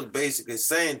 what I was basically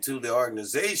saying to the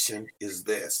organization is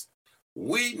this: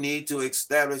 we need to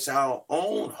establish our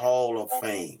own Hall of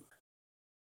Fame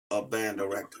of band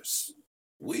directors.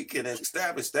 We can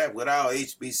establish that with our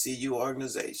HBCU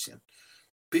organization.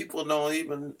 People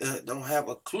don't have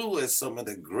a clue as some of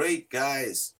the great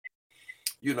guys,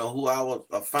 who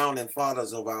are founding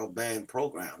fathers of our band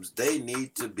programs. They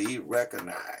need to be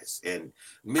recognized. And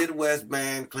Midwest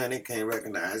Band Clinic can't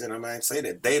recognize it. I might say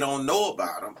that they don't know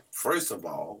about them, first of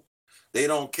all. They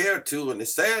don't care to. And the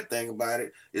sad thing about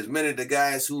it is many of the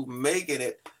guys who making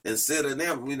it, instead of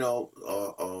them,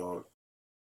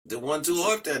 the ones who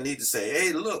are up there need to say,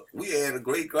 hey, look, we had a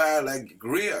great guy like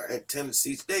Greer at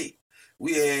Tennessee State.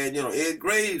 We had, Ed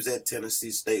Graves at Tennessee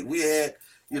State. We had,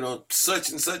 such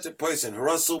and such a person.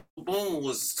 Russell Boone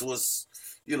was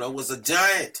a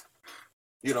giant,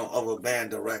 of a band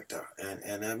director.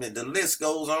 And I mean, the list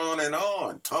goes on and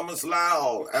on. Thomas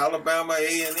Lowell, Alabama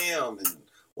A&M, and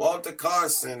Walter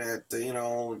Carson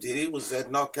he was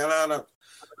at North Carolina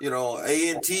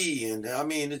A&T, and I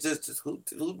mean, it's just who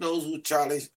knows who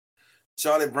Charlie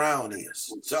Brown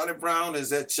is. Charlie Brown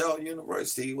is at Shaw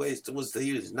University. He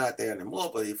was not there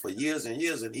anymore, but for years and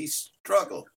years, and he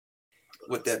struggled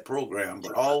with that program,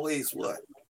 but always what?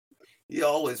 He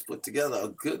always put together a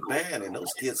good band, and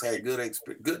those kids had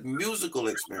good musical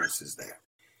experiences there.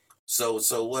 So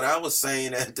what I was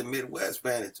saying at the Midwest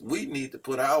Band is we need to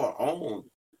put our own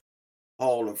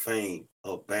Hall of Fame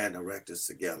of band directors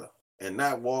together and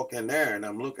not walk in there. And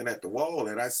I'm looking at the wall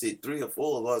and I see 3 or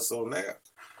 4 of us on there.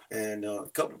 And a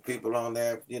couple of people on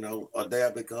there, are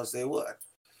there because they what?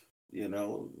 I'm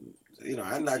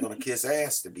not going to kiss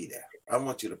ass to be there. I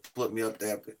want you to put me up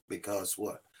there because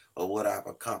what? Of what I've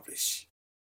accomplished.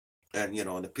 And,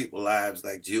 the people lives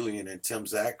like Julian and Tim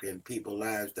Zachary and people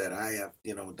lives that I have,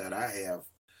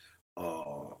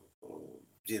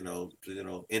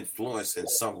 influence in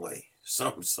some way.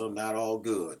 Some not all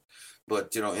good,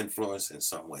 but, influence in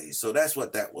some way. So that's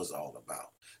what that was all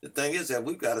about. The thing is that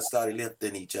we've got to start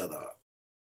lifting each other up.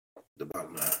 The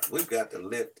bottom line, we've got to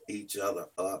lift each other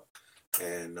up.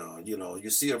 And, you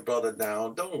see a brother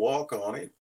down, don't walk on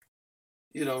him.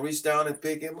 Reach down and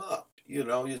pick him up.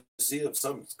 You see if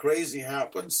something crazy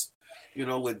happens,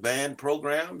 with band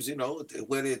programs,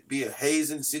 whether it be a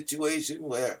hazing situation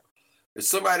where if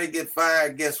somebody get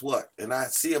fired, guess what? And I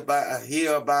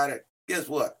hear about it, guess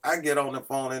what? I get on the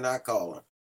phone and I call them.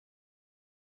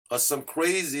 Or some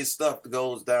crazy stuff that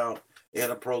goes down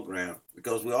in a program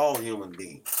because we're all human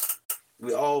beings.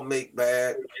 We all make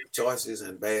bad choices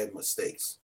and bad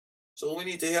mistakes. So we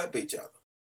need to help each other.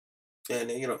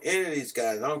 And, any of these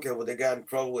guys, I don't care what they got in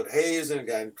trouble with hazing,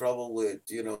 got in trouble with,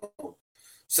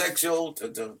 sexual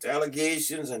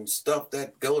allegations and stuff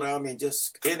that go down, I mean,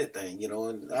 just anything,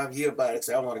 and I hear about it,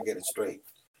 say, I want to get it straight.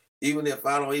 Even if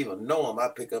I don't even know them, I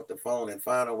pick up the phone and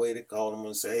find a way to call them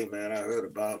and say, hey, man, I heard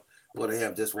about what they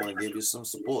have, just want to give you some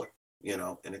support, in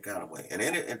a kind of way.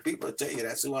 And people will tell you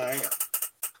that's who I am.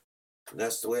 And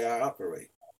that's the way I operate.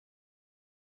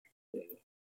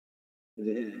 I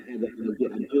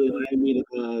didn't mean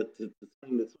to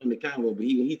swing the combo, but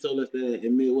he told us that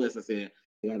in Midwest. I said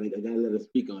I gotta let us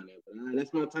speak on that. But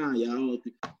that's my time, y'all.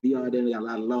 Be all there. Got a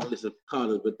lot of long list of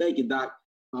callers, but thank you, Doc,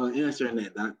 for answering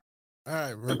that, Doc. All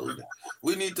right, bro.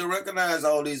 We need to recognize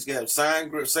all these guys. Sam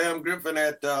Griffin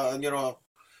at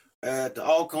at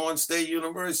Alcorn State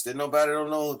University. Nobody don't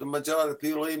know. The majority of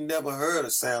people ain't never heard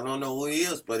of Sam. Don't know who he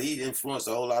is, but he influenced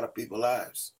a whole lot of people's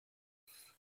lives.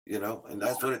 And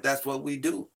that's what we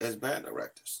do as band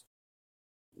directors.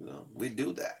 We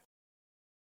do that.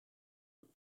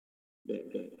 Good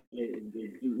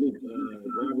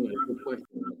question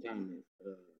in the comments.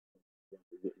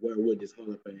 Where would this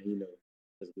Hall of Fame?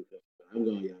 That's a good question. I'm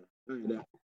going, y'all. All right,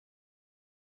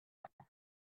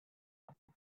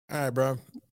 All right, bro.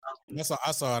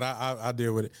 I saw it. I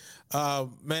deal with it.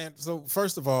 Man, so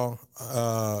first of all,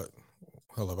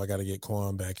 hold up, I got to get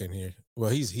Quan back in here. Well,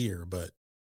 he's here, but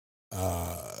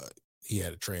he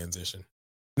had a transition.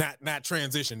 Not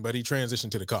transition, but he transitioned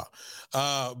to the car.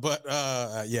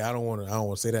 Yeah, I don't want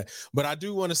to say that. But I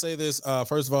do want to say this.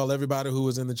 First of all, everybody who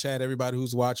is in the chat, everybody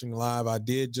who's watching live, I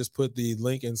did just put the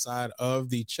link inside of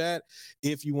the chat.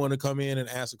 If you want to come in and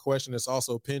ask a question, it's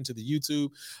also pinned to the YouTube.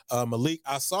 Malik,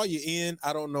 I saw you in.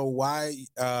 I don't know why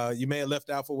you may have left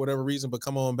out for whatever reason, but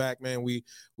come on back, man. We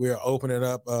are opening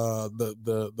up.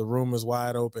 The room is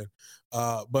wide open.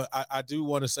 But I do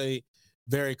want to say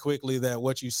very quickly that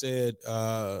what you said,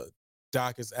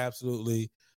 Doc, is absolutely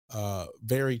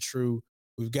very true.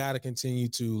 We've got to continue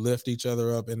to lift each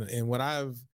other up. And what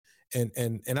I've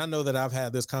and I know that I've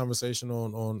had this conversation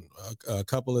on a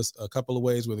couple of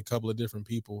ways with a couple of different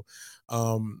people.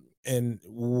 And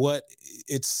what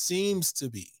it seems to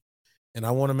be, and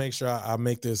I want to make sure I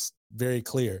make this very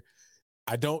clear.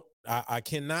 I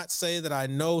cannot say that I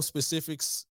know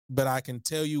specifics, but I can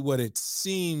tell you what it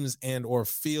seems and or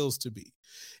feels to be,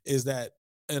 is that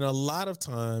in a lot of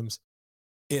times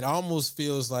it almost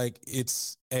feels like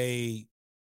it's I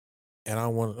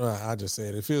just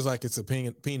said it feels like it's a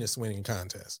penis swinging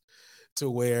contest, to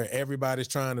where everybody's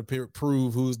trying to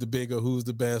prove who's the bigger, who's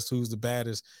the best, who's the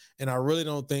baddest. And I really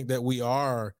don't think that we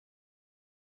are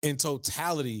in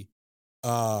totality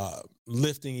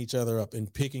lifting each other up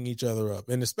and picking each other up,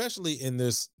 and especially in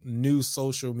this new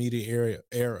social media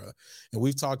era. And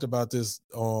we've talked about this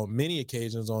on many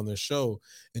occasions on this show.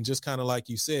 And just kind of like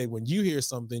you said, when you hear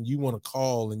something, you want to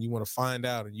call and you want to find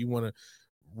out and you want to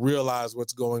realize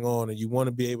what's going on, and you want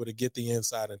to be able to get the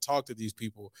insight and talk to these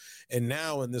people. And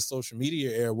now in this social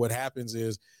media era, what happens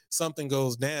is something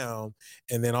goes down,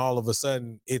 and then all of a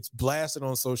sudden it's blasted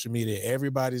on social media.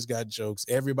 Everybody's got jokes,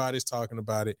 everybody's talking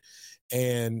about it,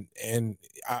 and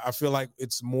I feel like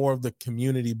it's more of the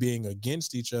community being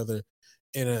against each other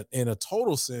in a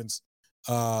total sense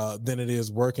than it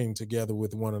is working together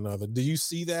with one another. Do you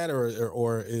see that,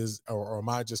 or am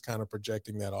I just kind of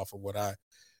projecting that off of what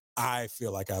I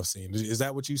feel like I've seen? Is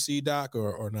that what you see, Doc,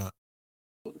 or not?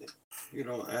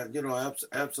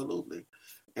 Absolutely.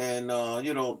 And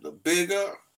the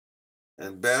bigger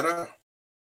and better,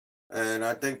 and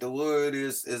I think the word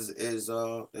is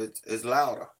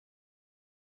louder.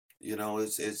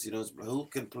 It's who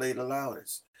can play the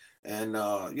loudest. And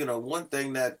one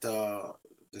thing that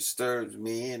disturbs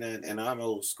me, and I'm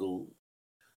old school,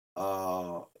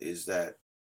 is that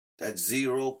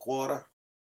zero quarter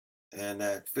and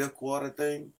that fifth quarter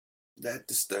thing that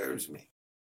disturbs me,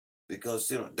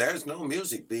 because there's no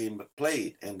music being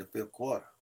played in the fifth quarter.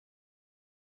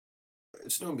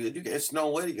 It's no music. It's no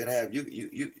way you can have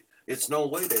you. It's no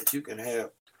way that you can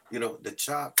have the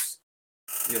chops,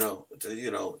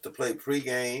 to play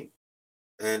pregame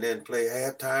and then play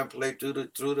halftime, play through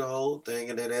the whole thing,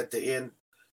 and then at the end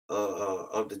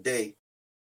of the day,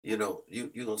 you're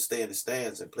gonna stay in the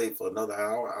stands and play for another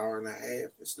hour and a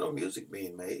half. There's no music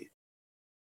being made.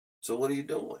 So what are you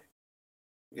doing?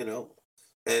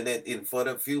 And then for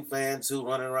the few fans who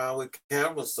run around with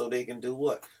cameras, so they can do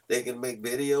what? They can make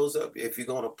videos of. If you're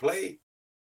gonna play,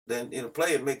 then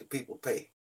play and make the people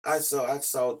pay. I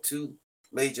saw two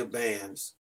major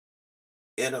bands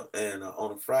on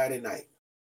a Friday night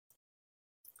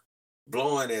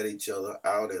blowing at each other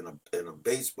out in a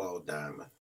baseball diamond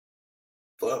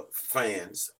for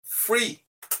fans, free.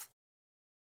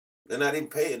 They're not even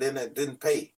paying. They didn't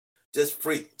pay. Just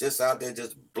free, just out there,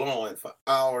 just blowing for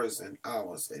hours and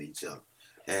hours at each other.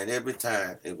 And every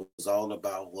time it was all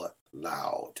about what?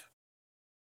 Loud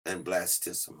and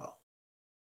blastissimo.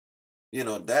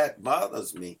 That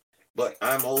bothers me, but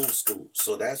I'm old school.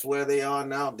 So that's where they are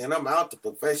now. Then I'm out the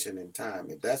profession in time.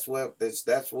 If that's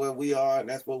where we are and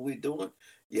that's what we're doing,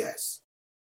 yes.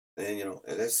 And,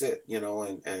 that's it,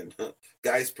 and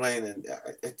guys playing, and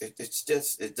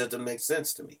it doesn't make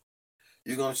sense to me.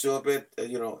 You're going to show up at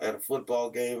a football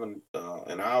game and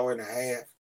an hour and a half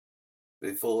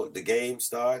before the game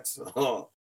starts.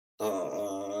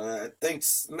 I think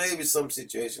maybe some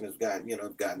situation has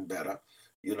gotten better,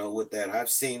 with that.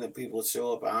 I've seen the people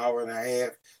show up an hour and a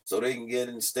half so they can get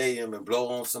in the stadium and blow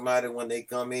on somebody when they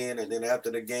come in. And then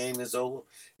after the game is over,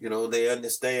 they're in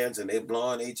the stands and they're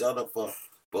blowing each other for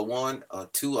 1 or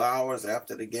 2 hours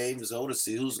after the game is over to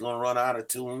see who's going to run out of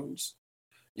tunes.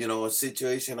 A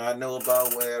situation I know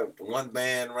about where one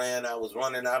band I was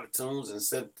running out of tunes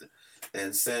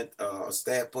and sent a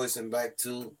staff person back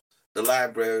to the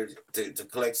library to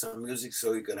collect some music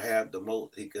so he could have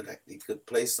he could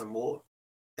play some more,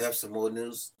 have some more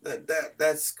news.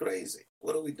 That's crazy.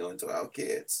 What are we doing to our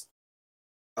kids?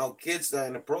 Our kids that are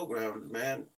in the program,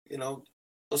 man,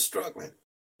 are struggling.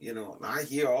 I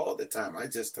hear all the time. I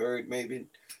just heard maybe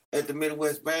at the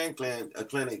Midwest Band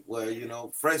Clinic where,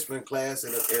 freshman class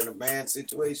in a band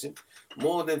situation,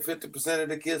 more than 50% of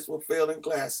the kids were failing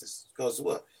classes. Because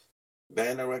what?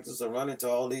 Band directors are running to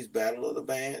all these Battle of the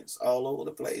Bands all over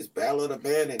the place. Battle of the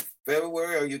Band in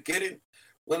February? Are you kidding?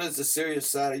 When is the serious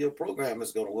side of your program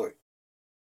is going to work?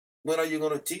 When are you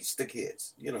going to teach the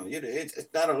kids?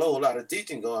 It's not a whole lot of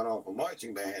teaching going on for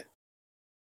marching band.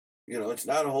 It's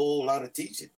not a whole lot of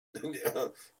teaching.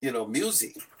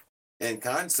 Music and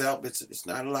concept, it's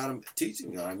not a lot of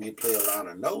teaching. You play a lot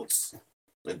of notes.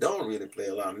 And don't really play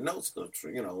a lot of notes because,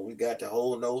 we got the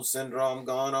whole nose syndrome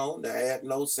going on, the half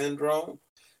nose syndrome,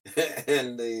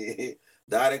 and the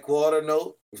dotted quarter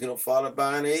note, followed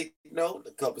by an 8 note,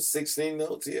 a couple 16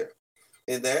 notes here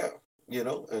and there,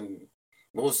 and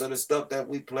most of the stuff that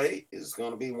we play is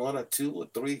going to be 1 or 2 or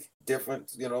 3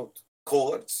 different,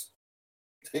 chords.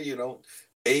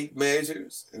 8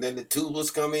 measures, and then the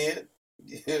tubas come in.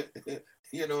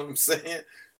 You know what I'm saying?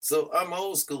 So I'm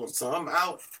old school. So I'm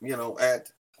out,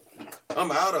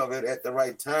 I'm out of it at the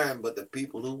right time. But the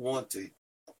people who want to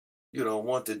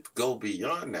go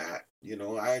beyond that,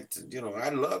 I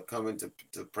love coming to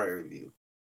Prairie View.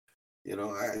 I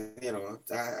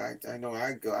know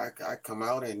I come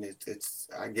out and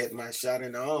I get my shot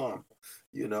in the arm.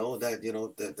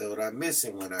 That what I'm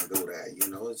missing when I go there.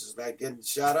 It's just like getting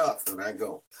shot up when I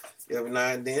go. Every now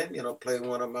and then, play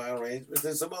one of my arrangements.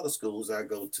 There's some other schools I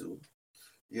go to,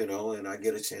 and I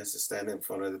get a chance to stand in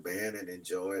front of the band and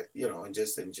enjoy it, and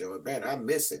just enjoy it. Man, I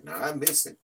miss it now. I miss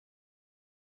it.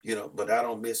 you know, but I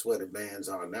don't miss where the bands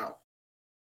are now.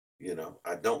 You know,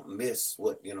 I don't miss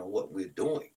what, you know, what we're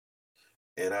doing.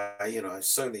 And I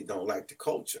certainly don't like the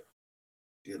culture,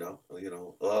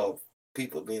 of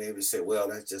people being able to say, well,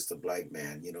 that's just a black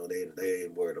man. You know, they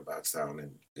ain't worried about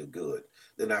sounding good.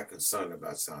 They're not concerned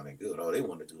about sounding good. All they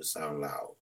want to do is sound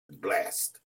loud,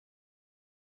 blast,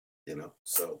 you know.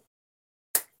 So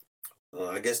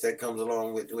I guess that comes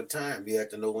along with time. You have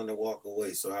to know when to walk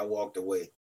away. So I walked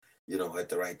away, you know, at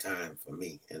the right time for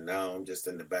me. And now I'm just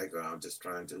in the background, just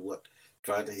trying to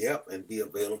help and be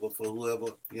available for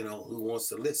whoever, you know, who wants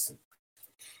to listen.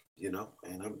 You know,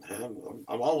 and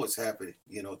I'm always happy,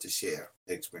 you know, to share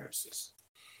experiences.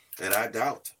 And I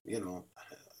doubt,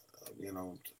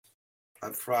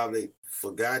 I've probably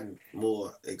forgotten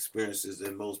more experiences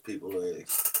than most people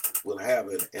will have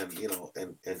in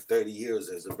 30 years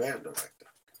as a band director.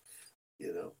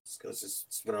 You know, because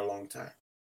it's been a long time.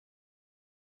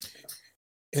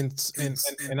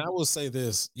 And I will say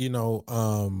this, you know,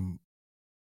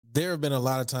 there have been a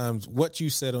lot of times what you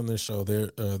said on this show. There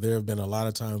have been a lot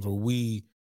of times where we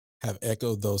have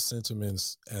echoed those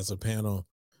sentiments as a panel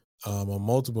on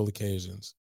multiple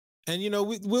occasions, and you know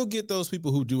we'll get those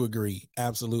people who do agree,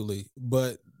 absolutely,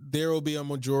 but there will be a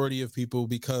majority of people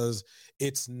because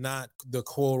it's not in the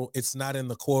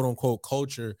quote unquote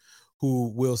culture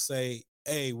who will say,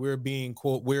 hey, we're being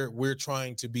quote we're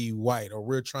trying to be white, or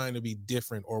we're trying to be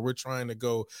different, or we're trying to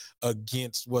go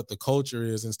against what the culture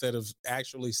is, instead of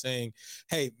actually saying,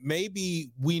 hey, maybe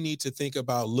we need to think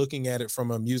about looking at it from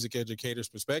a music educator's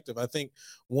perspective. I think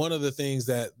one of the things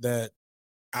that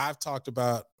I've talked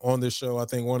about on this show, I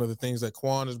think one of the things that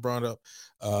Quan has brought up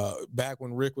back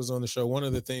when Rick was on the show, one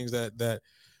of the things that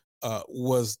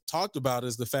was talked about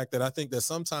is the fact that I think that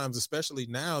sometimes, especially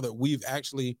now, that we've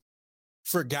actually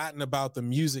forgotten about the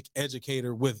music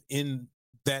educator within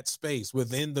that space,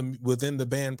 within the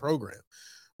band program.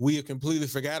 We have completely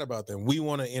forgot about them. We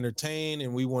want to entertain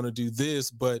and we want to do this,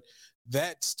 but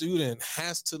that student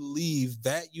has to leave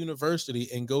that university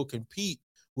and go compete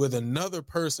with another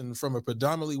person from a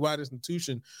predominantly white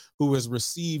institution who has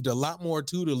received a lot more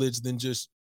tutelage than just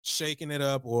shaking it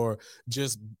up or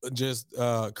just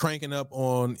cranking up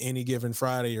on any given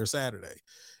Friday or Saturday.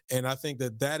 And I think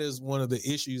that is one of the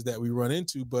issues that we run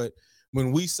into. But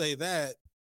when we say that,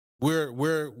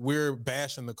 we're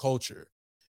bashing the culture.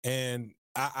 And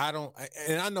I don't,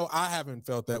 and I know I haven't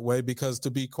felt that way, because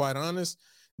to be quite honest,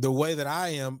 the way that I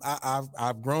am,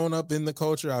 I've grown up in the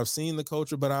culture, I've seen the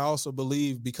culture, but I also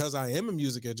believe, because I am a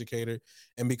music educator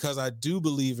and because I do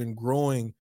believe in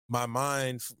growing my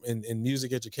mind in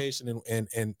music education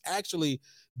and actually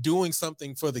doing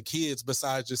something for the kids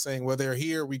besides just saying, well, they're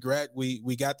here, we got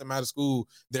them out of school,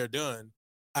 they're done.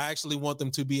 I actually want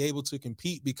them to be able to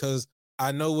compete, because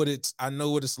I know what it's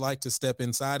like to step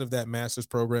inside of that master's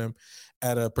program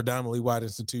at a predominantly white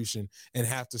institution and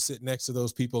have to sit next to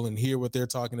those people and hear what they're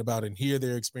talking about and hear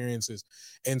their experiences.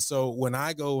 And so when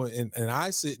I go and I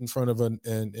sit in front of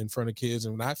kids,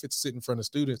 and when I sit in front of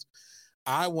students,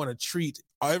 I want to treat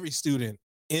every student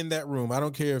in that room. I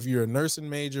don't care if you're a nursing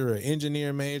major or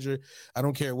engineer major. I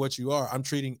don't care what you are. I'm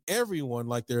treating everyone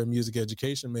like they're a music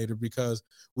education major, because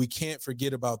we can't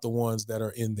forget about the ones that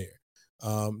are in there.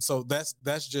 So that's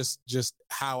just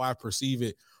how I perceive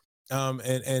it.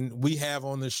 And we have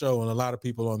on the show, and a lot of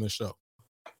people on the show.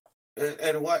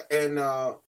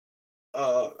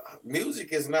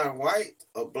 Music is not white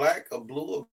or black or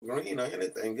blue or green or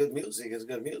anything. Good music is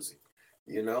good music,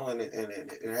 you know, and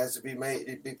it has to be made.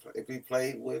 It be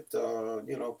played with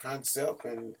concept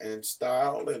and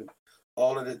style and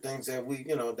all of the things that we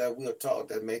are taught,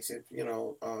 that makes it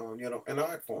an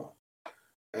art form.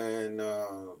 And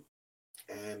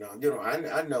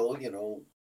I know,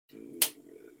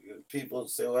 people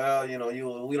say, well,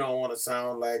 we don't want to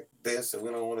sound like this, and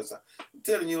we don't want to sound. I'm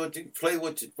telling you, play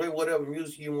whatever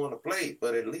music you want to play,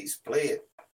 but at least play it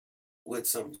with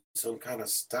some kind of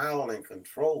style and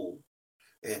control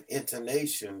and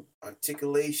intonation,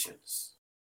 articulations.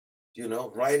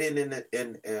 Right in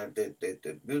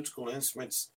the musical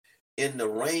instruments in the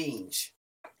range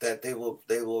that they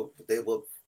were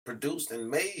produced and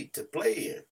made to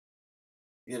play in.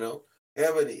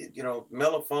 Having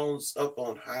mellophones up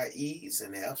on high E's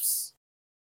and F's.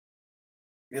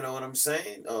 You know what I'm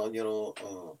saying?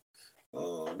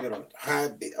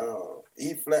 High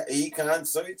E flat E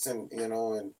concerts and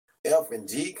and F and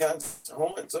G concerts,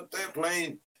 horns up there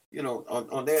playing.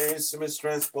 On their instruments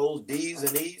transposed D's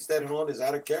and E's. That horn is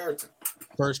out of character.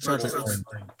 First trumpet.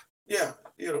 Yeah,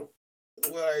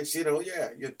 well, actually,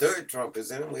 your third trumpet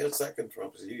is in it. Well, second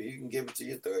trumpet. You can give it to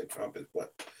your third trumpet,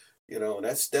 but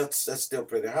that's still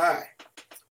pretty high.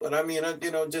 But I mean,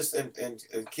 just and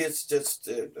kids just,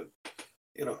 I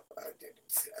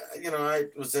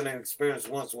was in an experience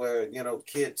once where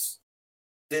kids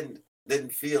didn't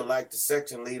feel like the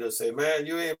section leader say, "Man,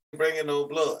 you ain't bringing no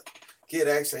blood." Kid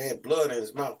actually had blood in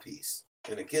his mouthpiece,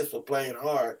 and the kids were playing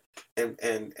hard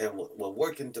and were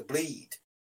working to bleed.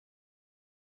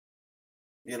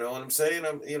 You know what I'm saying?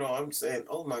 I'm saying,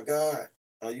 oh my God,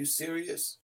 are you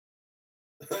serious?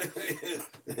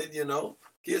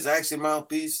 Kids actually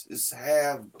mouthpieces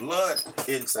have blood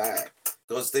inside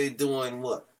because they doing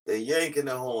what? They yanking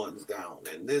the horns down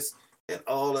and this and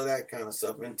all of that kind of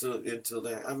stuff into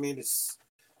that. I mean, it's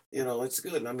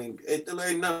good. I mean, it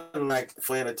ain't nothing like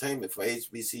for entertainment for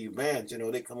HBCU bands.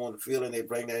 They come on the field and they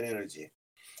bring that energy.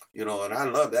 And I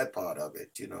love that part of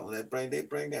it. They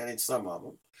bring that in some of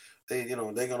them. They're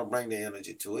gonna bring the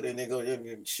energy to it, and they're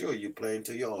going. Sure, you're playing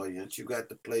to your audience. You got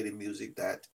to play the music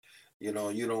that, you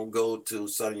don't go to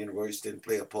Southern University and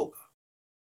play a polka.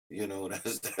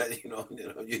 That's that.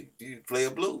 You play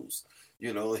a blues.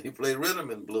 You play rhythm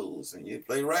and blues, and you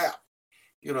play rap.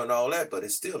 And all that, but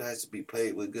it still has to be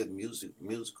played with good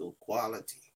musical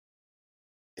quality.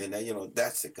 And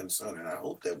that's the concern. And I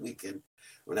hope that we can,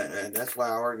 and that's why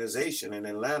our organization in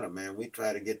Atlanta, man, we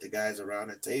try to get the guys around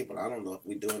the table. I don't know if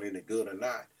we're doing any good or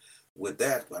not with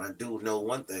that, but I do know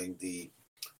one thing: the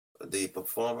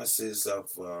performances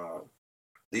of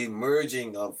the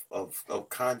merging of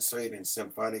concert and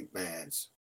symphonic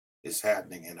bands is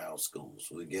happening in our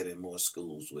schools. We're getting more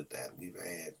schools with that. We've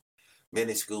had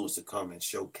many schools to come and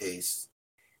showcase,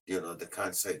 the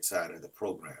concert side of the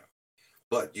program.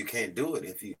 But you can't do it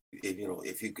if you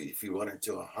run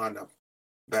into a Honda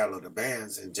Battle of the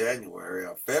Bands in January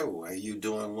or February. You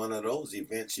doing one of those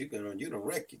events, you can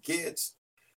wreck your kids.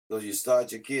 Because you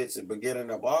start your kids at the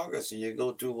beginning of August and you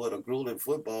go through a grueling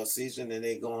football season and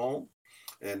they go home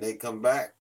and they come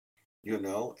back,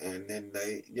 and then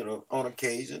they, on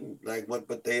occasion, like what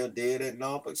Bethel did at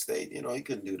Norfolk State, he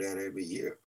couldn't do that every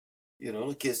year.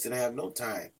 The kids didn't have no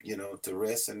time, to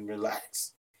rest and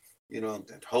relax.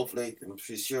 And hopefully, I'm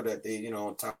sure that they,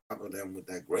 on top of them with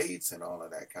their grades and all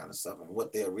of that kind of stuff and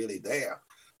what they're really there,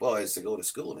 boy, is to go to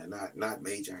school and not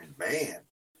major in band.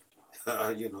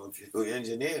 If you're an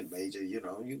engineering major, you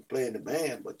can play in the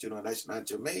band, but, that's not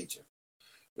your major.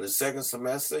 The second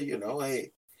semester,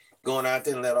 hey, going out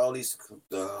there and let all these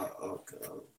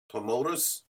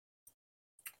promoters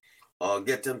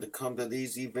get them to come to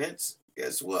these events,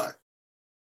 guess what?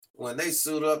 When they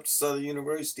suit up Southern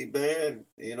University band,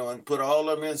 and put all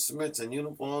them instruments and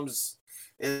uniforms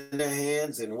in their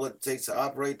hands and what it takes to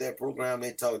operate that program,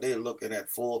 they're looking at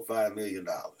 $4 or $5 million.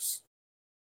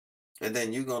 And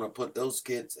then you're gonna put those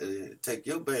kids, take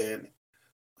your band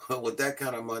with that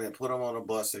kind of money and put them on a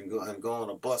bus and go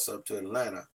on a bus up to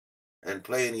Atlanta and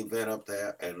play an event up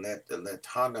there and let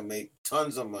Honda make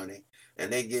tons of money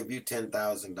and they give you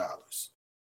 $10,000.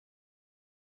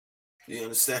 You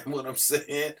understand what I'm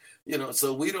saying?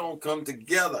 So we don't come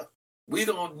together. We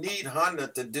don't need Honda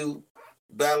to do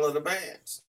Battle of the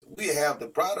Bands. We have the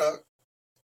product.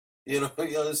 You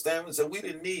understand? So we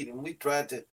didn't need, and we tried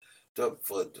to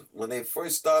when they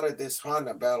first started this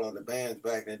Honda Battle of the Bands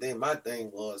back in the day, my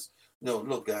thing was,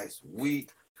 look, guys, we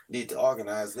need to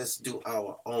organize. Let's do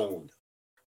our own,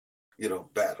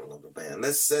 Battle of the Band.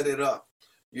 Let's set it up,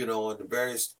 in the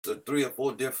various 3 or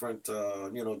 4 different,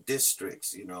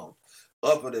 districts,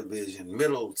 upper division,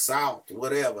 middle, south,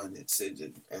 whatever, and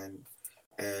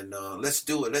let's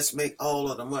do it. Let's make all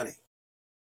of the money.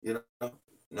 No,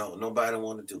 nobody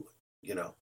want to do it.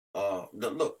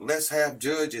 Look, let's have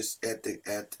judges at the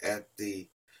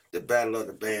Battle of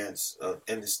the Bands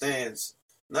in the stands,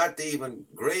 not to even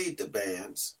grade the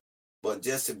bands, but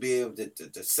just to be able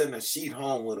to send a sheet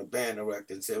home with a band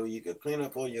director and say, well, you can clean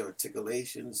up on your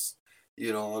articulations, a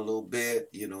little bit,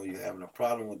 you're having a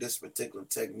problem with this particular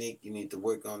technique. You need to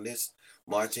work on this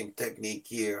marching technique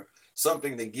here.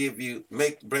 Something to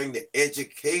bring the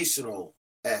educational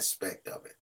aspect of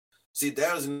it. See,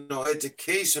 there's no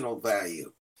educational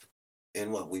value in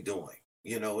what we're doing.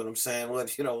 You know what I'm saying?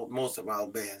 What most of our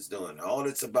bands doing. All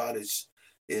it's about is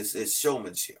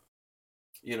showmanship.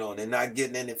 They're not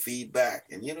getting any feedback.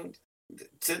 And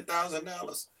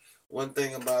 $10,000. One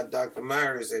thing about Dr.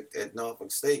 Myers at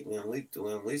Norfolk State,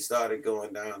 when we started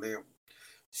going down there,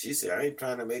 she said, I ain't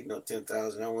trying to make no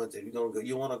 10,000. I want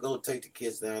you want to go take the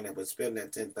kids down there, but spend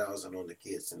that 10,000 on the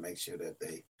kids and make sure that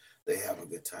they have a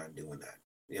good time doing that.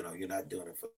 You're not doing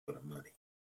it for the money.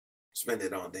 Spend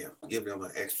it on them. Give them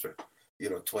an extra,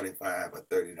 $25 or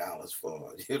 $30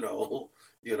 for,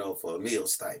 for a meal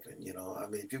stipend. I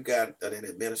mean, if you got an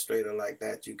administrator like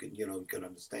that, you can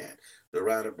understand. To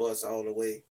ride a bus all the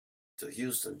way to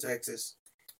Houston, Texas,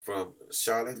 from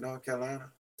Charlotte, North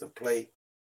Carolina, to play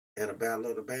in a battle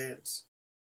of the bands.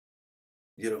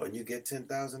 And you get $10,000.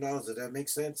 Does that make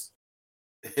sense?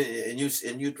 and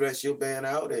you dress your band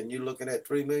out, and you're looking at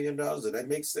 $3 million. Does that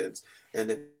make sense? And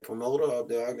the promoter of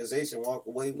the organization walk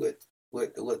away with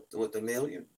 $1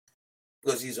 million,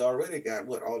 because he's already got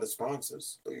all the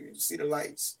sponsors. You see the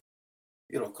lights,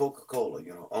 Coca-Cola,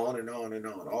 on and on and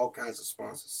on, all kinds of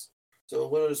sponsors. So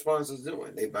what are the sponsors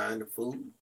doing? They buying the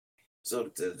food. So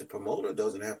the promoter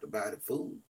doesn't have to buy the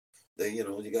food.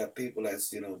 You got people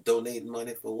that's, donating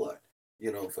money for what?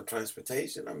 For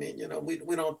transportation. I mean,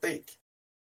 we don't think.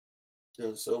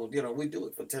 So, we do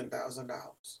it for $10,000.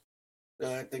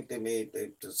 I think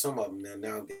some of them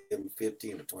now give them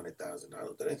 $15,000 to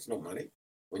 $20,000. That's no money.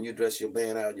 When you dress your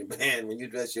band out, when you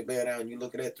dress your band out and you're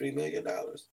looking at $3 million.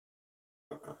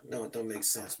 No, it don't make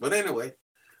sense. But anyway,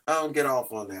 I don't get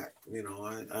off on that.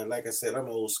 I like I said, I'm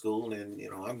old school, and,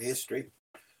 I'm history.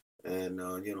 And,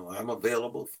 I'm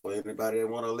available for anybody that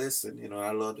want to listen.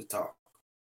 I love to talk.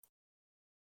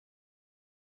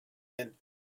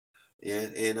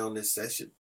 And on this session.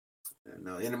 And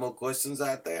any more questions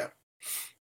out there?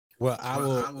 Well, I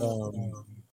will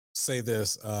say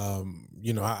this. I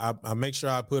make sure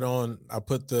I put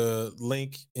the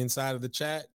link inside of the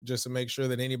chat just to make sure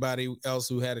that anybody else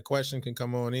who had a question can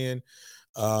come on in.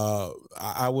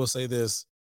 I will say this,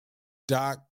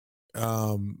 Doc.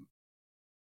 I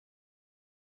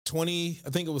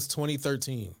think it was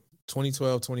 2013,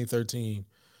 2012, 2013.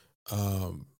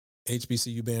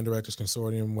 HBCU Band Directors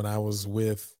Consortium, when I was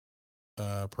with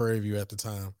Prairie View at the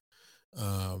time.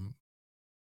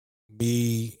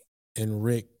 Me and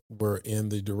Rick were in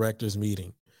the directors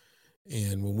meeting,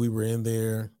 and when we were in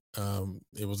there,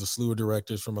 it was a slew of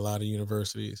directors from a lot of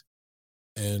universities.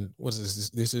 And what's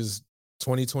this? This is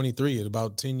 2023,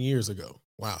 about 10 years ago.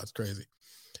 Wow, it's crazy.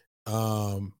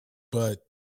 But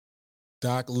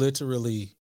Doc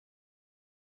literally,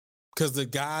 because the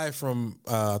guy from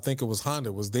I think it was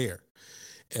Honda was there,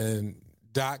 and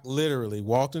Doc literally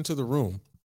walked into the room.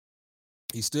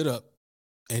 He stood up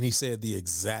and he said the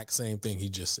exact same thing he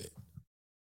just said.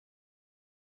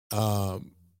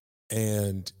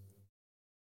 And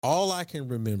all I can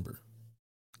remember,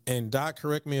 and Doc,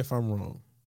 correct me if I'm wrong,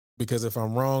 because if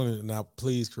I'm wrong, now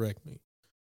please correct me.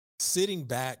 Sitting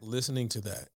back, listening to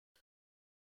that,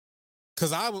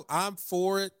 because I'm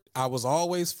for it. I was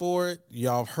always for it.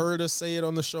 Y'all heard us say it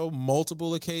on the show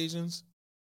multiple occasions.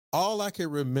 All I can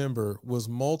remember was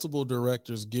multiple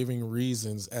directors giving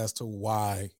reasons as to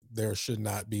why there should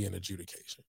not be an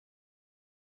adjudication.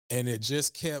 And it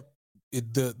just kept,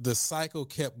 the cycle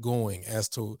kept going as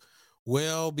to,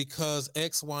 well, because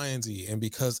X, Y, and Z, and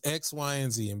because X, Y,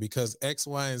 and Z, and because X,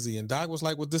 Y, and Z. And Doc was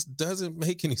like, well, this doesn't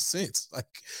make any sense. Like,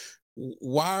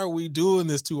 why are we doing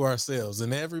this to ourselves?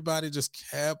 And everybody just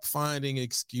kept finding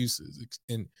excuses.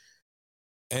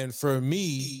 And for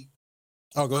me,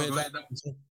 go ahead.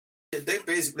 They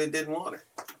basically didn't want it.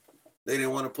 They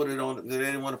didn't want to put it on. They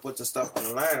didn't want to put the stuff on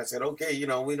the line. I said, okay,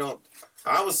 we don't.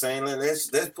 I was saying, let's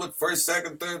put first,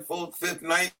 second, third, fourth, fifth,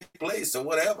 ninth place or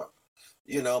whatever.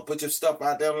 Put your stuff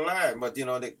out there on the line. But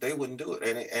they wouldn't do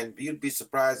it, and you'd be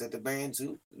surprised at the band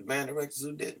directors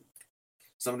who didn't.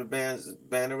 Some of the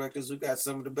band directors who got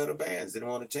some of the better bands didn't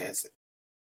want to chance it.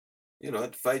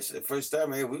 At the first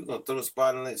time, hey, we were gonna throw the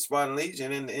Spartan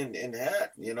Legion in the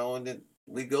hat, and then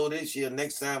we go this year.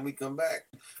 Next time we come back,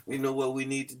 we know what we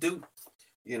need to do,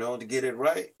 to get it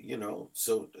right,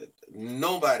 So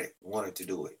nobody wanted to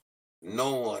do it.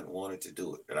 No one wanted to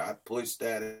do it. And I pushed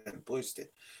that and pushed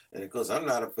it. And of course, I'm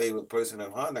not a favorite person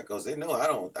of Honda because they know I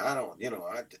don't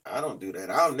do that.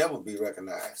 I'll never be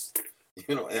recognized,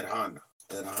 at Honda,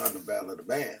 at a Honda Battle of the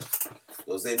Bands,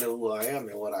 because they know who I am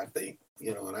and what I think,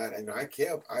 and I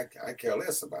care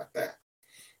less about that.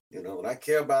 And I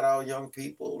care about our young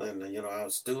people and, our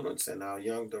students and our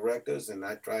young directors, and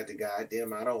I try to guide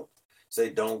them. I don't say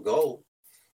don't go,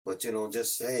 but,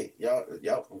 just say,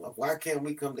 y'all, why can't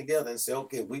we come together and say,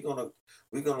 okay, we're gonna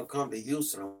come to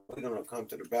Houston, we're gonna come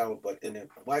to the battle, but and then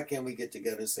why can't we get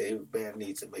together and say every band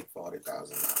needs to make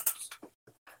 $40,000?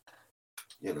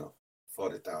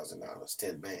 $40,000,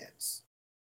 10 bands.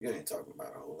 You ain't talking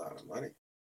about a whole lot of money.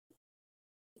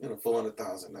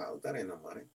 $400,000, that ain't no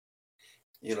money.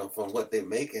 From what they're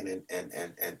making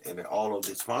and all of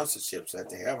the sponsorships that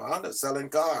they have. Honda selling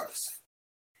cars.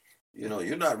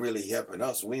 You're not really helping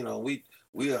us. We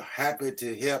are happy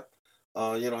to help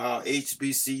our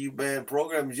HBCU band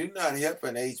programs. You're not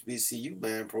helping HBCU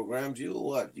band programs. You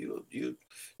what?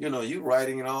 You're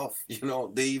writing it off,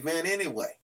 the event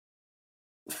anyway.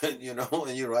 And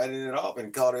you're writing it off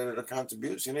and calling it a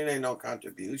contribution. It ain't no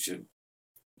contribution.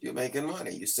 you're making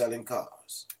money. You're selling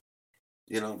cars.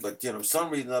 But for some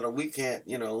reason or other, we can't.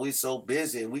 We're so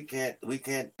busy and we can't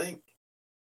think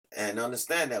and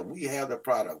understand that we have the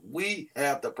product. We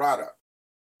have the product.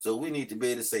 So we need to be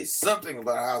able to say something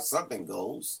about how something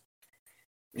goes.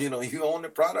 You own the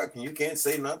product and you can't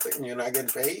say nothing and you're not getting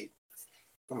paid.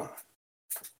 Come on.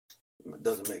 It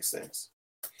doesn't make sense.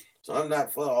 So I'm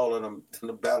not for all of them,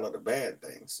 the battle of the bad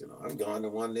things. I'm going to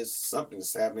one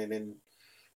something's happening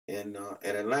in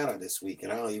Atlanta this week,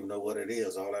 and I don't even know what it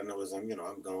is. All I know is I'm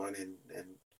going and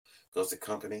because the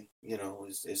company,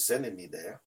 is sending me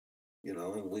there.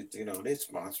 And we, they're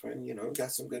sponsoring. We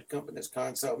got some good companies.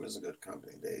 Consultant is a good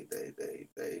company.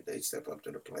 They step up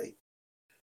to the plate,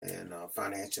 and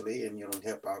financially, and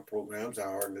help our programs,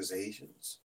 our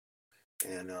organizations,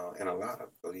 and a lot of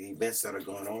the events that are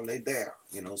going on. They there,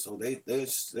 so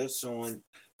they're showing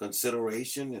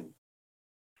consideration and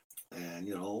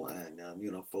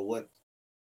for what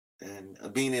and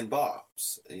being involved,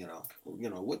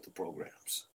 with the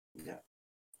programs.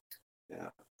 Yeah.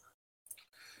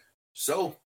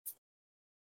 So,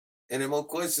 any more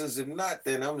questions? If not,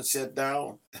 then I'm gonna shut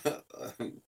down.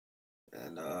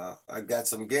 And I got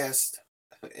some guests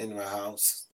in my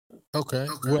house. Okay.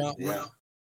 Well,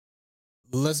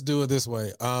 let's do it this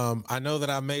way. I know that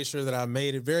I made sure that I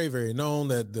made it very, very known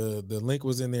that the link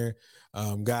was in there.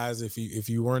 Guys, if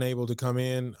you weren't able to come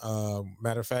in,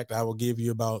 matter of fact, I will give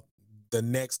you about the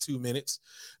next 2 minutes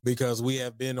because we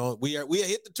have hit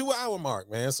the 2 hour mark,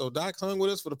 man. So Doc hung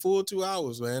with us for the full 2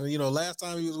 hours, man. Last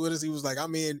time he was with us, he was like,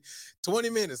 I'm in 20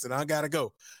 minutes and I gotta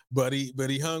go. But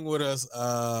he hung with us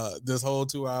this whole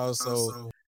 2 hours. So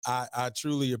I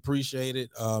truly appreciate it.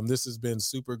 This has been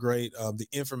super great. The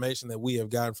information that we have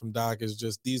gotten from Doc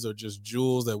these are just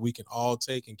jewels that we can all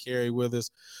take and carry with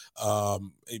us.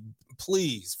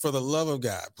 Please, for the love of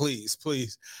God, please.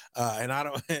 And I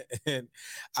don't, and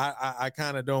I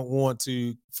kind of don't want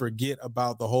to forget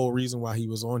about the whole reason why he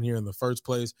was on here in the first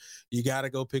place. You got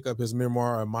to go pick up his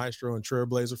memoir, Maestro and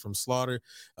Trailblazer from Slaughter.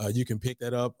 You can pick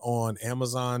that up on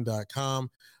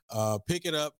Amazon.com. Pick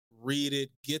it up, read it,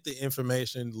 get the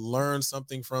information, learn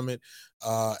something from it.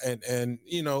 And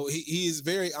he's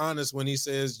very honest when he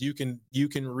says you can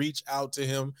reach out to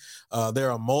him.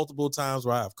 There are multiple times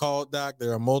where I've called Doc.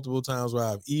 There are multiple times where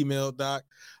I've emailed Doc.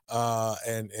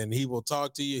 And he will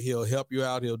talk to you. He'll help you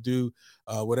out. He'll do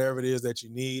whatever it is that you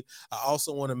need. I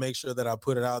also want to make sure that I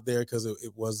put it out there because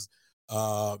it was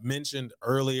mentioned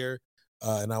earlier.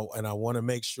 And I want to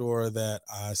make sure that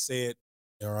I say it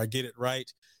or I get it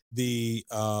right. The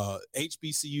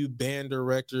HBCU Band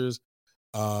Directors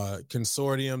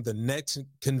Consortium, the next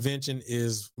convention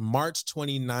is March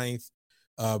 29th,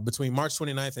 between March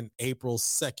 29th and April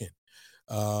 2nd.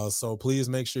 So please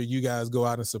make sure you guys go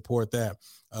out and support that.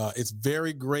 It's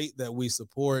very great that we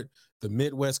support the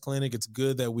Midwest Clinic. It's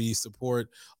good that we support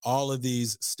all of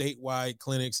these statewide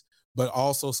clinics, but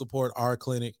also support our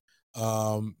clinic.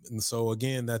 And so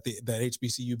again, that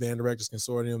HBCU Band Directors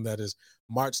Consortium, that is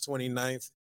March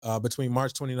 29th, between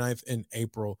March 29th and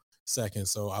April 2nd.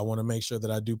 So I want to make sure that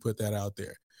I do put that out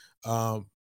there. Go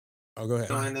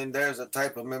ahead. And then there's a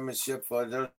type of membership for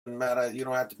it. Doesn't matter. You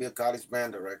don't have to be a college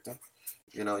band director.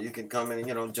 You can come in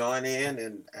and, join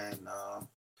in and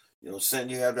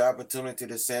you have the opportunity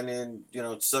to send in,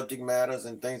 subject matters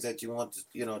and things that you want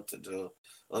to, to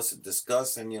us to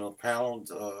discuss and, panel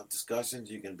discussions.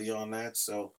 You can be on that.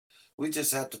 So we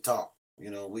just have to talk,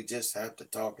 we just have to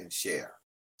talk and share.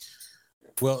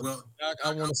 Well, Doc,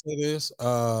 I want to say this.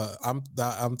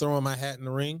 I'm throwing my hat in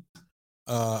the ring.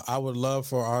 I would love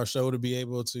for our show to be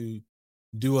able to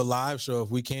do a live show if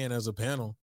we can as a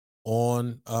panel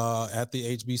on at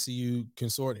the HBCU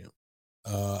Consortium.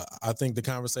 I think the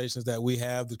conversations that we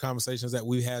have, the conversations that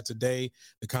we've had today,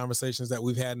 the conversations that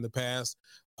we've had in the past,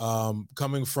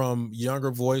 coming from younger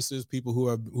voices, people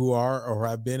who are or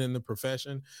have been in the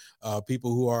profession,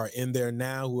 people who are in there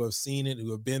now, who have seen it,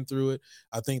 who have been through it.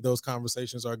 I think those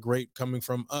conversations are great coming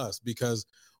from us because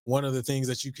one of the things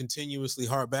that you continuously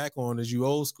harp back on is you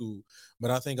old school. But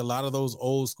I think a lot of those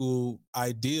old school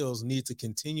ideals need to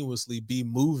continuously be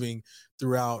moving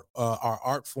throughout our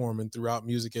art form and throughout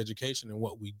music education and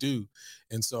what we do.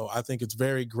 And so I think it's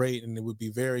very great. And it would be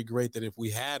very great that if we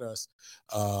had us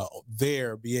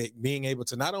there, being able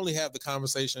to not only have the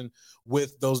conversation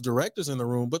with those directors in the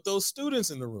room, but those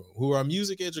students in the room who are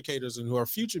music educators and who are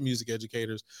future music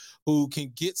educators who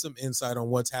can get some insight on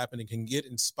what's happening, can get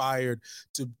inspired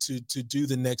to do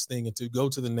the next thing and to go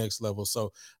to the next level.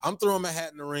 So I'm throwing my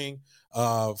hat in the ring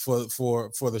for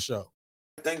the show.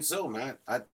 I think so, man.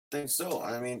 I think so.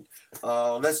 I mean,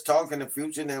 let's talk in the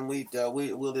future, and then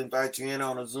we'll invite you in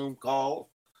on a Zoom call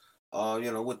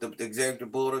with the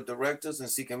executive board of directors and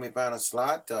see can we find a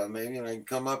slot. Maybe they can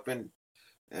come up and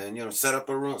set up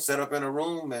in a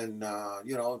room, and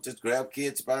just grab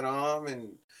kids by the arm,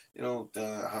 and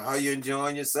how you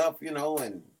enjoying yourself,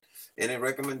 and any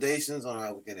recommendations on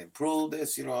how we can improve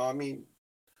this.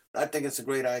 I think it's a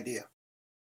great idea.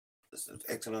 It's an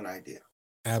excellent idea.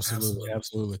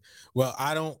 Absolutely. Well,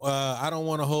 I don't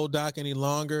want to hold Doc any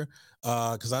longer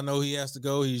because I know he has to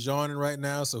go. He's yawning right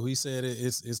now, so he said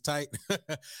it's tight.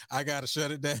 I gotta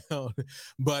shut it down.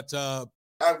 But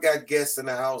I've got guests in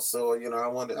the house, so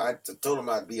I told them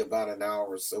I'd be about an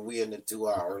hour, so we in the 2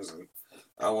 hours, and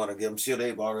I want to get them. Sure,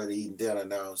 they've already eaten dinner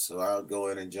now, so I'll go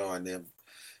in and join them,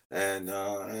 and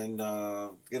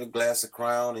get a glass of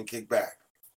Crown and kick back.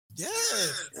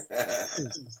 Yes.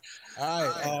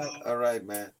 All right,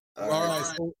 man. All right.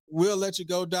 So we'll let you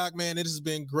go, Doc, man. It has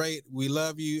been great. We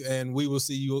love you, and we will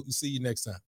see you next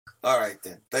time. All right,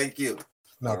 then. Thank you.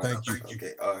 No, thank you.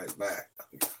 Okay. All right. Bye.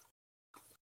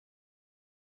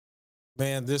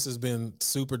 Man, this has been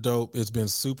super dope. It's been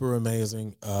super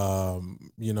amazing. I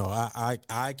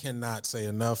cannot say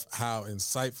enough how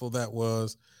insightful that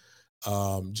was.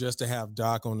 Just to have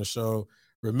Doc on the show.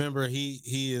 Remember, he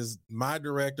is my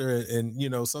director, and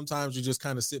sometimes you just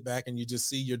kind of sit back and you just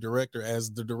see your director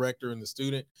as the director and the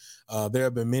student. There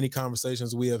have been many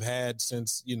conversations we have had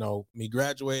since me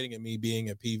graduating and me being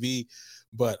at PV,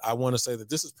 but I want to say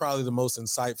that this is probably the most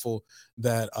insightful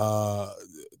that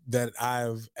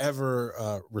I've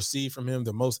ever received from him,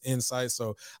 the most insight.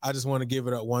 So I just want to give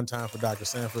it up one time for Dr.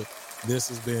 Sanford. This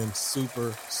has been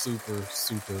super, super,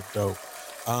 super dope.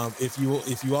 If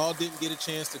you all didn't get a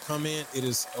chance to come in, it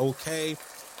is okay.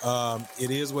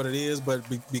 It is what it is, but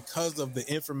because of the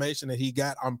information that he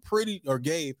got, I'm pretty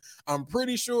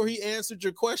sure he answered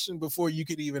your question before you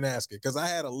could even ask it. Cause I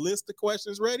had a list of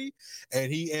questions ready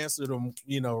and he answered them,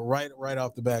 right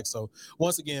off the back. So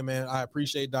once again, man, I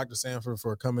appreciate Dr. Sanford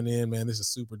for coming in, man. This is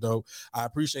super dope. I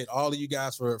appreciate all of you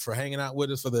guys for hanging out with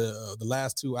us for the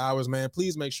last 2 hours, man.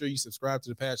 Please make sure you subscribe to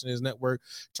the Passionates Network,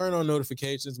 turn on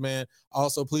notifications, man.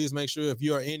 Also, please make sure if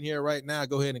you are in here right now,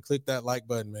 go ahead and click that like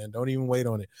button, man. Don't even wait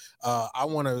on it. I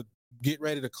want to get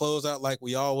ready to close out like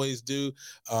we always do.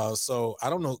 So I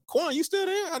don't know. Quan, you still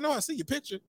there? I know I see your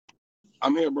picture.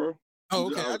 I'm here, bro. Oh,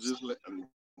 okay.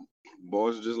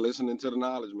 Boys just listening to the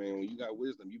knowledge, man. When you got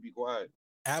wisdom, you be quiet.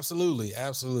 Absolutely,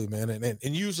 man.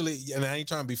 And usually, and I ain't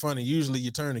trying to be funny, usually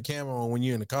you turn the camera on when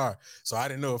you're in the car. So I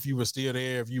didn't know if you were still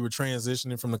there, if you were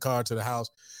transitioning from the car to the house.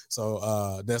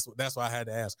 So that's why I had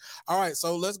to ask. All right,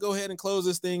 so let's go ahead and close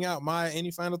this thing out. Maya,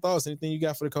 any final thoughts? Anything you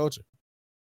got for the culture?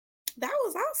 That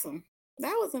was awesome.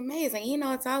 That was amazing.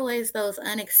 It's always those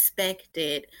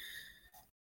unexpected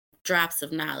drops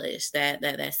of knowledge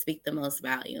that speak the most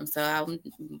volume. So I'm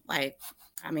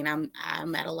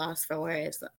at a loss for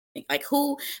words. Like,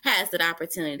 who has that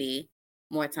opportunity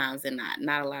more times than not?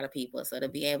 Not a lot of people. So to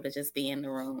be able to just be in the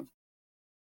room,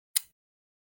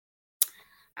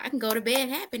 I can go to bed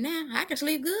happy now. I can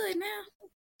sleep good now.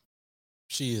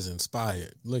 She is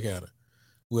inspired. Look at her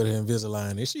with her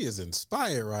Invisalign. And she is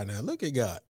inspired right now. Look at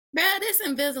God. Bro, this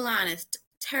Invisalign is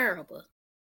terrible.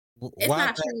 It's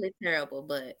not truly terrible,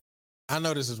 but I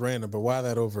know this is random, but why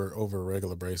that over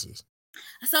regular braces?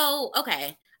 So,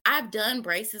 okay, I've done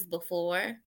braces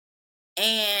before,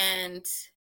 and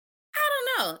I don't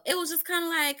know. It was just kind of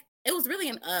like, it was really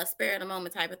a spare of the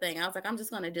moment type of thing. I was like, I'm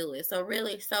just going to do it. So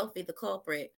really, Sophie, the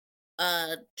culprit,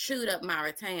 chewed up my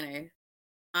retainer.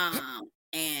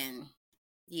 And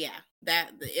yeah,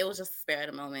 that it was just a spare of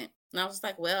the moment. And I was just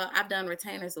like, well, I've done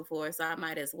retainers before, so I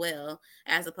might as well,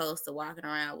 as opposed to walking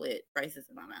around with braces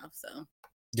in my mouth. So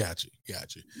got you. Yeah.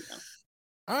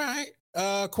 All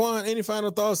right. Quan, any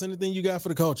final thoughts? Anything you got for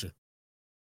the culture?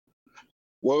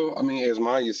 Well, I mean, as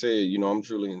Maya said, I'm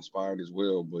truly inspired as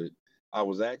well, but I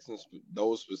was asking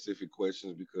those specific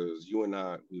questions because you and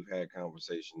I, we've had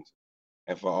conversations.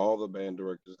 And for all the band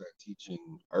directors that teach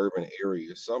in urban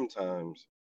areas, sometimes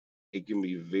it can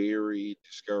be very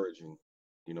discouraging,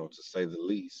 to say the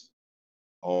least,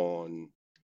 on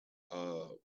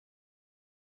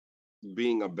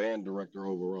being a band director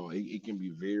overall. It can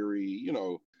be very,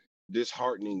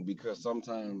 disheartening because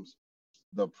sometimes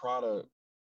the product,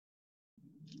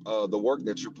 the work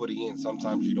that you're putting in,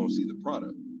 sometimes you don't see the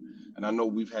product. And I know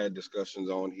we've had discussions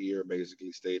on here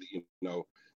basically stating,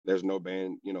 there's no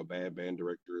band, bad band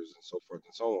directors and so forth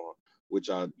and so on, which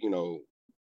I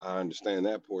understand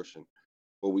that portion.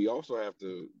 But we also have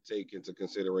to take into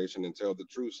consideration and tell the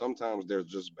truth. Sometimes there's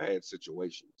just bad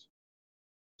situations.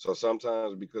 So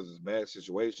sometimes because it's bad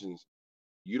situations,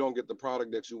 you don't get the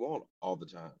product that you want all the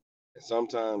time. And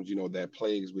sometimes, that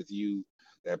plagues with you,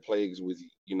 that plagues with,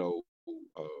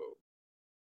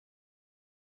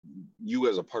 you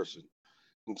as a person.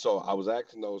 And so I was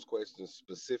asking those questions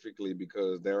specifically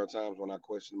because there are times when I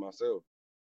question myself.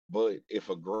 But if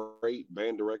a great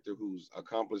band director who's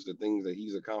accomplished the things that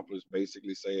he's accomplished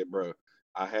basically said, bro,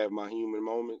 I have my human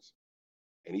moments,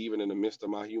 and even in the midst of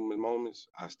my human moments,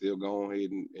 I still go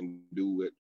ahead and do what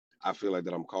I feel like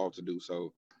that I'm called to do.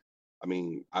 So, I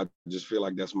mean, I just feel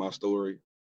like that's my story,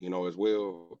 as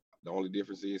well. The only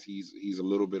difference is he's a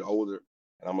little bit older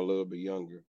and I'm a little bit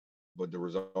younger, but the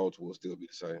results will still be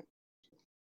the same.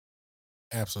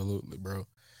 Absolutely, bro.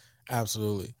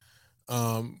 Absolutely.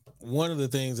 One of the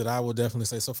things that I will definitely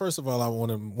say, so first of all, I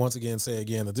want to once again say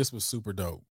again that this was super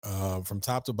dope. From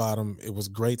top to bottom, it was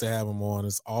great to have him on.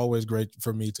 It's always great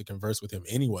for me to converse with him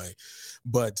anyway,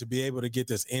 but to be able to get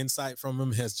this insight from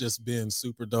him has just been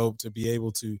super dope. To be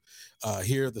able to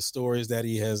hear the stories that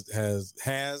he has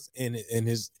in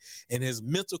his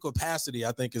mental capacity,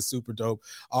 I think is super dope.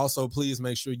 Also, please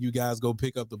make sure you guys go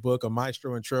pick up the book of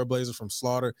Maestro and Trailblazer from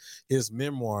Slaughter, his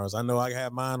memoirs. I know I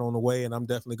have mine on the way, and I'm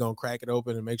definitely gonna crack it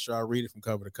open and make sure I read it from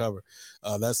cover to cover.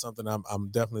 That's something I'm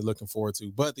definitely looking forward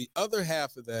to. But the other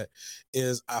half of that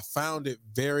is I found it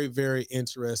very, very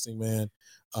interesting, man.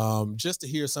 Just to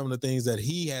hear some of the things that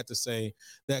he had to say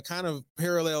that kind of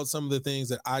paralleled some of the things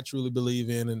that I truly believe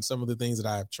in and some of the things that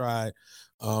I have tried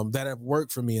that have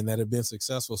worked for me and that have been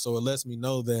successful. So it lets me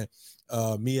know that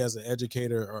me as an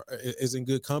educator is in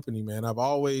good company, man. I've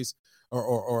always,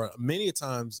 or many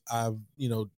times I've,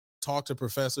 talked to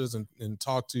professors and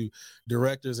talked to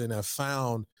directors and have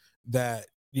found that,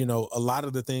 a lot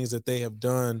of the things that they have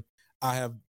done, I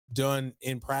have done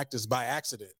in practice by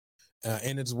accident,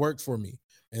 and it's worked for me.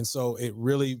 And so it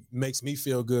really makes me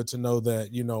feel good to know that,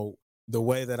 the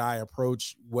way that I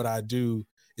approach what I do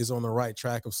is on the right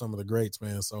track of some of the greats,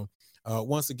 man. So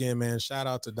once again, man, shout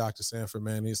out to Dr. Sanford,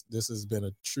 man. This has been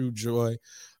a true joy,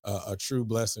 a true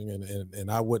blessing, and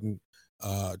I wouldn't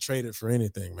trade it for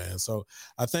anything, man. So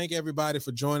I thank everybody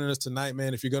for joining us tonight,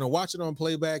 man. If you're going to watch it on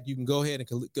playback, you can go ahead and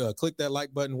click that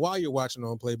like button while you're watching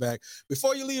on playback.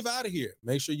 Before you leave out of here,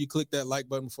 make sure you click that like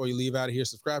button before you leave out of here.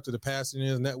 Subscribe to the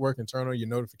Passengers Network and turn on your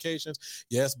notifications.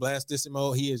 Yes,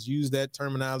 Blastissimo, he has used that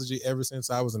terminology ever since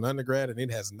I was an undergrad, and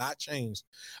it has not changed.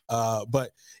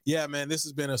 But yeah, man, this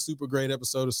has been a super great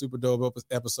episode, a super dope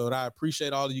episode. I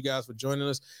appreciate all of you guys for joining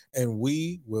us, and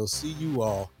we will see you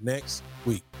all next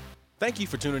week. Thank you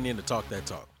for tuning in to Talk That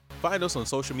Talk. Find us on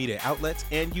social media outlets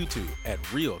and YouTube at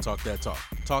Real Talk That Talk.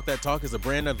 Talk That Talk is a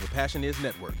brand of the Passion Is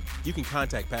Network. You can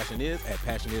contact Passion Is at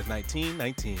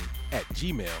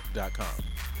passionis1919@gmail.com.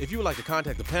 If you would like to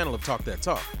contact the panel of Talk That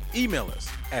Talk, email us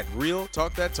at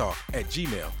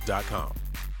realtalkthattalk@gmail.com.